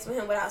have sex with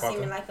him without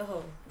seeming like a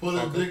hoe? Pull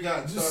his dick out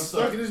and Just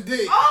start sucking his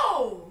dick.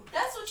 Oh,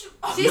 that's what you.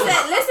 She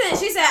said, listen,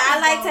 she said, I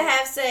like to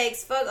have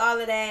sex, fuck all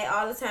of that,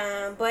 all the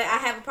time, but I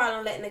have a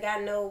problem letting the guy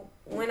know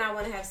when I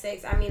want to have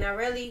sex. I mean, I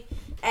really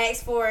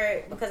ask for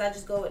it because I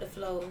just go with the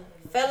flow.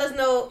 Fellas,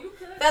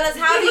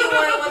 how do you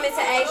want a woman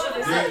to ask you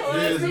for sex?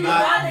 There's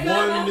not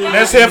one nigga.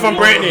 Let's hear from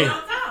Brittany.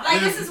 Like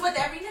this is with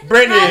every nigga.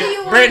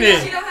 Brittany.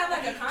 She don't have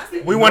like a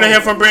constant. We want to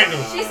hear from Brittany.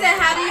 She said,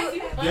 how do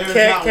you... There's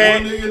not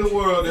one nigga in the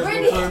world that's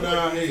gonna turn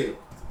down head.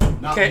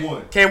 Not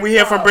one. Can we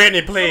hear from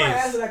Brittany, please?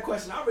 Answer that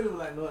question. I really would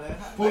like to know that.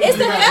 It's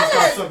the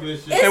fellas.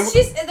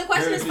 The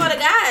question is for the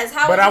guys.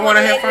 How But would I you want want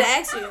to a hear lady from. to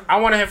ask you? I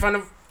want to hear from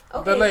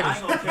the ladies.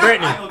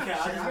 Brittany.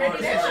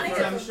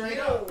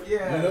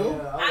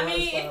 I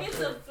mean, if it's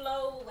a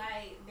flow,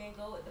 like, then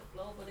go with the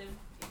flow. But if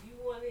you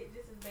want it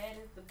just as bad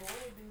as the boy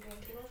do, then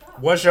get on top.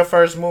 What's your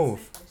first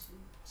move?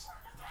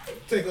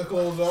 Take her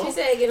clothes off. She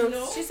said get on.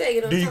 She said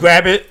get on. Do you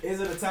grab it? Is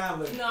it a time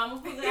limit? No, I'm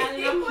gonna pull it out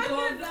and I'm going to do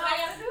what I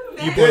gotta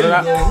do. You pull it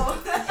out? I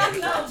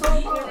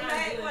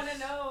want to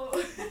know.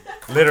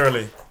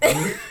 Literally.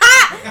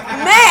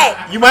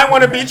 Matt. You might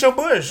want to beat your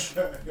bush.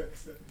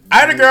 I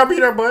had a girl beat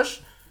her bush.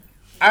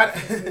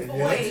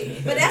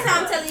 Wait, but that's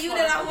how I'm telling you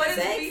that I want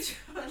sex.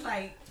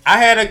 Like, I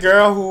had a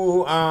girl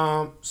who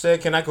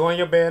said, "Can I go in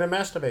your bed and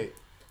masturbate?"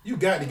 You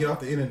got to get off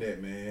the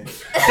internet, man.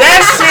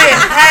 That shit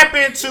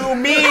happened to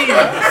me.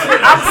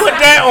 I put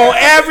that on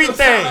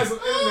everything.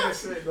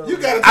 You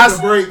got to take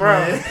a break, bro.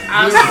 man.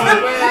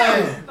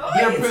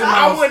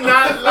 I would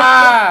not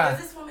lie. is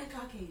this woman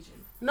Caucasian?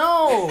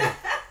 No.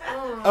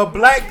 A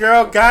black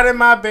girl got in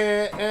my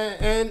bed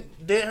and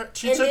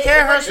she took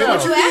care of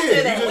herself. What you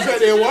did? You just sat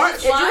there and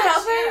watched? Did you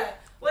help her?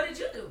 What did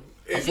you do?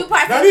 Did you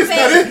Now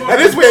participate?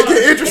 this way it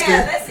get interesting.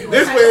 Yeah, let's see what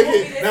This type way of it movie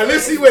get. this Now let's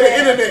is. see where the Yeah.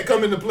 internet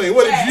come into play.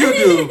 What did you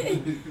do?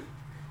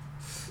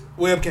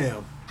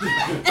 Webcam. I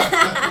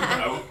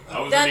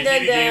was Dun, in the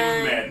dun, heated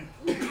game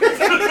with Madden.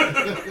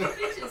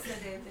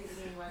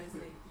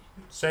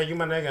 Say you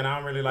my nigga and I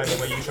don't really like the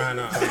way you trying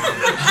to act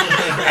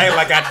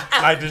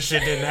like this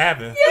shit didn't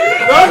happen.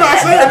 No, I'm not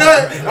saying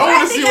that. I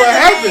want to see what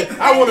happened.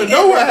 I want to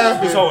know what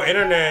happened. So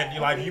internet,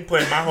 you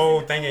put my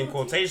whole thing in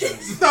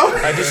quotations.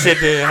 Like this shit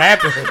didn't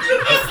happen.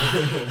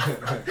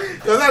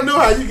 Because I know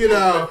how you get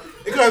out.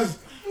 Because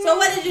So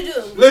what did you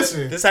do?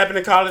 listen, This happened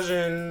in college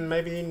in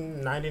maybe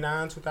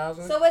 99,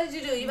 2000. So what did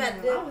you do? You about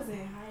to do? I was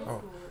in high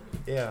school.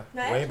 Yeah,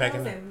 No, way actually, back I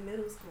in was there. in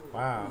middle school.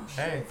 Wow.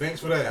 Hey,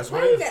 thanks for that. that's Why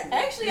what you it is. got?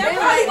 Actually, I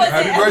probably was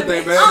Happy in birthday,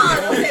 baby. I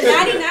was in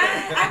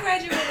 99. I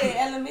graduated in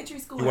elementary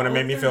school. You want to in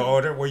make me 03. feel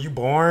older? Were you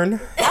born?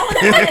 I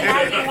was in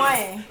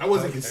 91. I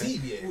wasn't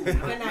conceived yet.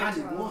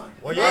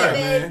 Well, Hey, yeah,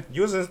 babe.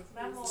 you was in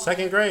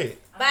second grade.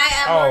 Bye,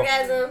 Oh,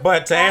 orgasm.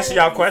 but to answer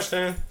y'all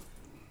question,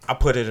 I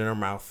put it in her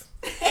mouth.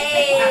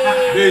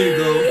 Hey. There you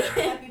go.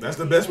 That's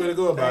the best way to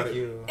go about Thank it.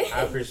 you.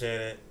 I appreciate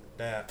it.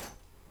 That.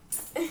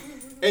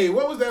 Hey,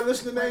 what was that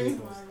listener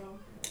name?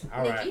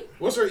 All right. Nikki?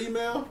 What's her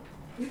email?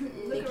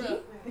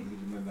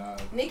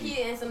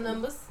 Nikki and some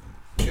numbers.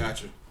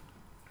 Gotcha.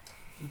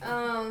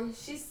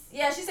 She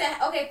said,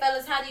 okay,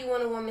 fellas, how do you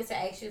want a woman to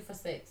ask you for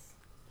sex?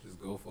 Just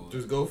go for it.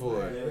 Just go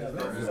for it.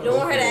 You don't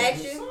want her to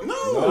ask you?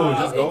 No.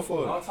 Just go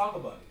for it. I'll talk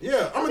about it.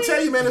 Yeah, I'm gonna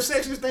tell you, man. The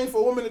sexiest thing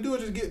for a woman to do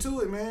is just get to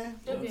it, man.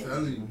 I'm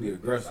telling you, be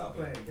aggressive.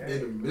 In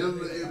the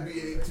middle of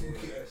NBA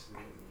 2K.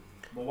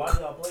 But why do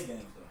y'all play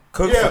games though?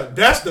 Cook Yeah,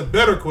 that's the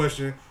better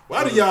question.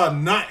 Why do y'all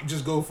not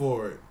just go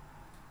for it?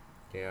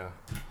 Yeah.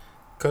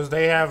 Because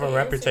they have a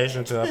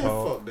reputation to Man,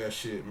 uphold. fuck that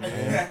shit,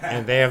 man.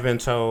 And they have been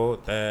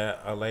told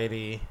that a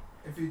lady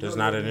does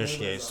not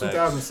initiate sex.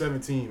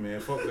 2017, man.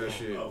 Fuck that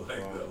shit.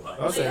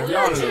 I'm saying,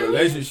 y'all in a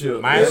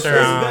relationship. My It's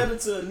answer, better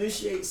to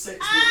initiate sex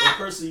with a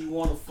person you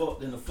want to fuck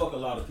than to fuck a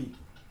lot of people.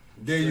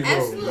 There you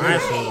Absolutely. go. my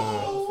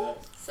answer,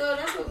 So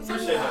that's what we're talking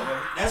Appreciate that, about.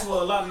 man. That's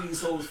what a lot of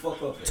these hoes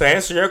fuck up at. to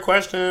answer your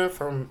question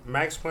from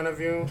Mac's point of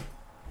view,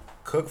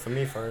 cook for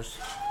me first.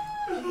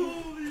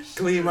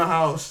 Clean my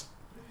house.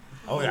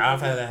 Oh yeah, I've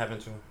had that happen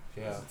too.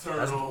 Yeah, that's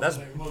That's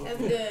good.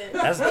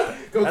 that's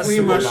Go that's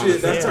clean my super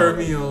shit. bomb. That's turned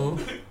me on.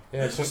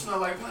 Yeah, It just smell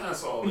like pine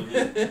sol in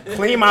here.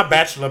 clean my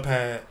bachelor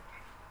pad.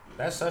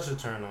 That's such a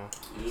turn on.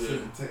 Yeah.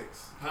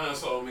 Pine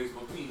sol makes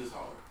my penis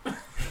hard.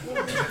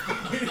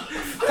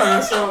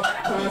 Pine sol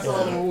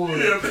in the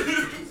wood.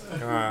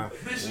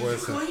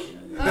 What's it?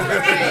 All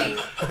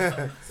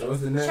right. So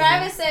what's the next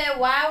Travis said,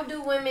 why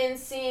do women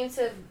seem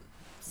so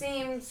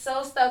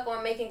stuck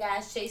on making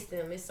guys chase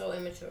them? It's so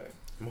immature.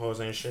 Them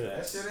hoes ain't shit.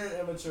 That shit is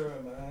immature,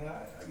 man.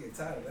 I get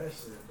tired of that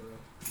shit, bro.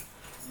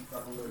 You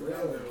fucking with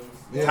real.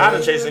 Yeah. Tired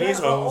of chasing these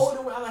hoes.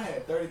 Older one, I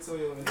had 32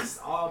 years old. This is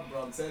all,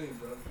 bro. I'm telling you,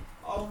 bro.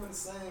 All of them the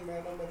same,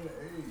 man. No matter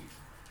the age.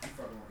 You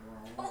fucking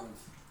with the wrong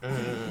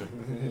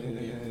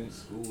ones.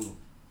 School.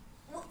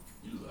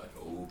 You look like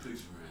an old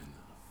picture right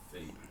now.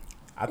 Fake.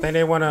 I think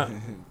they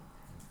wanna.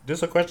 This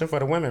is a question for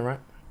the women, right?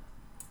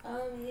 Yeah.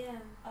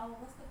 Oh,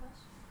 what's the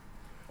question?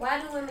 Why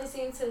do women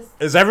seem to?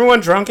 Is everyone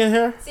drunk in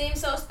here? Seem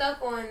so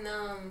stuck on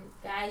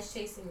guys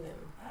chasing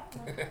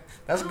them.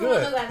 That's I don't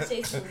good. want no guys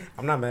chasing me.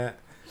 I'm not mad.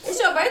 It's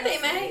your birthday,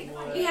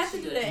 man. You have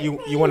to do that.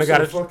 You wanna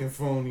gotta fucking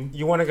phony.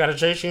 You wanna gotta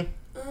chase you?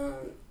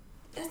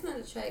 That's not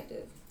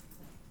attractive.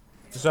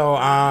 So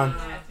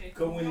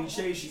Cause when he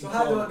chase you, So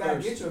how do a guy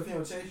get you if he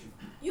don't chase you?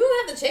 You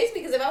don't have to chase me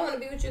because if I want to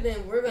be with you,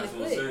 then we're gonna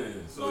quit.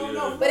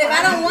 So, But if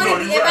I don't want to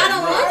be, if I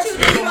don't want you,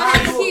 then you don't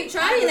have to keep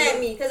trying at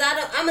me because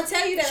I'm gonna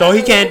tell you that. So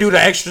he can't do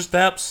the extra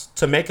steps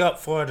to make up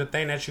for the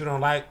thing that you don't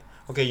like.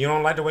 Okay, you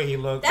don't like the way he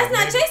looks. That's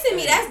not chasing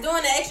me. That's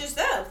doing the extra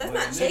stuff. That's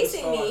not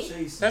chasing me.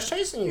 That's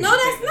chasing you. No,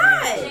 that's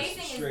not.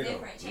 Chasing is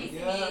different.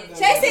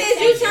 Chasing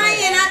is you trying.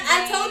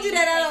 I told you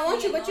that I don't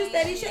want you, but you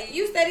steady chasing.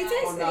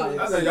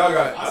 I said y'all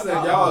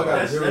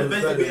got zero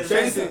respect.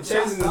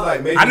 Chasing is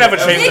like making. I never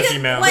an chased a effort.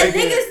 female. What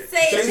niggas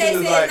say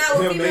chasing is like not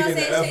what him females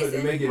making say the effort to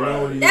chasing. make it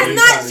known. That's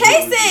not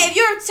chasing. If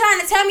you're trying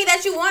to tell me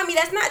that you want me,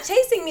 that's not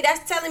chasing me.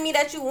 That's telling me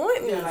that you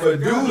want me. For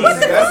dudes,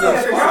 that's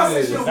what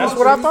chasing is. That's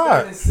what I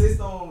thought.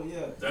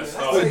 That's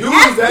For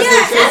dudes, that's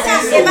what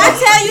chasing is. If I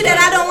tell you that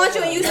I don't want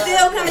you and you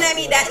still coming at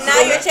me, that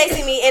now you're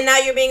chasing me and now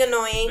you're being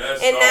annoying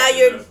and now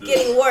you're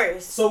getting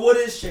worse. So what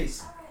is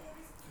chasing?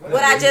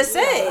 What I just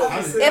said.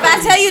 If I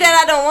tell you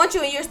that I don't want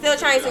you and you're still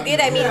trying to get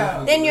at me,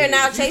 then you're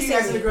now You keep chasing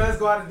asking the me. girls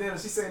go out to dinner.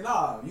 She say,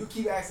 nah. You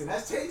keep asking.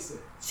 That's chasing.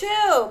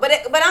 Chill. But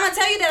I'm gonna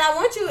tell you that I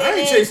want you. I And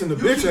ain't then, chasing the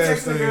You bitch keep ass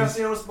texting the girl, thing.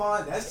 she don't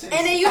respond. That's chasing.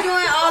 and then you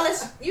doing all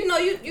this. You know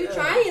you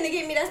trying to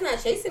get me. That's not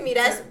chasing me.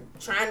 That's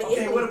trying to Okay,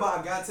 get what me.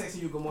 about a guy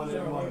texting you good morning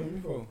every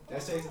morning?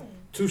 That's chasing.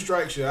 2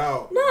 strikes, you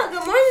out. No,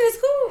 good morning is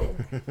cool.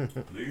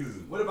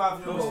 What about if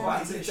you don't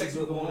respond to He text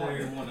you good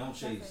morning? Don't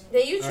chase.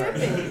 Then you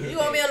tripping. You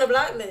gonna be on the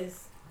block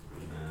list.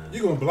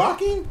 You gonna block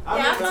him? Yeah,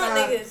 I block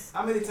niggas.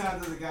 How many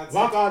times does a guy text?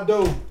 Lock our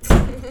door.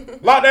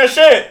 Lock that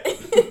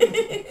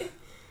shit.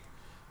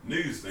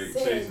 Niggas think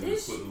chasing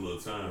is putting a little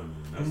time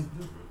in. That's the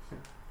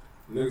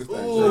difference. Niggas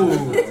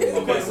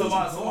think. Okay,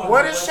 so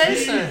What is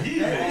chasing?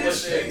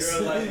 What's that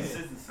girl like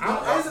consistency? I'm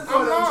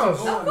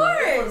lost. Of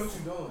course.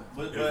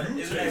 But If you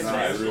isn't chase, that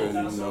I chasing?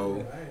 really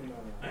know.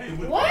 ain't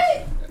with What?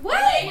 that.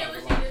 What? What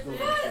the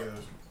fuck?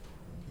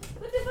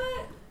 What the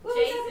fuck? What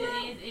was Chasing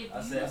that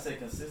is if I said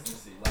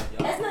consistency. Like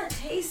y'all. That's not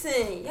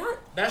chasing. Y'all.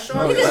 That's No,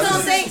 showing. You just that's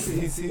don't think.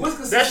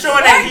 That's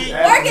showing that he.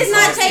 Work is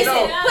not chasing.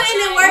 No. Putting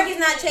in work is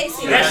not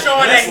chasing. That's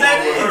showing that. No,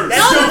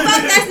 That's the showing.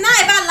 fuck, that's not.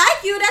 If I like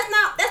you, that's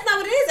not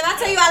what it is. If I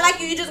tell you I like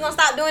you, you just gonna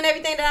stop doing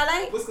everything that I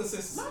like? What's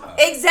consistency?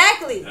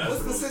 Exactly. That's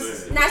What's what I'm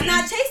consistency? saying. That's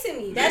not chasing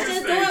me. That's Niggas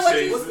just think doing what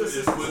you. What's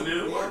chasing is putting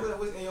in consistency?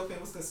 work. In your opinion,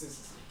 what's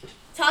consistency?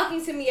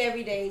 Talking to me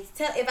every day.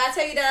 If I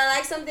tell you that I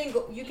like something,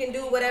 you can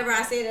do whatever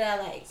I say that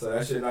I like. So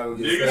that shit not gonna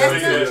get Niggas That's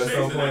started think not- at some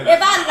chasing. point. If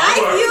I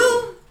like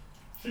you,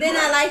 She then I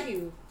right. like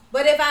you.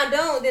 But if I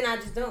don't, then I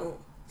just don't.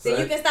 So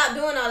you can stop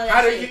doing all of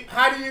that shit.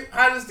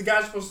 How does the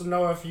guy supposed to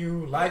know if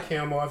you like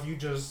him or if you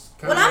just?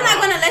 Well, I'm not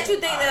gonna let you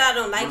think that I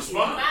don't like you.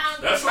 Respond.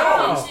 That's Oh.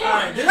 all.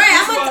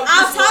 Right,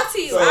 I'll talk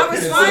to you. I'll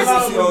respond to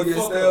Consistency you. don't get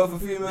stale for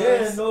females.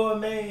 Yeah, know a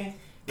man.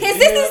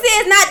 Consistency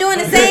is not doing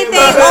the same thing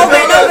over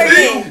and over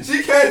again.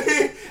 She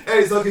can't.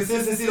 Hey, so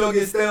consistency don't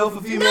get stale for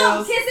females.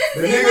 No,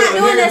 consistency The is nigga, not the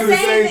doing nigga the do the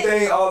same same thing.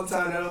 thing all the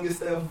time. That don't get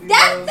stale for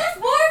females. That's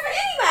boring for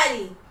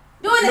anybody.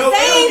 Doing the No, same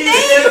they don't thing. get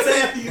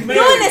stale after you Doing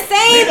married. the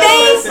same Nigga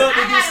thing. let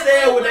something get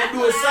stale when they do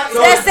a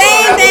cycle. The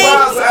same after thing. A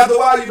while, so after a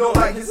while, you don't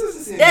like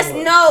consistency That's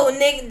anymore. no,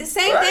 nigga. The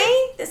same Right. thing.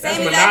 The That's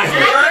same exact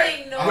monotony.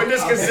 thing. When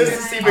does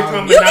consistency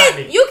become You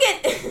monotony?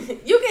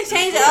 you can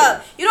change it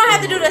up. You don't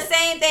have to do the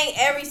same thing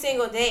every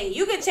single day.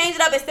 You can change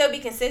it up and still be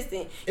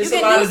consistent. It's you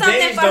a can lot do of something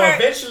days for though. her.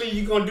 Eventually,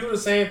 you gonna do the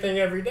same thing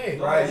every day.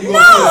 Right. You No,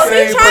 gonna see the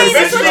be same trying to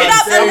person, switch it like,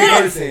 up a same little.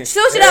 person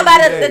Switch it up by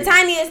every the day.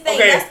 tiniest thing.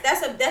 Okay.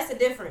 That's a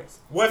difference.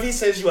 What if he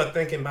says you are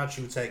thinking about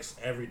you text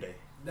every day?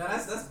 Nah,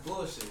 that's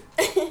bullshit.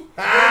 Cause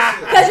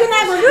you're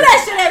not gonna do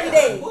that shit every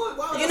day.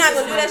 You're not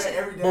gonna do that shit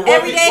every day. But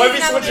every day. What You're if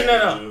not he's switching gonna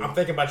that up? I'm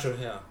thinking about your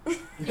hair.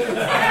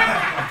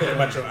 I'm thinking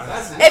about your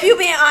eyes. If you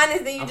being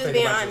honest, then you I'm just thinking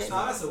being about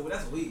honest. your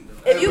That's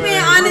weak. Though. If you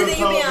being honest, then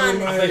you being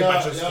I'm honest. thinking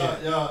about your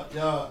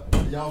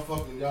skin.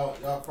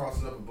 Y'all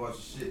crossing up a bunch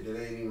of shit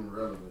that ain't even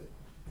relevant.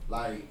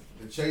 Like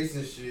the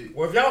chasing shit.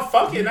 Well, if y'all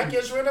fucking, that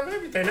gets rid of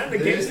everything. That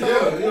negates the Yeah,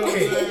 whole you know what I'm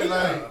thing. saying?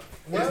 Like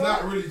Well- it's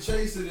not really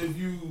chasing if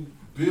you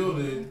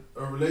building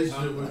a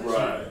relationship with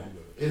Right.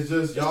 It's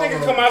just This y'all.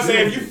 nigga come out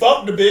saying you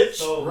fucked the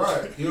bitch.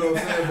 Right. You know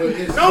what I'm saying? But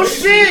it's No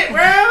chasing- shit,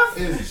 Ralph.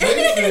 It's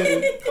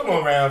chasing. Come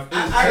on, Ralph.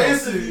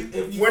 It's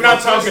chasing. We're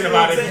not talking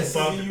about if you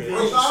fucked the I'm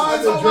bitch.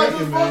 not talking about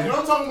just fucking.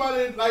 I'm talking about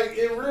it like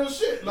in real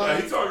shit. Nah,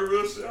 Like he talking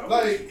real shit.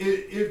 Like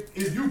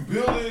if you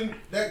building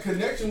that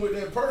connection with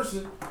that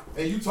person,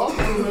 and you talk to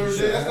them every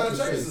day, that's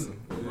not chasing.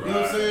 You know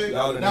what I'm saying?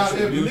 Now,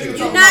 if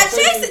you're not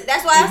chasing.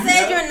 That's why I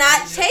said you're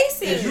not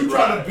chasing.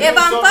 If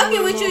I'm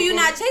fucking with you, you're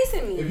not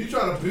chasing me. If you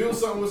trying to build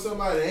something with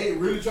somebody that ain't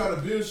really trying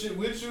to build shit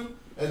with you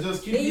and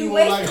just keep you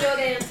wasting like, your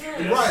damn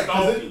time.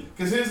 Right?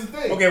 Because here's the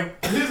thing. Okay.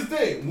 Here's the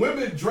thing.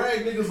 Women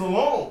drag niggas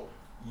along.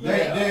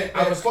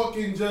 That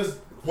fucking just.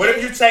 What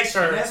if you text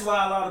her? And that's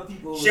why a lot of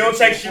people. She'll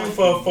text you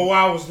for 4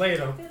 hours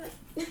later.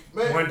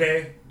 Man, one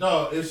day.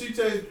 Dog, if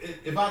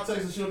I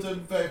text her, she'll text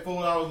me back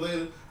 4 hours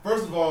later.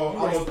 First of all,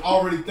 I would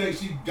already think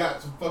she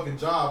got some fucking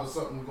job or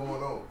something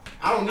going on.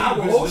 I don't need a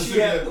bitch to sit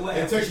there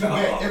and text me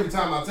back every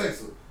time I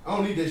text her. I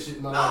don't need that shit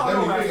in my life. That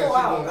means we got shit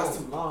going on. That's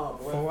too long,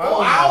 bro. 4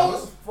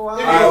 hours? 4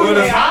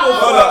 hours?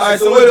 Alright,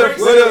 so what if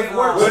you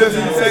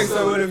text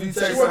her, and she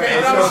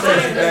don't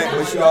text you back,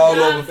 but she all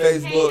over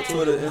Facebook,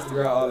 Twitter,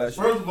 Instagram, all that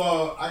shit? First of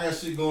all, I got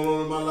shit going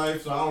on in my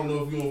life, so I don't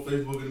know if you on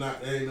Facebook or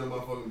not. That ain't none of my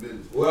fucking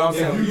business. Well, I'm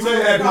saying, you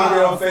have people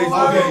get on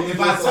Facebook, if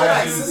I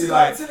text you, see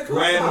like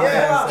random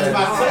ass. If I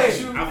text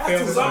you,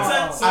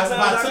 sometimes I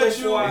text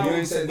you, and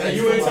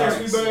you ain't text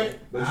me back,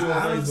 but you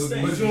on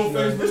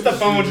Facebook. It's the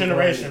phone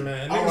generation,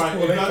 man. All right, Niggas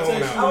pull if their I phone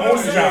text out. you, On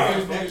the job.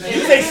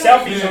 You take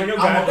selfies on your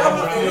goddamn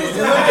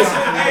job.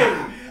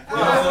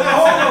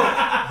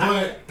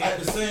 But at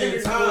the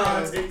same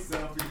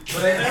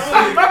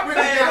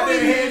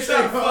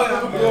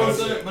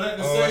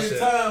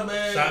time,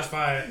 man, shots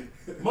fired.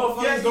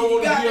 Motherfuckers don't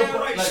want to be up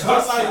on,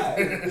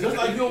 just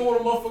like you don't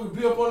want a motherfucker to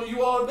be up under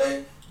you all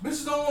day.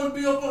 Bitches don't want to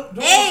be up on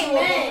them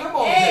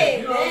all day.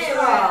 You know what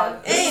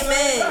I'm saying?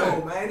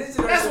 Amen. Man,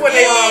 that's what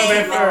they all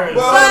been first.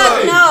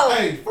 Fuck no.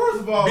 Hey, first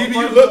of all, BB,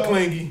 you look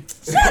clingy.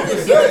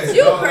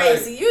 You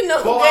crazy. You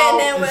know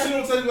that if she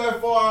don't take you like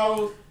 4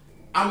 hours,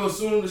 I'm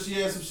assuming that she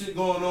has some shit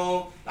going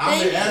on. I'm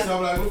been asking,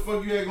 I'm like, what the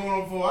fuck you had going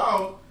on for 4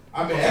 hours?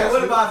 I've been asking.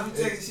 What about if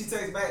you text, she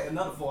takes back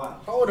another 4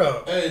 hours? Hold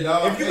up. Hey,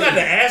 dog. If you got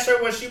to ask her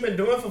what she been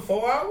doing for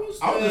 4 hours,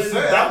 I'm just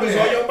saying, that was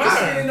on your mind.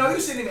 I didn't know you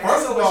shouldn't even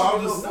ask her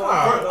what she been doing.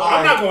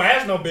 I'm not gonna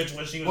ask no bitch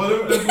what she was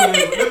doing.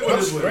 Let's put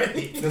this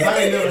way. Because I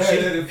ain't never had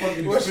that in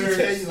fucking What she experience.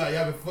 tell you like,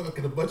 y'all been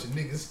fucking a bunch of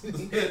niggas. I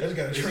just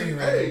got a train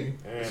right Hey,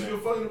 she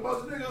been fucking a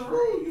bunch of niggas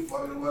rude. You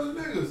fucking a bunch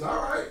of niggas.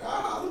 All right.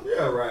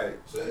 Yeah, right.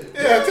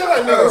 Yeah, tell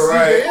that nigga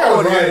CJ.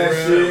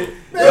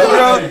 Yeah,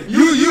 right, shit.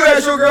 You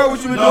ask your girl what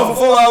you been doing for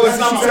 4 hours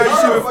and she tell you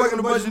she been fucking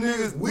a bunch of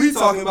niggas. We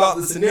talking about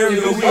the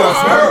scenario we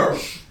are.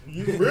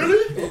 You really?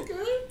 Okay.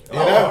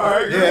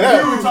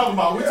 Yeah, we talking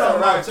about. We talking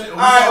about.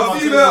 Alright, a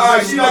female.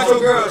 Alright, she not your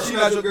girl. She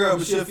not your girl,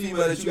 but she a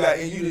female that you got,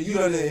 and you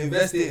done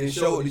invested and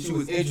showed that you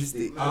was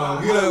interested. You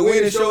done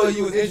went and showed her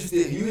you was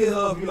interested. You hit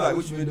her up. You like,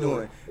 what you been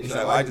doing? And she's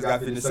like, well, I just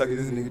got finished sucking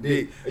this nigga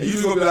dick. And you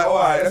just gonna be like, oh,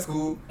 alright, that's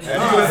cool. And you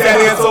gonna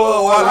stand there and told her,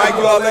 oh, I like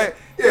you all that.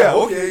 Yeah,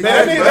 okay.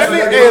 Man,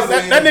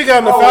 that nigga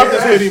on the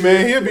Falcons hoodie,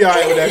 man, he'll be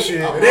alright with that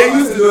shit. They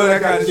used to do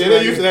that kind of shit. Yeah,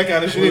 they used to that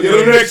kind of shit. We'll get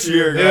them next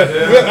year.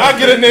 Yeah, I'll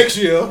get it next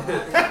year.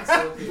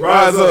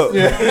 Rise up.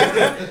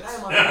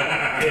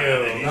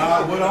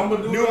 Nah, what I'm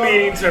gonna do? New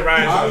meaning to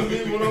rise up.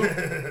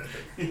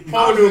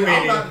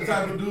 I'm not the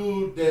type of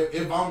dude that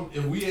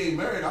if we ain't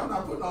married, I'm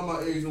not putting all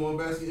my eggs in one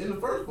basket in the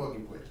first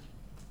fucking place.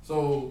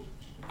 So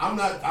I'm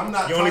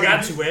not. You only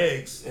got 2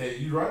 eggs. Hey,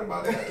 you right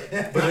about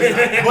that.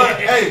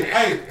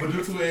 but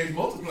do 2 eggs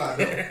multiply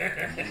though.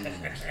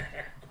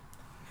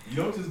 You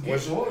don't just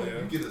get one;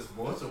 you get a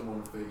bunch of them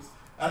on the face.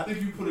 I think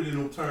you put it in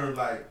a term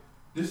like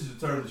this is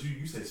the term that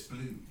you say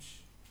splooge.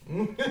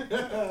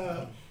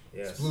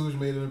 Yes. Splooge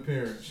made an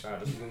appearance.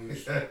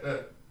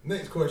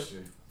 Next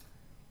question.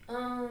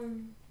 My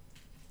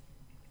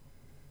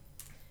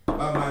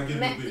mind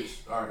getting a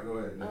bitch. All right, go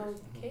ahead.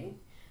 Next. Okay.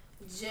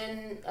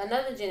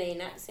 Another Janae,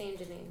 not the same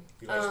Janae.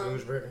 You like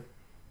Splooge, Brittany?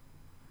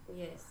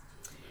 Yes.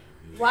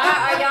 Why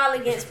are y'all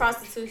against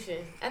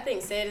prostitution? I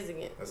think Sad is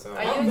against.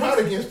 I'm not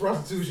against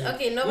prostitution.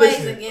 Okay,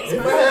 nobody's against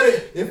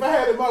prostitution. If I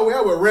had it my way,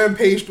 I would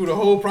rampage through the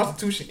whole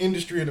prostitution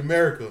industry in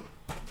America.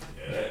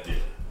 Yeah.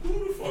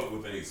 Who the fuck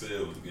would think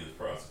Sad was against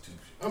prostitution?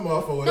 I'm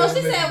all for it. No,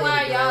 she said,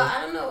 why are y'all?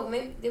 I don't know.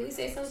 Maybe did we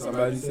say something?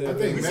 Somebody said. I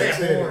think we Max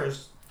said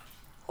whores.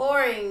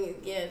 Whoring,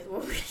 yes.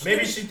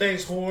 Maybe she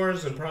thinks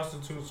whores and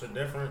prostitutes are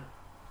different.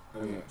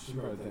 Yeah, she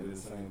probably think the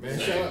same. Man,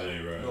 Right.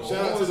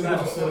 shout out to the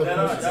bitches.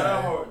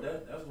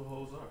 That's what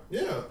hoes are.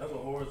 Yeah, that's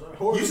what whores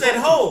are. You said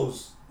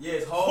hoes. Yeah,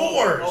 it's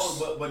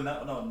whores. But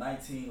no, the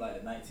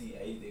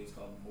 1980s they was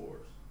calling them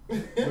whores.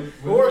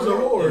 Whores are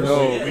whores. No,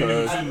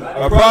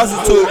 a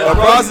prostitute. I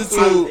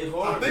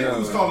think we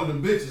was calling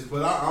them bitches,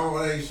 but I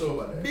ain't sure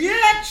about that.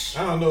 Bitch. I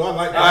don't know. I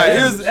like that. All right,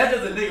 That's just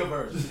a nigga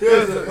version.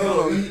 Here's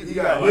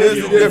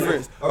the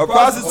difference. A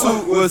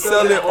prostitute will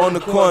sell it on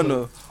the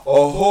corner. A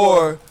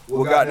whore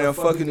will goddamn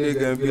fucking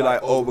nigga and be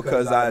like, oh,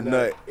 because I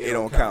nut, it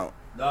don't count.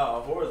 Nah,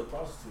 a whore is a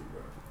prostitute,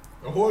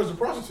 bro. A whore is a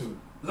prostitute.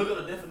 Look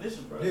at the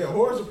definition, bro. Yeah, a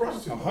whore is a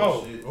prostitute. A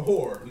hoe. A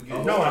whore.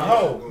 No, a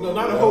hoe. No,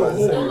 not a hoe. A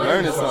whore.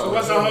 Learning something. So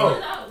what's a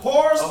hoe?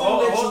 Whores A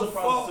hoe is a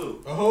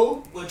prostitute. A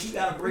hoe? But you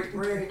gotta break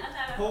bread.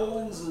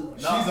 Hoes.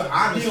 She's an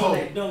honest hoe.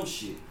 That dumb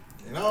shit.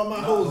 And all my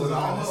hoes are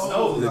honest.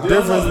 No, The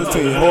difference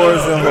between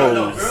whores and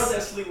no, hoes. girls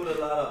that sleep with a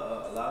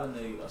lot of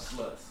niggas are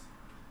sluts.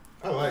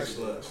 I like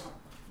sluts.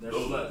 They're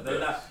sluts. They're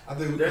not. I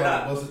think we they're call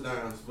not them busted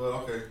downs, but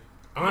okay.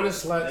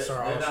 Honest sluts are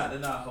They're awesome. not. They're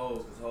not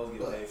hoes because hoes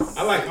get paid.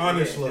 I like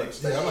honest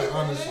sluts. Yeah, I like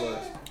honest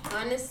sluts.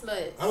 Honest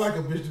sluts. I like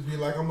a bitch to be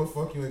like, I'm gonna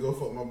fuck you and go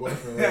fuck my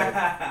boyfriend.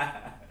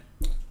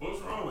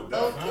 What's wrong with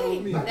that?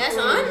 Okay, that's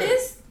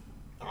honest.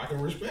 I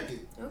can respect it.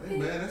 Okay. Hey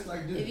man, that's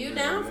like this. If you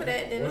down for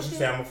that, then Once you okay.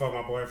 say I'm gonna fuck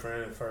my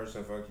boyfriend first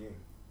and fuck you.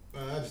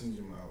 I just need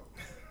him out.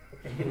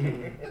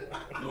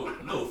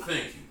 No,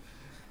 thank you.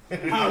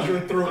 How's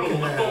your throat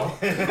now?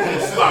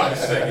 Sloppy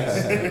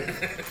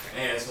seconds.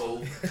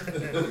 Asshole.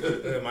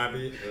 It might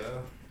be.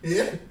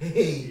 Yeah.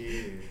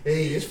 Hey,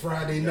 it's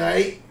Friday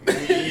night.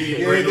 You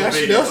You ain't got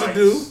shit else to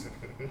do.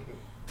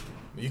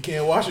 You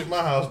can't wash at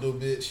my house though,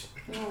 bitch.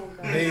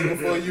 Day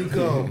before you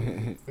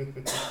come.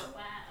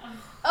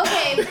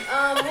 Okay,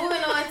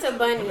 moving on to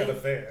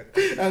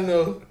Bunny. I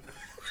know.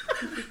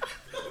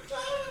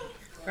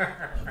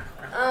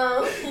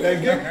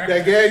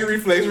 That gag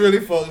reflex really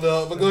fucked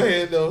up, but go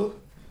ahead though.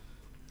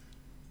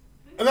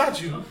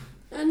 Not you.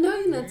 I know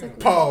you're not talking.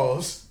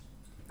 Pause.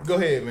 Go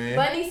ahead, man.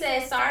 Bunny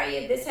says, sorry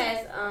if this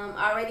has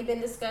already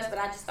been discussed, but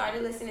I just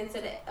started listening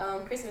to the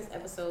Christmas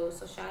episode,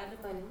 so shout out to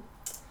Bunny.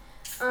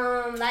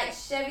 Like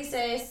Chevy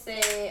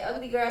said,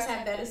 ugly girls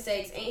have better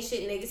sex. Ain't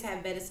shit niggas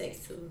have better sex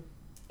too.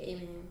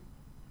 Amen.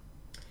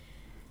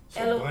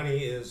 So Bunny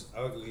is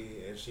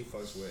ugly and she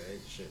fucks with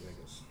ain't shit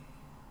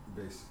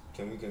niggas.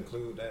 Can we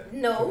conclude that?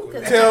 No,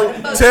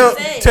 because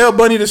tell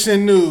Bunny to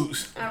send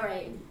nudes. All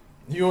right.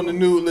 You on the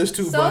nude list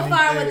too, So Bunny.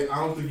 far Hey, I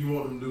don't think you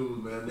want them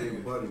dudes, man. They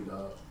Bunny,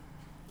 dog.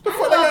 I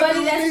know a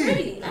bunny that's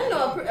pretty. I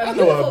know I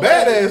know a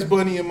badass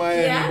bunny in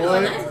Miami, Yeah, I know boy.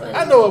 a nice bunny.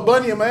 I know a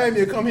bunny in Miami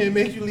will come here and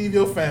make you leave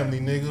your family,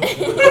 nigga.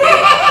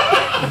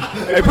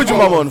 Hey, put your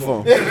mama on the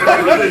phone. I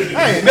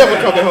ain't never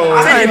coming home.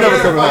 I ain't never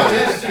coming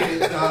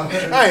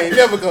home. I ain't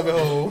never coming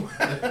home.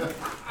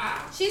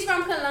 She's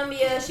from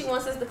Colombia. She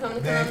wants us to come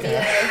to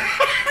Colombia.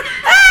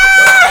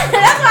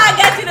 That's why I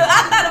got you. I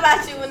thought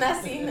about you when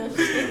I seen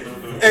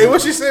her. Hey,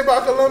 what she say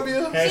about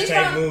Colombia?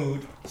 Hashtag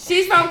mood.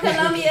 She's from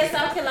Columbia,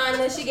 South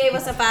Carolina. She gave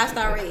us a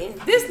 5-star rating.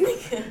 This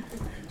nigga.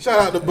 Shout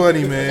out to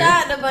Bunny, man.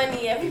 Shout out to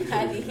Bunny,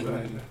 everybody.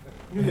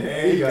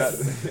 Hey,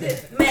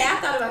 Man, I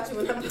thought about you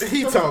when I was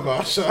He talking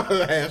about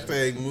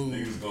hashtag move.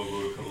 Niggas gonna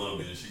go to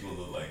Columbia and she gonna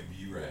look like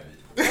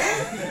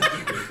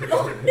B-Rabbit.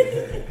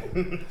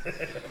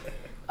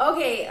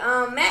 Okay,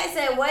 Matt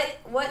said,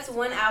 what's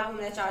one album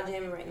that y'all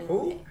jamming right now?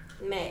 Who?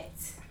 Matt.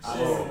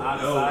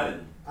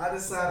 I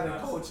decided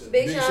culture.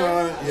 Big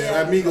Sean?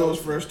 Yeah, Amigos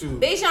first too.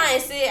 Big Sean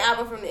and Sid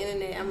album from the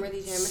internet. I'm really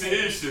jamming.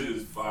 Sid shit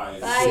is fire.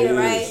 Fire,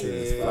 right?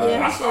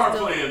 Yeah, I started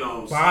playing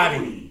Body.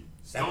 Stoney.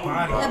 That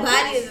body. The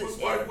body is What's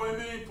white boy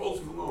name?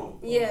 Post Malone.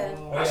 Yeah.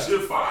 That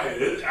shit fire.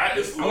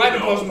 I like the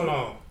Post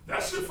Malone.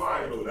 That shit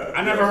fire though.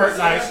 I never heard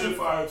like that shit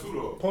fire too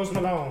though. Post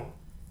Malone.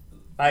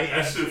 Like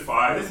that shit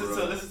fire.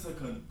 Listen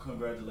to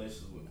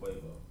congratulations with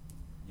Quavo.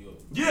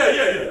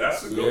 Yeah.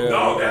 That's a good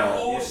dog. That Yeah.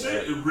 whole Yeah.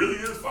 shit, it really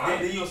is fire.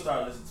 Then you'll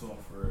start listening to him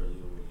for real.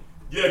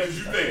 Yeah, because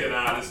you thinking,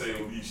 nah, this ain't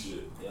gonna be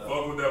shit. Yeah.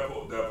 Fuck with that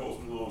Post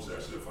Malone shit.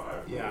 That shit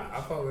fire. Yeah,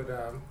 I fuck with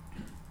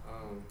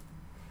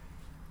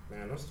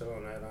man, I'm still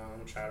on that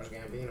Childish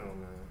Gambino,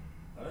 man.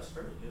 Oh, that's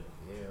straight,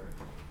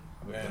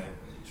 yeah. Man.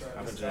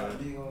 I've been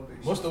jamming.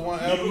 What's the one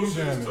album you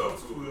jamming?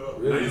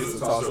 Really, it's a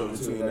toss up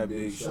between that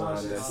Big Sean,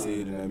 that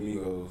Sid, and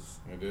Amigos.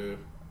 I do.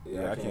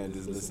 Yeah, I can't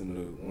just listen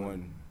to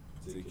one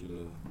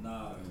particular.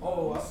 Nah.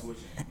 Oh, I'm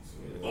switching.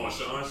 On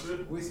Sean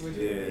shit? We switched.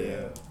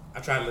 Yeah. I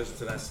tried to listen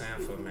to that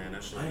Sanford, man.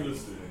 That shit, I ain't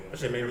listening. that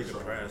shit made me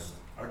depressed.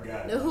 I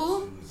got The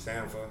who?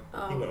 Sanford.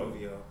 Oh. He went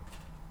OVO.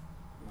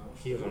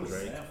 He was on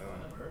Drake.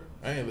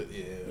 I ain't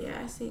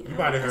Yeah, I see. You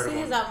probably I heard see of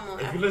his him. album on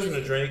If you Apple listen to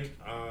Music. Drake,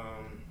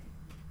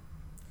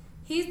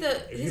 He's If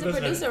a you listen to-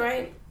 producer,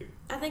 right?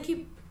 I think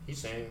he. he's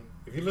saying,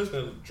 if you listen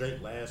to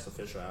Drake's last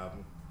official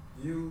album,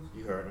 You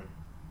heard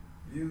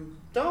him.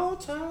 Don't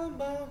talk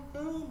about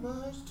how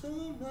much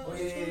too much. Oh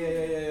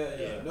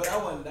yeah. No,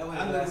 that one.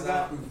 I never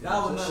got.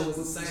 That one was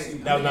the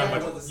same. That was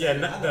not much. Yeah,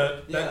 not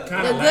the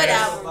kind The of good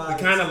last, album.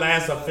 the kind of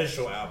last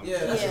official album.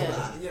 Yeah, that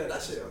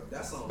shit.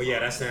 That song. But yeah,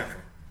 that's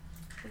Sanford.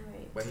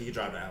 But he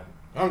dropped the album.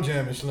 I'm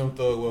jamming Slim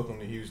Thug, Welcome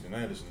to Houston.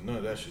 I ain't listening to none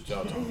of that shit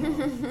y'all talking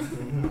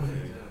about.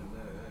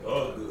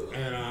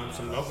 And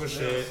some local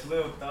shit.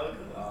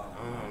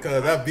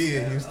 Cause I be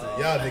in Houston.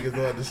 Y'all niggas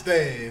don't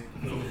understand.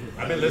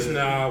 I've been listening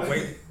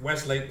to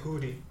Westlake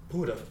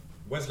Puda.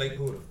 Westlake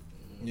Puda.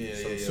 Yeah.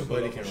 Super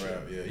Buddy local can shit.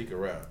 rap. Yeah, he can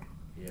rap.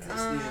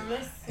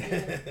 Let's see.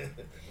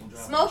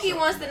 Smokey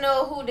wants to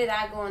know who did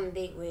I go on a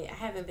date with. I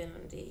haven't been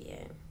on a date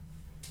yet.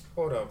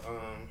 Hold up.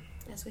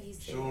 That's what he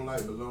said. She don't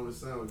like bologna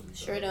sandwiches.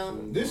 Sure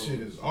don't. This shit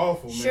is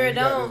awful, man. Sure We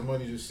got don't. this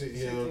money just sitting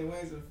here.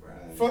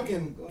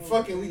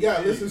 Fucking, we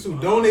got listeners who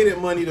donated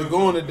money to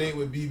go on a date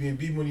with BB, and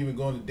BB wouldn't even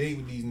go on a date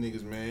with these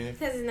niggas, man.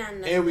 Because it's not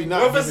enough. And we What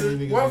not if giving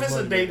these niggas what if this it's a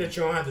money, date man. that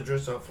you don't have to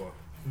dress up for?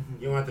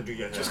 You don't have to do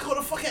your hair. Just go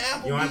to fucking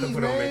Applebee's, You don't have to put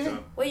on man.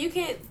 makeup. Well, you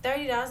can't.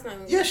 $30 not gonna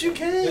Yes, you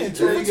can. Yeah,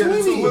 Two you for can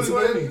do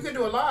 $20. You can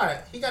do a lot.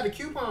 He got a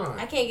coupon.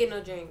 I can't get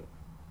no drink.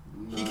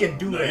 He can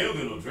do that. He'll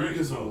get no drink.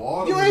 Get some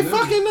water. You ain't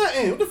fucking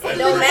nothing. What the fuck?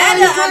 No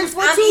matter.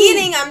 I'm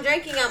eating. I'm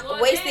drinking. I'm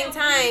wasting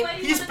time.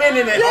 He's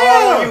spending it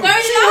all on you.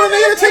 $30. She want me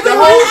to take the The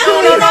whole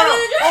whole $30. no.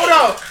 Hold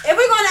up. If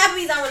we're going to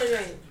Applebee's, I want to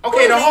drink.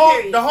 Okay,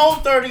 Period. the whole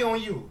 30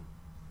 on you.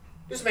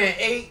 This man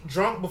ate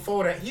drunk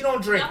before that. He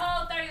don't drink. The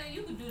whole 30 on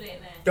you can do that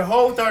now. The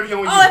whole 30 on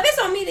you. Oh, if it's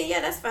on me, then yeah,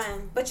 that's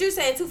fine. But you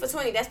saying 2 for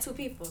 $20, that's 2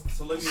 people.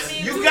 So let me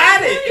see. You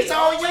got it. It's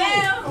on you.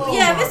 Oh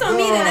Yeah, if my it's on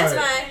me, then that's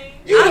God. fine.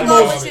 You the I'll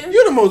go most, with you.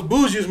 you the most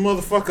bougiest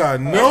motherfucker I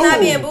know. That's not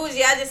being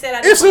bougie. I just said I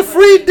It's didn't a want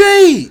free to.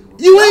 date.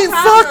 You No ain't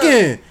problem.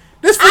 fucking.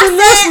 This for the I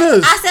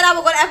listeners. said I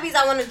would go to Applebee's.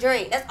 I want to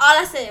drink. That's all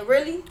I said.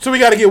 Really? So we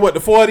got to get what, the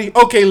 40?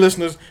 Okay,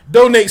 listeners,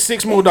 donate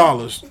 $6 more.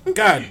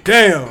 God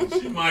damn.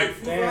 She might.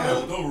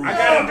 Damn. No, I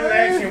gotta do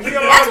that. Can we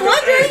That's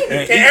one drink.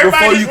 And Can eat everybody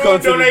before in you this come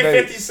room to the donate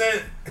date. 50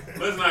 cents?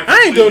 Let's not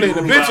I ain't donating the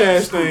completely bitch rule out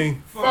ass screw.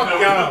 thing. Fuck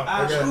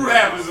y'all. Screw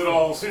happens at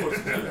all sorts.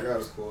 I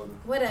got a quarter.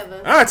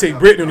 Whatever. I'll take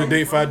Brittany on a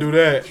date if I do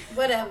that.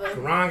 Whatever.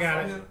 Ron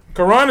got it.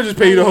 Karana just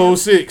paid you the whole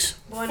 6.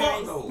 Born Fuck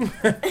and no.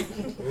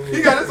 raised.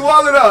 He got his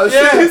wallet out.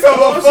 Yeah. Shit, he's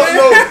talking about fuck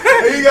no.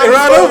 And he got his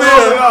Right over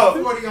wallet here. out.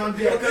 What are you gonna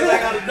do? Because I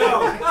got a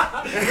dog.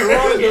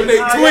 Karana donate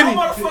Y'all 20.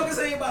 motherfuckers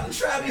ain't about to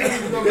trap me. No,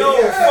 fuck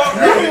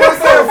You want to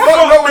say fuck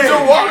no with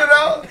your wallet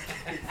out?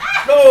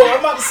 No, I'm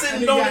about to sit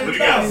and But don't he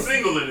got a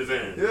single in his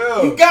hand.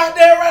 Yeah. You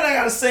goddamn right I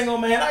got a single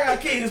man. I got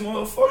kids,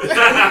 motherfucker.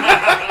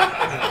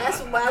 That's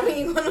why we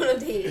ain't going on a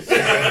date.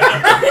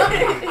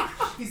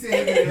 He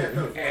said he didn't have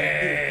no.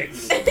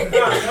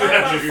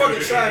 I'm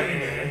fucking trying,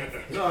 man.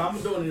 No,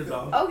 I'm doing this,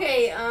 dog.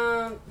 Okay,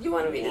 you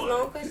want to read this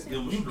long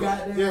question? You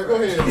goddamn Yeah, go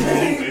ahead.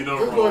 Ain't no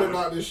Let's go ahead wrong. and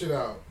knock this shit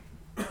out.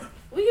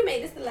 We can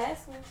make this the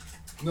last one.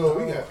 No,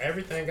 we got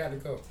Everything got to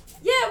go.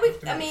 Yeah,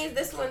 I mean,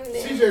 this one. Then.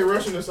 CJ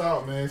rushing us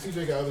out, man.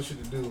 CJ got other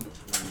shit to do.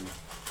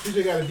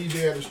 CJ got a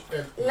DJ at the.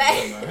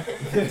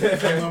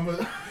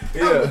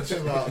 Yeah.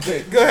 Chill out.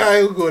 Go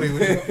ahead, we'll go there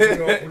with you.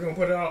 We're gonna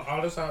put it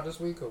all this out this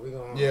week, or we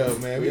gonna? Yeah,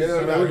 man. Yeah, sit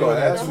man, down we and gonna do have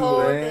that. to, The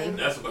whole man. thing.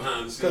 That's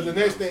behind the scenes. Cause the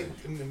next thing,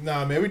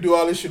 nah, man, we do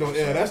all this shit on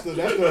air. That's the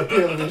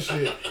appeal of this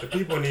shit. The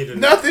people need to.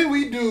 Nothing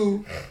we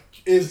do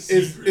is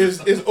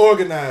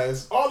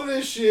organized. All of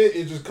this shit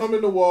is just come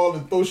in the wall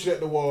and throw shit at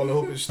the wall and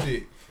hope it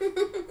stick. Yeah.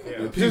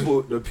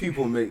 The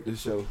people make the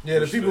show. Yeah,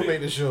 the people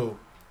make the show.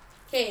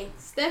 Okay,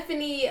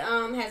 Stephanie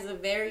has a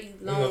very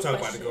We're long gonna talk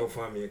question. about the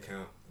GoFundMe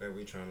account that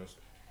we trying to.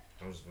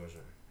 I'm just bullshit.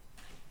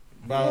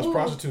 By us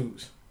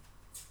prostitutes.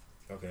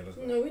 Okay, let's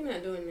go. No, we're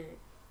not doing that.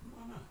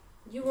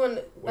 You want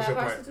to buy What's your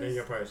price? Name prostitutes?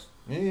 your price.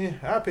 Yeah,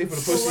 I pay for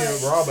the pussy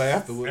and rob her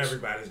afterwards.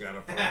 Everybody's got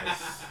a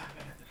price.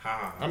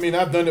 Ha. I mean,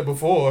 I've done it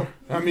before.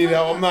 I mean,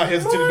 I'm not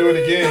hesitant to do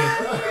it again.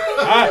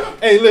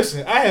 Hey,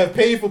 listen, I have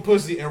paid for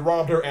pussy and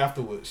robbed her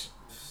afterwards.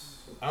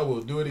 I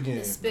will do it again.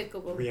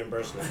 Despicable.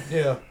 Reimbursement.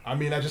 Yeah, I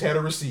mean, I just had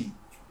a receipt.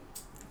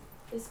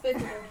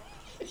 Despicable.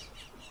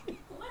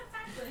 What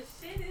type of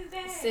shit is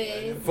that?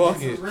 Said. Fuck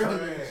it.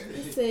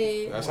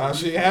 Said. That's how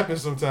shit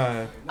happens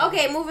sometimes.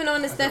 Okay, moving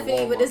on to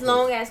Stephanie with this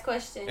long ass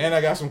question. And I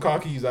got some car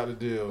keys out of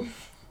the deal.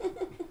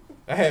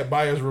 I had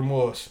buyer's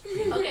remorse.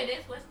 Okay,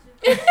 that's question.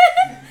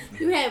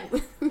 You have.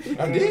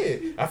 I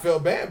did. I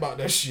felt bad about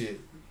that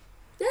shit.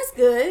 That's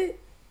good.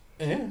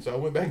 Yeah, so I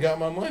went back and got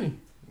my money.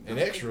 An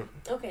extra.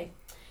 Okay.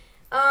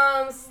 Too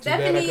bad I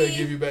Stephanie. couldn't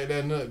give you back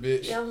that nut,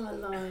 bitch. Oh my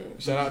Lord.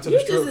 Shout out to You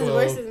the strip just as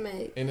worse club as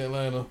Meg. in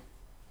Atlanta,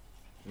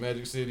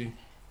 Magic City,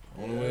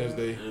 on a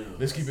Wednesday.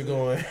 Let's keep it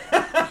going.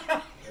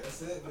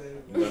 That's it, baby.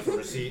 You left a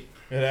receipt.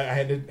 And I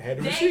had the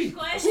Next receipt.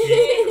 question.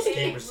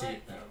 Escape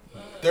receipt.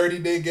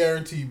 30-day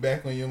guarantee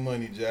back on your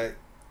money, Jack.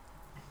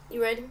 You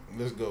ready?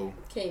 Let's go.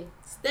 Okay.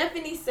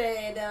 Stephanie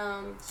said,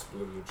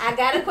 I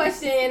got a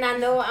question. I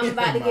know I'm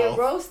about to get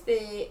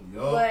roasted,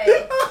 but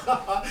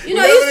you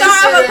know, you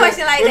start off a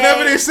question like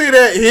Whenever they that. say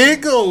that, here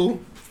it go.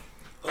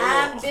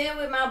 I've been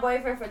with my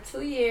boyfriend for 2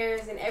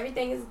 years and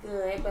everything is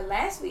good, but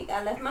last week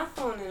I left my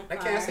phone in the I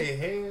car. can't say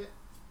head.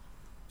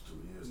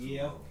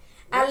 Yeah.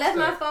 I left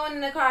my phone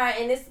in the car,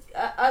 and this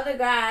other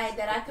guy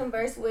that I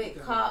converse with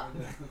called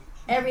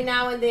every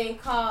now and then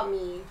called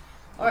me.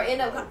 Or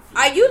end up.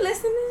 Are you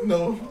listening?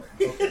 No.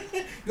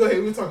 Go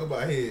ahead. We'll talk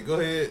about head. Go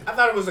ahead. I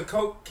thought it was a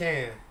Coke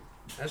can.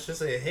 I should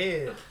say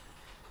head.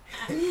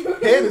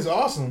 Head is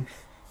awesome.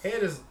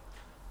 Head is.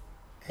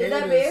 Is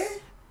that beer?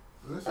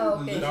 Oh,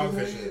 okay.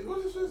 Dogfish.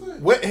 What did she say?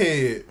 Wet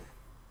head.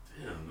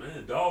 Damn,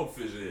 man,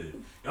 dogfish head.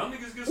 Y'all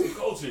niggas get some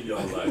culture in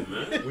y'all life,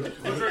 man. We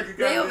drinking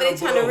They over goddamn there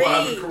trying to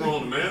Budweiser read.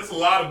 Corona, man. It's a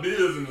lot of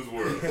beers in this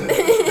world.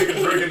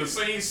 Niggas drinking the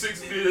same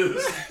 6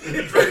 beers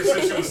you drinking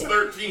since you was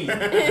 13.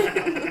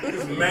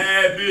 There's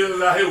mad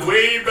beers out here,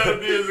 way better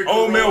beers than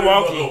Old Corona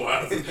Milwaukee. and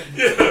Budweiser.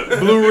 Yeah.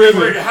 Blue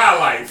Ribbon. Drinking High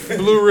Life.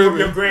 Blue Ribbon.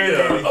 Your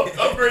granddaddy.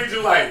 Yeah, upgrade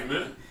your life,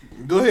 man.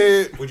 Go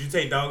ahead. Would you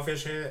take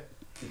dogfish head?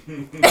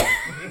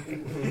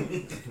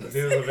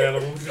 Beers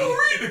available. Go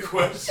read the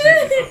question.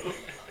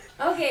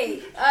 Okay,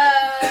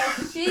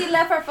 she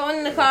left her phone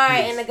in the car,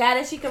 and the guy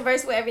that she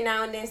conversed with every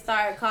now and then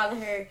started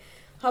calling her.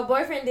 Her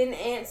boyfriend didn't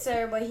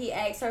answer, but he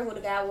asked her who the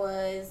guy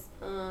was.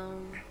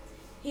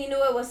 He knew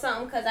it was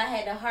something because I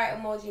had the heart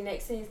emoji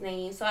next to his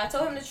name. So I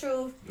told him the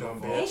truth.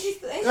 Dumb And bitch. she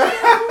Wait a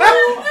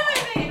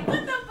minute. What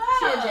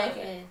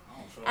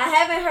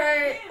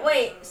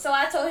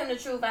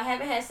the truth. I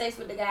haven't had sex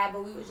with the guy,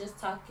 but we was just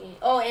talking.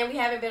 Oh, and we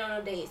haven't been on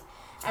no dates.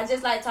 I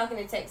just like talking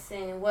and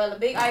texting. Well, a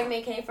big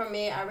argument came from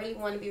it. I really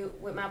want to be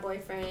with my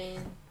boyfriend.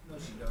 No,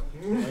 she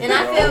don't. And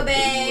I feel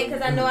bad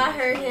because I know I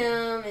hurt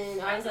him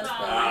and all this other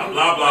stuff.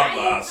 Blah, blah,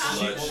 blah.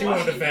 She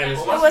wanted the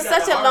fantasy. It was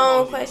such a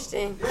long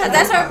question. Because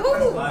that's her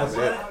boo.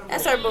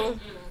 That's her boo.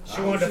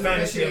 She wanted the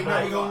fantasy That of shit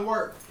not life. gonna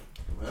work.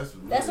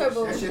 That's her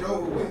boo. That shit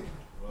over with.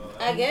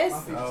 I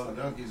guess. Beat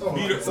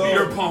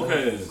her punk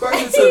ass.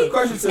 Question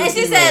to the And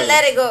she females. said,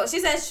 let it go. She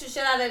said,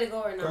 should I let it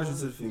go or not? Question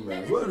to the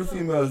females. What do the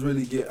females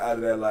really get out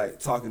of that, like,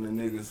 talking to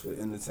niggas for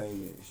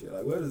entertainment and shit?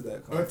 Like, where does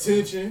that come from?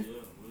 Attention.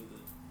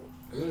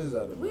 What is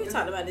that about? We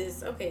talked about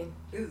this. Okay.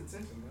 It's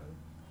attention, man.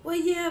 Well,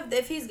 yeah,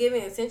 if he's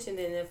giving attention,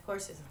 then of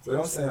course it's attention. But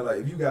I'm saying, like,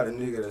 if you got a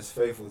nigga that's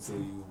faithful to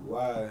you,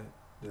 why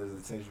does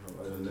attention from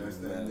other That's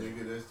niggas that matter?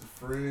 nigga, that's the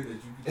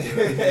friend that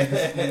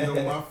you can tell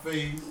on my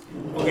face.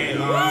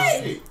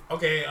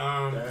 Okay,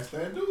 That's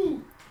that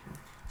dude.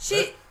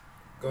 She.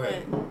 Go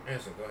ahead.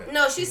 Answer, go ahead.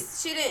 No, she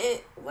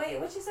didn't. Wait,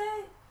 what she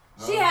said?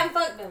 She hadn't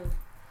fucked him.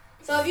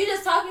 So if you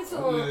just talking to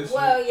him,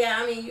 well, yeah,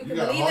 I mean, you can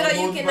believe it or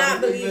you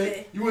cannot believe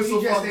it. You went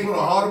so far to put a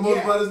heart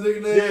emoji by this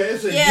nigga name? Yeah,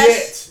 it's a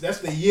Yes. yet. That's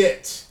the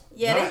yet.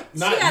 Yeah,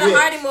 Not she got yet. a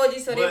heart emoji,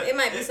 so But it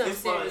might be it's something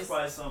probably, serious. It's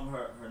probably something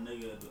her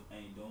nigga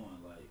ain't doing,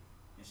 like,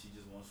 and she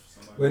just wants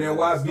somebody. But then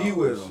why to be stop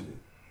with this him?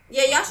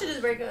 Yeah, y'all should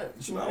just break up.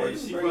 She might Hey, want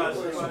she to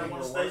probably break want up.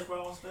 to stay,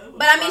 probably want to stay with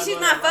But I mean, her. she's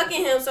not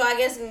fucking him, so I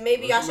guess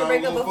maybe y'all should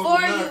break up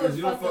before you would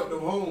You don't fuck fuck them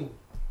him. home.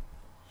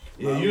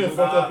 Yeah, you done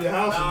fucked up your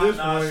house at this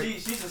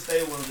point. She should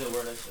stay with him to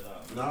wear that shit out.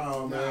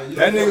 Nah, man. you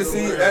That don't nigga fuck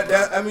see them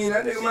that I mean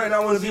that nigga might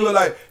not want to be with,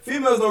 like,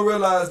 females don't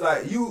realize,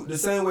 like, you the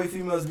same way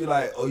females be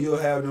like, oh, you'll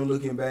have them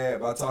looking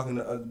bad by talking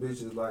to other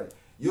bitches, like,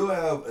 you'll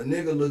have a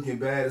nigga looking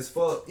bad as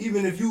fuck.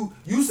 Even if you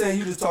saying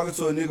you just talking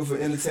to a nigga for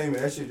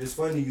entertainment, that shit just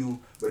funny to you.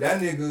 But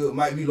that nigga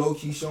might be low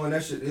key showing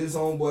that shit. His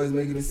homeboys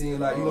making it seem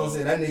like, you know what I'm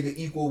saying, that nigga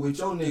equal with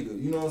your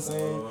nigga. You know what I'm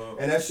saying?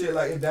 And that shit,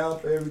 like, it's down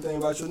for everything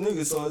about your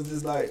nigga. So it's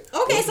just like,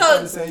 Okay,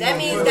 so that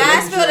means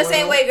guys feel the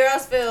same way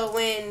girls feel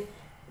when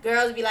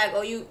girls be like,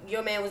 oh,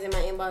 your man was in my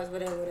inbox,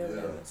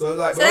 whatever. So,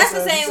 like, So that's the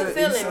you same said-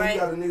 feeling, you said right? You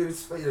got a nigga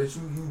that's fake that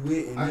you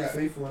with and I you got-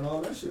 faithful and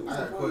all that shit. I What's got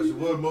the a fuck? question.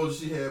 What emoji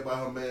she had by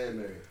her man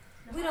name?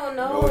 We don't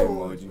No know.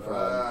 emoji,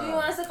 probably. Do you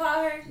want us to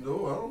call her?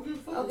 No, I don't give a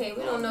fuck. Okay,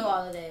 we don't know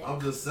all of that. I'm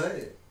just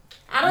saying.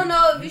 I don't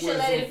know if you You should went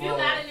let so it. If you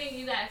got a nigga,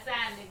 you got a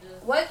side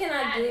nigga. What can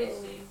I Side do? that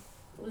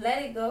shit.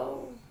 Let it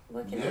go.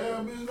 What can I Yeah,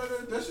 I do? mean,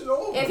 that shit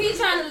over. If he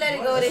trying to let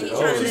it go, then he That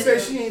trying to She let said it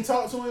go. she ain't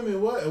talked to him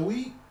in what, a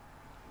week?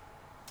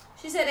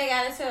 She said they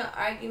got into an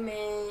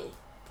argument,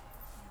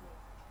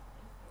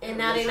 and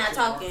now they not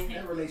talking.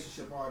 That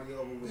relationship already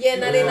over with. Yeah,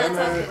 now they not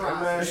man, talking.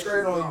 that man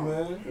straight on you,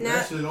 man. Nah.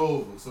 That shit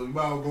over. So you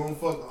might as well go and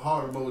fuck a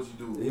heart emoji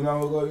dude. You might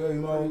as well go, you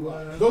might as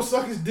well go. Go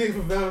suck his dick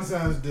for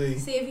Valentine's Day.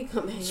 See if he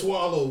come back.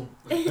 Swallow.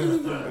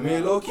 I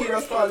mean, low key,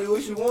 that's probably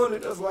what she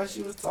wanted. That's why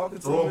she was talking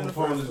to Throw him in him the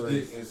upon first his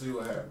place. dick and see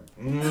what happens.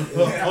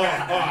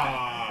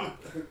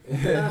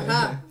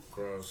 Uh-huh.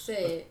 Gross.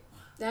 Said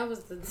that was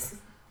the.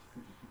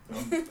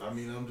 I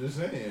mean, I'm just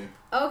saying.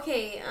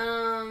 Okay,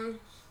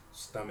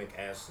 Stomach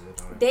acid.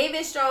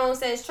 David Strong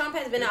says Trump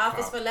has been in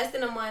office for less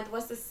than a month.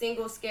 What's the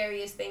single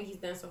scariest thing he's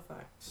done so far?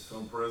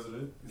 Some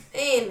president.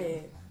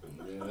 Amen.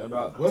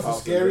 What's the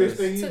scariest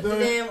thing he's Took the done?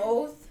 damn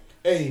oath.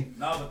 Hey,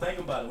 No, but think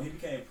about it. When he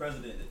became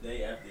president the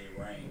day after it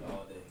rained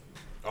all day.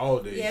 all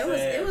day. Yeah,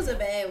 it was a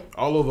bad.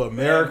 All over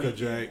America,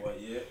 Jack. What,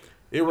 yeah.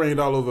 It rained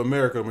all over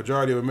America,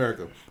 majority of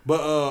America. But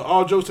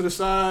all jokes to the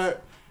side,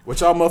 what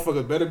y'all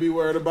motherfuckers better be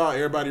worried about,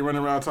 everybody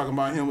running around talking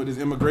about him with his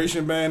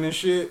immigration ban and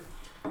shit.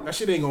 That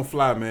shit ain't gonna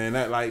fly, man.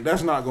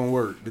 That's not gonna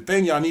work. The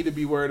thing y'all need to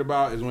be worried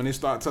about is when they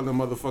start telling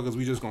motherfuckers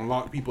we just gonna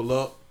lock people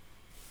up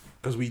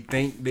because we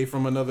think they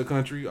from another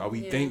country, or we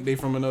think they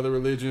from another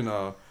religion,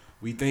 or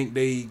we think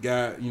they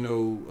got,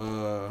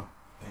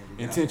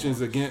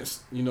 intentions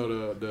against,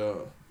 the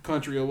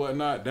country or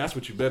whatnot. That's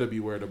what you better be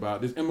worried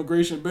about. This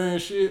immigration ban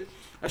shit,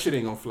 that shit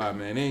ain't gonna fly,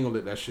 man. They ain't gonna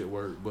let that shit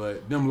work.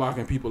 But them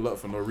locking people up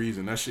for no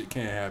reason, that shit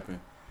can't happen.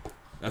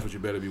 That's what you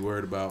better be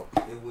worried about.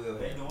 It will.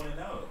 They doing it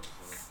now.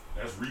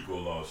 That's RICO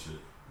law shit.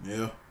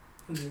 Yeah.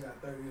 They got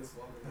 30 years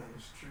walking down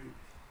the street.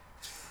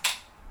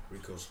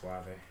 Rico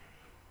Suave.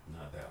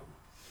 Not that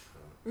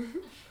one.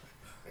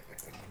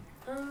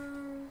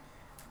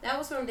 That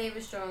was from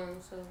David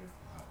Strong. So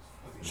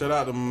Shout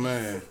out to my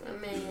man.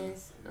 my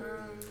man's.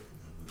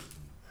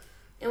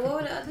 And what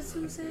were the other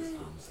two saying?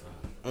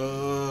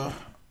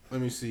 Let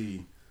me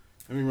see.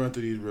 Let me run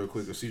through these real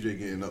quick. Cause CJ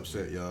getting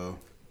upset, y'all.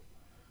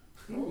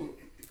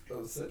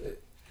 Upset.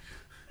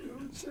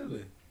 You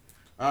chilling.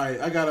 All right,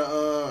 I got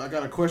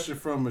a question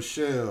from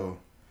Michelle.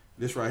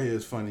 This right here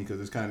is funny because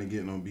it's kind of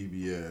getting on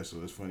BBS, so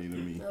it's funny to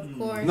me. Of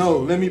course. No,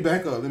 let me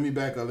back up.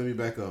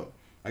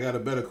 I got a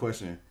better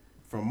question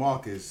from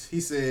Marcus. He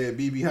said,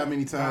 BB, how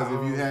many times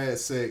have you had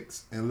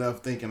sex and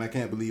left thinking, I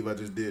can't believe I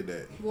just did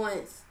that?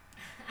 Once.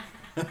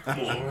 Come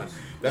on.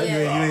 That Yeah.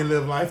 means you ain't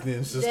live life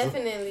then, sister.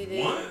 Definitely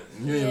did. What?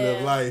 You ain't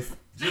live life.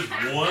 Just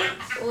once?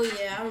 Oh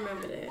yeah, I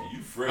remember that. You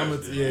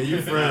fresh. Yeah,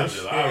 you fresh.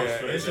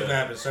 It should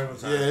happen several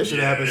times. Yeah, it should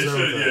happen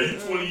several times. Yeah, you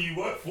 20, you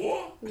what,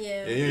 4? Yeah.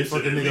 Yeah, you ain't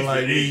fucking nigga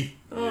like me.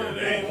 Yeah,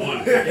 they ain't one.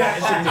 Yeah,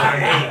 it should be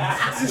like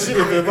 8. This shit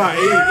have been about 8.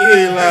 He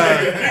ain't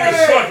lying.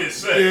 Niggas fucking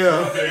sex.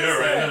 Yeah. Okay, all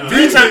right.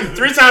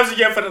 Three times a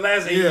year for the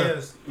last 8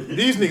 years.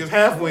 These niggas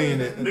halfway in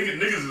it.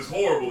 Niggas is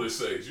horrible at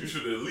sex. You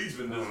should have at least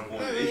been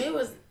disappointed. It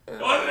was. Other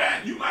than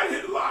that, you might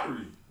hit the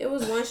lottery. It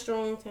was one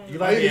strong time.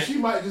 Maybe she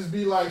might just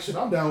be like, shit,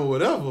 I'm down with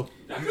whatever.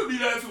 That could be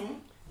that too.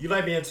 You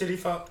like being titty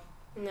fucked?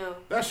 No.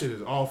 That shit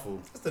is awful.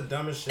 That's the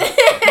dumbest shit.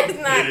 It's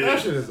not. That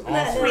shit is awful.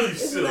 It's really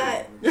silly.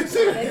 It's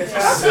silly. It's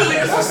silly.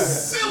 It's a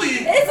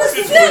silly.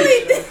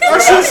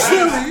 That shit's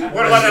silly.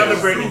 What about the other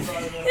Brittany?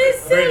 It's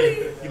silly.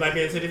 Brittany, you like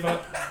being titty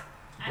fucked?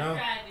 No. I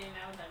tried it and I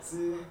was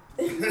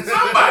like,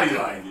 Somebody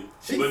like it.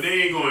 But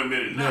they ain't gonna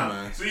admit it No, now.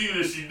 man. So even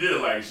if she did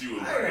like it, she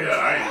was like, yeah,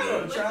 I ain't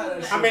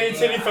gonna. How many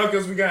titty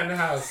fuckers we got in the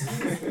house?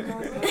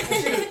 That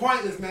shit is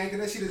pointless, man, because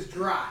that shit is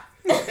dry.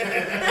 Now you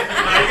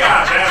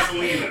got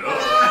Vaseline it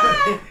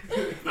up.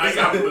 Now you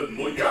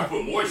gotta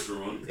put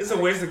moisture on it. It's a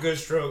waste of good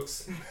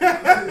strokes.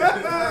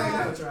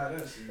 That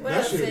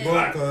shit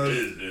work,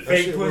 cuz. That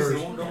Fake shit pussy.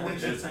 work. Don't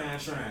waste your time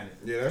trying it.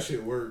 Yeah, that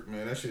shit work,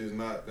 man. That shit is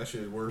not. That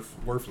shit is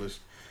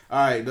worthless. All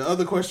right. The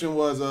other question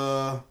was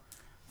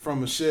from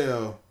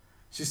Michelle.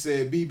 She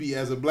said, "BB,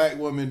 as a black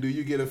woman, do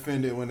you get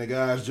offended when the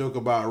guys joke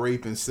about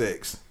rape and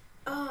sex?"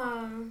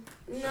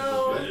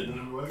 No,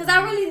 because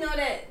I really know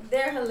that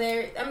they're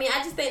hilarious. I mean,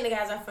 I just think the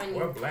guys are funny.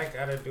 What black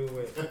gotta do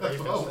with rape and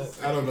sex?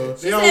 I don't know.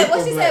 She said,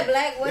 what she said,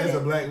 black women? As a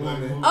black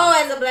woman. Oh,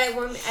 as a black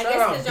woman. I Shut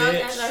guess up, because y'all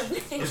bitch. guys are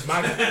black. It's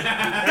my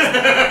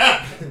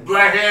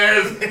Black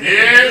ass,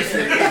 yes.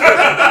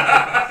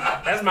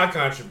 That's my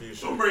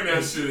contribution. Don't bring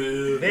that shit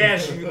in. They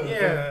ask you,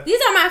 yeah.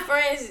 These are my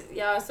friends,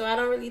 y'all, so I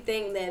don't really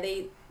think that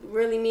they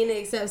really mean it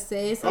except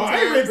say Oh, I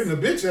sometimes. ain't raping the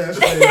bitch ass.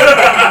 I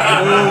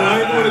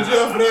ain't going to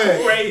jail for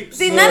that. Rape.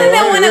 See, none of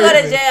them want to go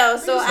to jail,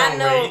 so I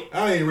know.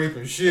 I ain't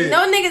raping shit.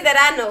 No niggas that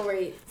I know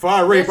rape. If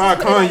I rape, I'll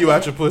con you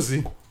out your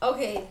pussy.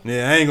 Okay.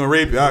 Yeah, I ain't gonna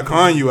rape you. I'll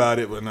con you out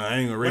it, but nah, I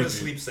ain't gonna What rape is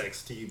you. sleep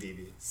sex to you,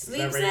 BB?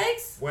 Sleep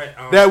sex? What?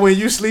 That when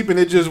you sleeping,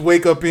 it just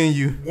wake up in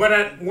you. 1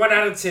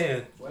 out of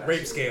 10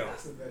 rape scale.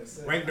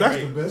 Rank the That's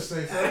rape. the best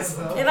sex.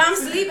 If I'm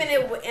sleeping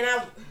and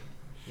I.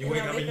 You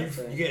wake up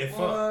and you getting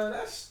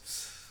fucked.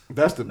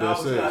 That's the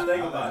best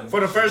sex. For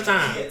the first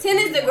time. 10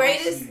 is the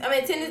greatest. I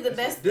mean, 10 is the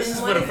best. This is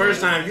and for the one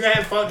first time. You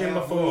hadn't fucked him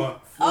before.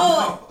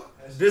 Oh.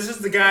 This is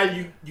the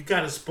guy you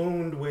kind of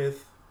spooned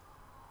with.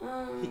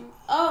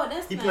 Oh,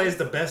 that's He nice. plays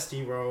the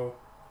bestie role.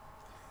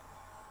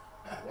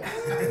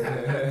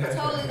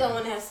 Totally don't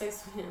want to have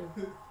sex with him.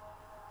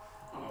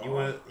 You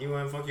want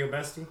to fuck your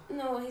bestie?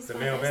 No, he's the my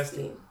male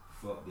bestie. bestie.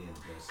 Fuck the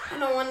bestie. I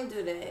don't want to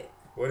do that.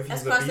 What if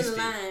That's he's a crossing beastie? the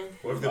line.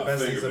 What if the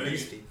bestie's a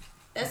beastie?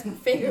 That's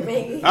finger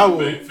banging. I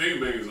will.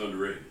 Finger bang is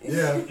underrated.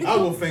 Yeah, I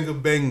will finger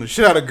bang the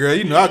shit out of girl.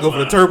 You know, I go for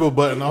the turbo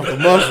button off the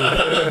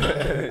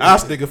muscle. I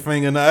stick a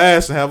finger in the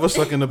ass and have her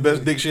sucking the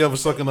best dick she ever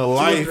sucked in her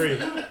life. 2 or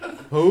 3.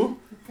 Who?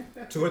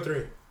 2 or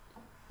 3.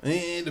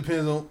 It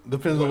depends on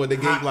what they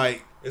get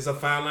like. It's a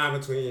fine line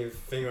between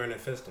fingering and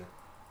fisting.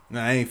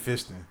 Nah, I ain't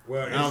fisting.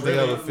 Well, I don't think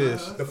I ever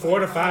fist. The 4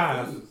 to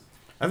 5.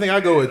 I think I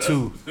go with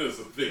 2. That's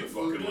a big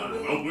fucking line.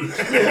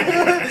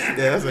 Yeah,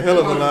 that's a hell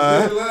of a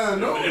line.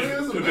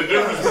 The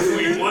difference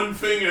between one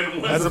finger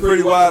and one. That's a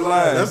pretty wide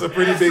line. That's a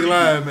pretty big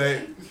line,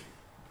 man.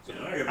 I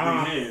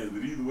got big hands,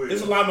 but either way.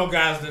 There's a lot more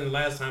guys than the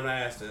last time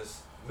I asked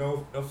this.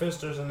 No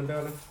fisters in the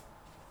building?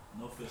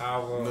 No fisters.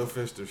 No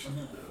fisters.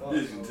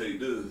 This can take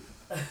this.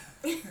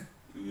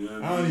 You know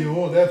what I don't even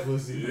want that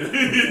pussy. Yeah.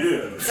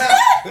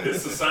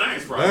 It's a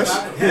science project.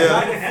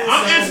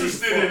 I'm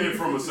interested in it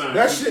from a science.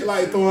 That shit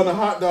like throwing a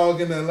hot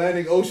dog in the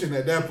Atlantic Ocean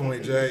at that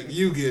point, Jack.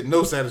 You get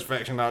no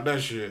satisfaction out of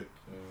that shit.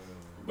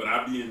 But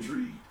I'd be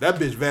intrigued. That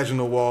bitch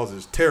vaginal walls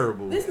is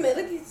terrible. This man,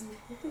 look at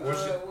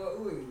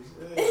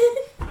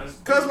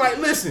Cause like,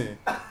 listen.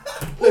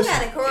 Who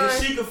got it, Karan?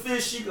 If she could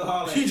fish, she could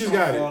holler. She just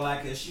got it.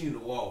 Like that, she in the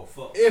wall.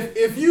 Fuck.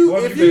 If you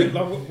What if you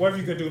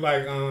could do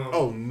like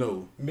oh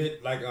no.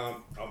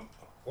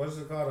 What is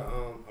it called?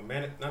 A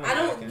manic? Not a I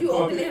don't. mannequin. You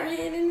open her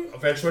hand in it? A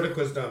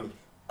ventriloquist dummy.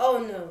 Oh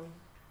no.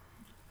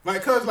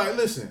 Like, cause like,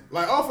 listen,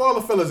 like, all for all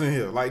the fellas in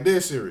here, like,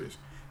 dead serious.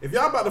 If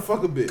y'all about to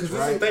fuck a bitch, Cause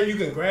right? this is the thing you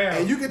can grab.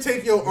 And you can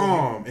take your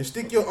arm and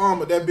stick your arm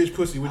at that bitch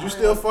pussy. Would you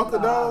still fuck a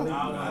dog?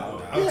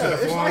 No. Yeah,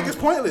 it's like it's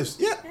pointless.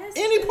 Yeah,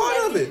 any part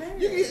of it.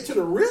 You can get to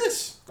the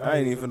wrist. I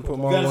ain't even finna put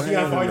my You gotta own see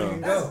how hand far in you there.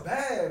 can That's go.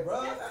 bad,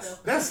 bro.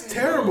 That's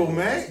terrible,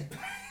 man.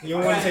 You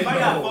don't want to take I the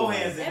got whole. 4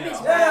 hands in there.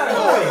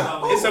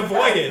 It's a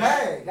voyage.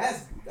 Bad.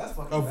 That's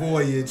fucking A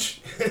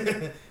voyage.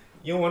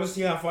 You don't want to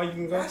see how far you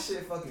can go. That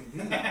shit fucking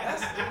deep.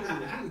 That's you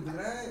do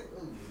that.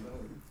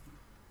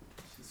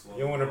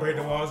 You don't want to break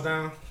the walls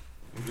down.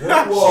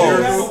 What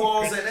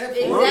walls at that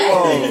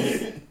point?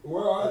 Exactly.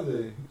 Where are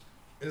they?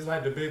 It's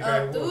like the big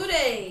bad wolf. Do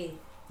they?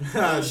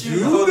 She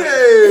Do can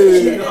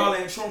they? holler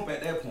at Trump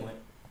at that point.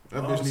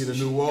 That bitch need a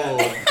new wall.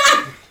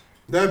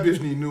 That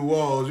bitch need new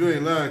walls. You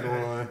ain't lying,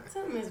 Karan.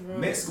 Something is wrong.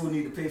 Mexico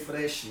need to pay for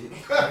that shit.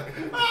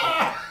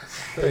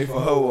 Pay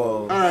for her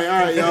walls. All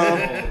right, y'all.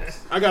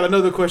 I got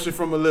another question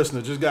from a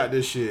listener. Just got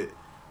this shit.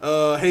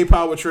 Hey,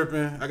 Power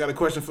Tripping. I got a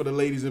question for the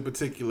ladies in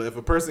particular. If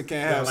a person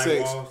can't have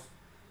sex,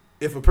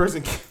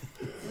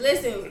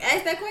 Listen,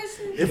 ask that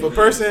question. If a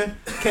person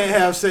can't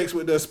have sex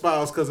with their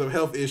spouse because of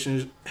health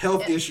issues,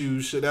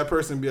 should that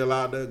person be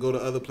allowed to go to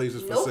other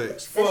places for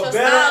sex? For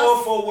better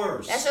or for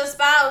worse? That's your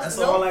spouse. That's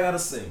all I gotta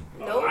say.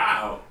 Nope.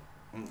 Wow.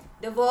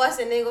 Divorce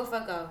and then go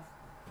fuck off.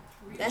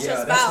 That's your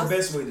spouse. That's the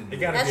best way to do it.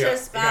 That's your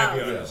spouse. It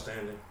gotta be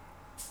understanding.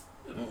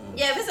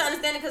 Yeah, if it's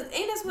understanding, because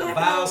ain't that's what The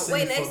happened? vows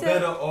say for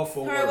better or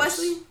for her and worse.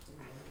 Wesley?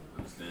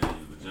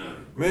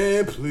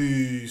 Man,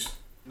 please.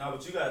 No,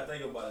 but you gotta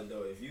think about it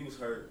though. If you was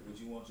hurt, would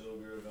you want your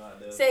girl to go out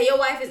there? Say your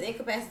wife is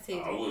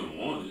incapacitated. I wouldn't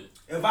want it.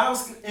 If I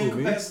was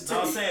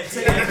incapacitated, I'm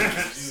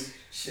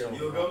saying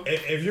you'll go.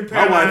 If you're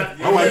My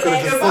wife could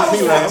have just fucked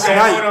me last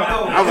night.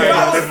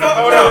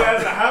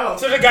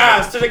 To the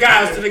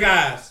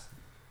guys.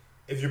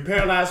 If you're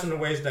paralyzed from the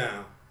waist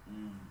down,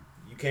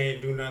 you can't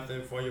do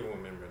nothing for your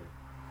woman, really.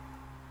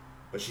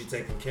 But she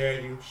taking care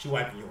of you. She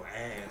wiping your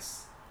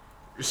ass.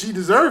 She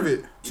deserve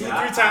it.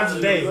 2-3 times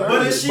a day.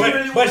 But if she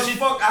really want to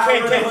fuck, Can I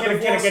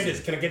get this?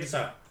 Can I get this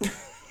out?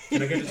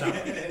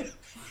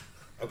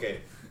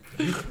 Okay.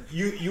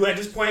 You at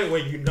this point where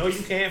you know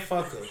you can't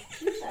fuck her.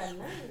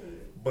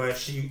 But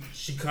she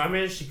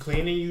coming, she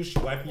cleaning you, she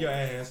wiping your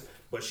ass,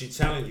 but she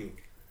telling you,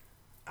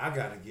 I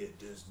gotta get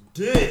this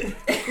dick.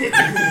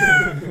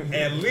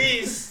 At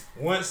least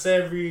once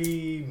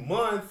every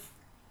month,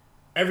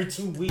 every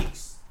 2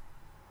 weeks.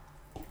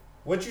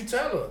 What you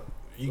tell her?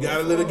 You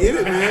gotta let her get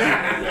it,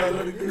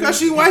 man. Because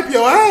she wipe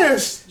your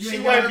ass. She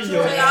wiping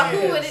your ass. Y'all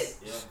cool with it?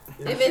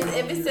 If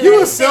it's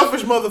You a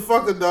selfish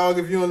motherfucker, dog,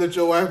 if you don't let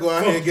your wife go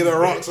out here and get her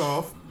rocks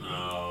off.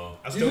 No.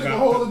 You just gonna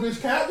hold a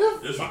bitch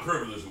captive? It's a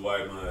privilege to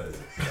wipe my ass.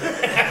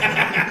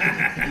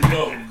 You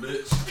welcome,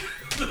 bitch.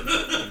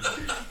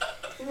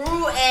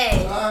 Rule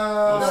A.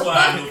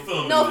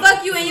 No,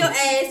 fuck you and your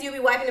ass. You be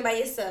wiping it by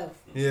yourself.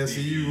 Yeah,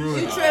 see, you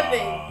ruined You it.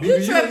 tripping.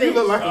 You You tripping. You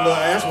look like a little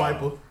ass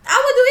wiper.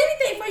 I would do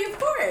anything for you, of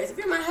course. If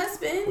you're my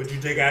husband. Would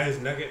you take out his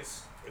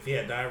nuggets if he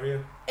had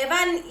diarrhea?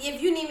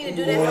 If you need me to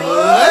do that for you,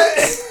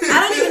 I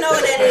don't even know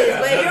what that is.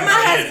 But if you're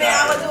my husband,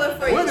 I would do it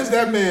for you. Where does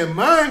that man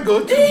mind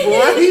go to,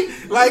 boy?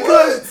 Like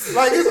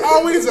it's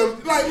always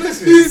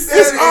listen.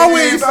 It's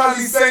always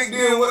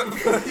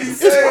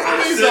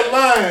a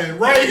line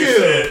right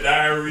here.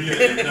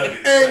 Diarrhea and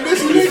nuggets. And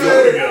this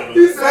nigga,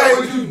 he said,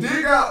 "Would you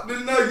dig out the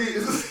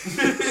nuggets?"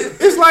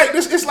 It's like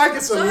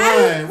it's a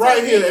line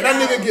right here, and that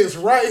nigga gets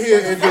right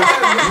here and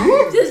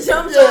just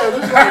jump. Yeah,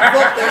 just like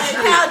fuck that shit.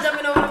 Cow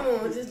jumping over the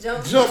moon. Just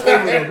jump. Jump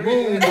over the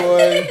moon,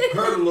 boy.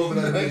 Hurdle over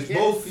that bitch,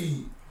 both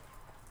feet.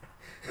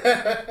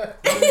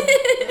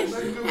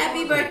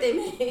 Happy birthday,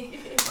 man.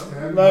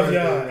 Love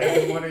y'all.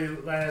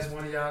 Last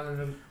one of y'all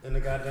in the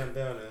goddamn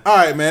building. All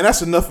right, man.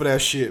 That's enough of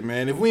that shit,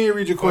 man. If we ain't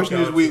read your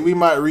question this week, we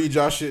might read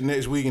y'all shit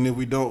next week, and if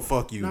we don't,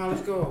 fuck you. No,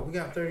 let's go. We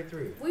got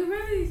 33. We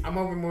really. I'm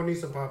hoping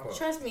Monisa pop up.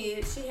 Trust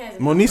me, she has.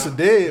 Monisa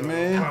dead,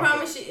 man. I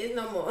promise she is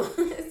no more.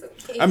 It's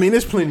okay. I mean,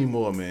 there's plenty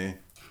more, man.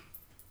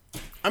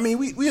 I mean,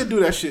 we'll do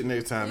that shit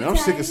next time, man. I'm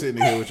sick of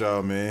sitting here with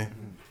y'all, man.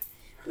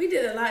 We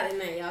did a lot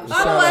tonight, y'all.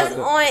 Follow us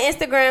on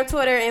Instagram,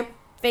 Twitter, and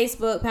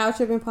Facebook, Power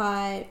Tripping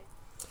Pod.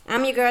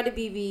 I'm your girl, the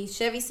BB.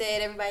 Chevy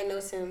said everybody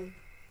knows him.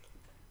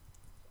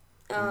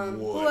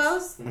 Who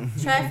else?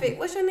 Traffic.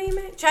 What's your name,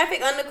 man?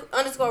 Traffic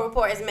 _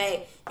 report is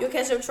May. You'll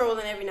catch him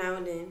trolling every now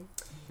and then.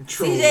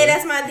 Trolling. CJ,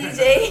 that's my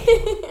DJ.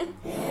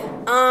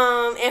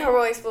 And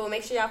Heroics Fool.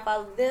 Make sure y'all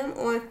follow them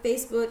on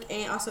Facebook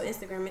and also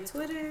Instagram and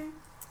Twitter.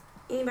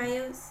 Anybody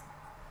else?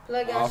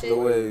 Plug y'all Off shit. the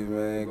wave,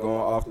 man.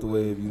 Going off the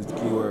wave. Use the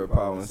keyword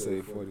power and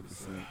save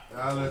 40%.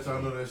 I'll let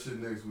y'all know that shit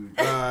next week.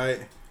 All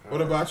right.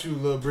 What about you,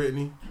 Lil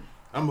Brittany?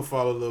 I'm going to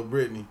follow Lil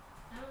Brittany.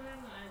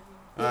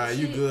 All right,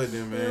 you good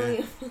then,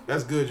 man.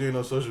 That's good. You ain't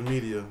no social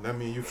media. That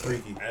mean you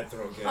freaky.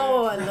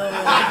 Oh, Lord.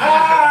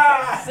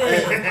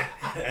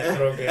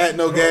 At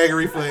no gag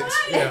reflex.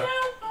 Yeah.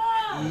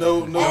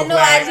 No At no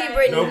IG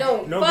Brittany.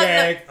 No. No Fuck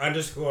gag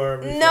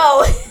 _.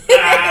 No.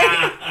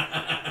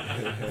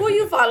 Who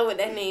you follow with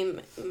that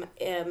name,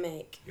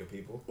 Meg? Your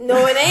people.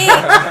 No, it ain't.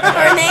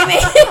 Her name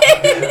ain't.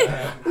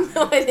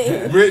 No, it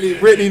ain't.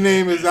 Brittany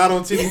name is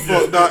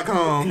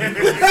IDon'tTittyFuck.com.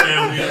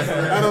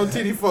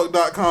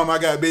 IDon'tTittyFuck.com. I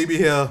got baby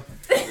hair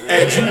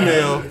at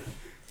Gmail.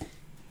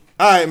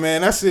 All right, man.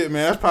 That's it,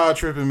 man. That's Power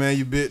Tripping, man.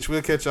 You bitch.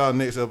 We'll catch y'all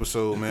next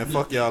episode, man.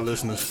 Fuck y'all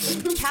listeners.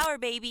 Power,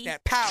 baby.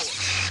 That power.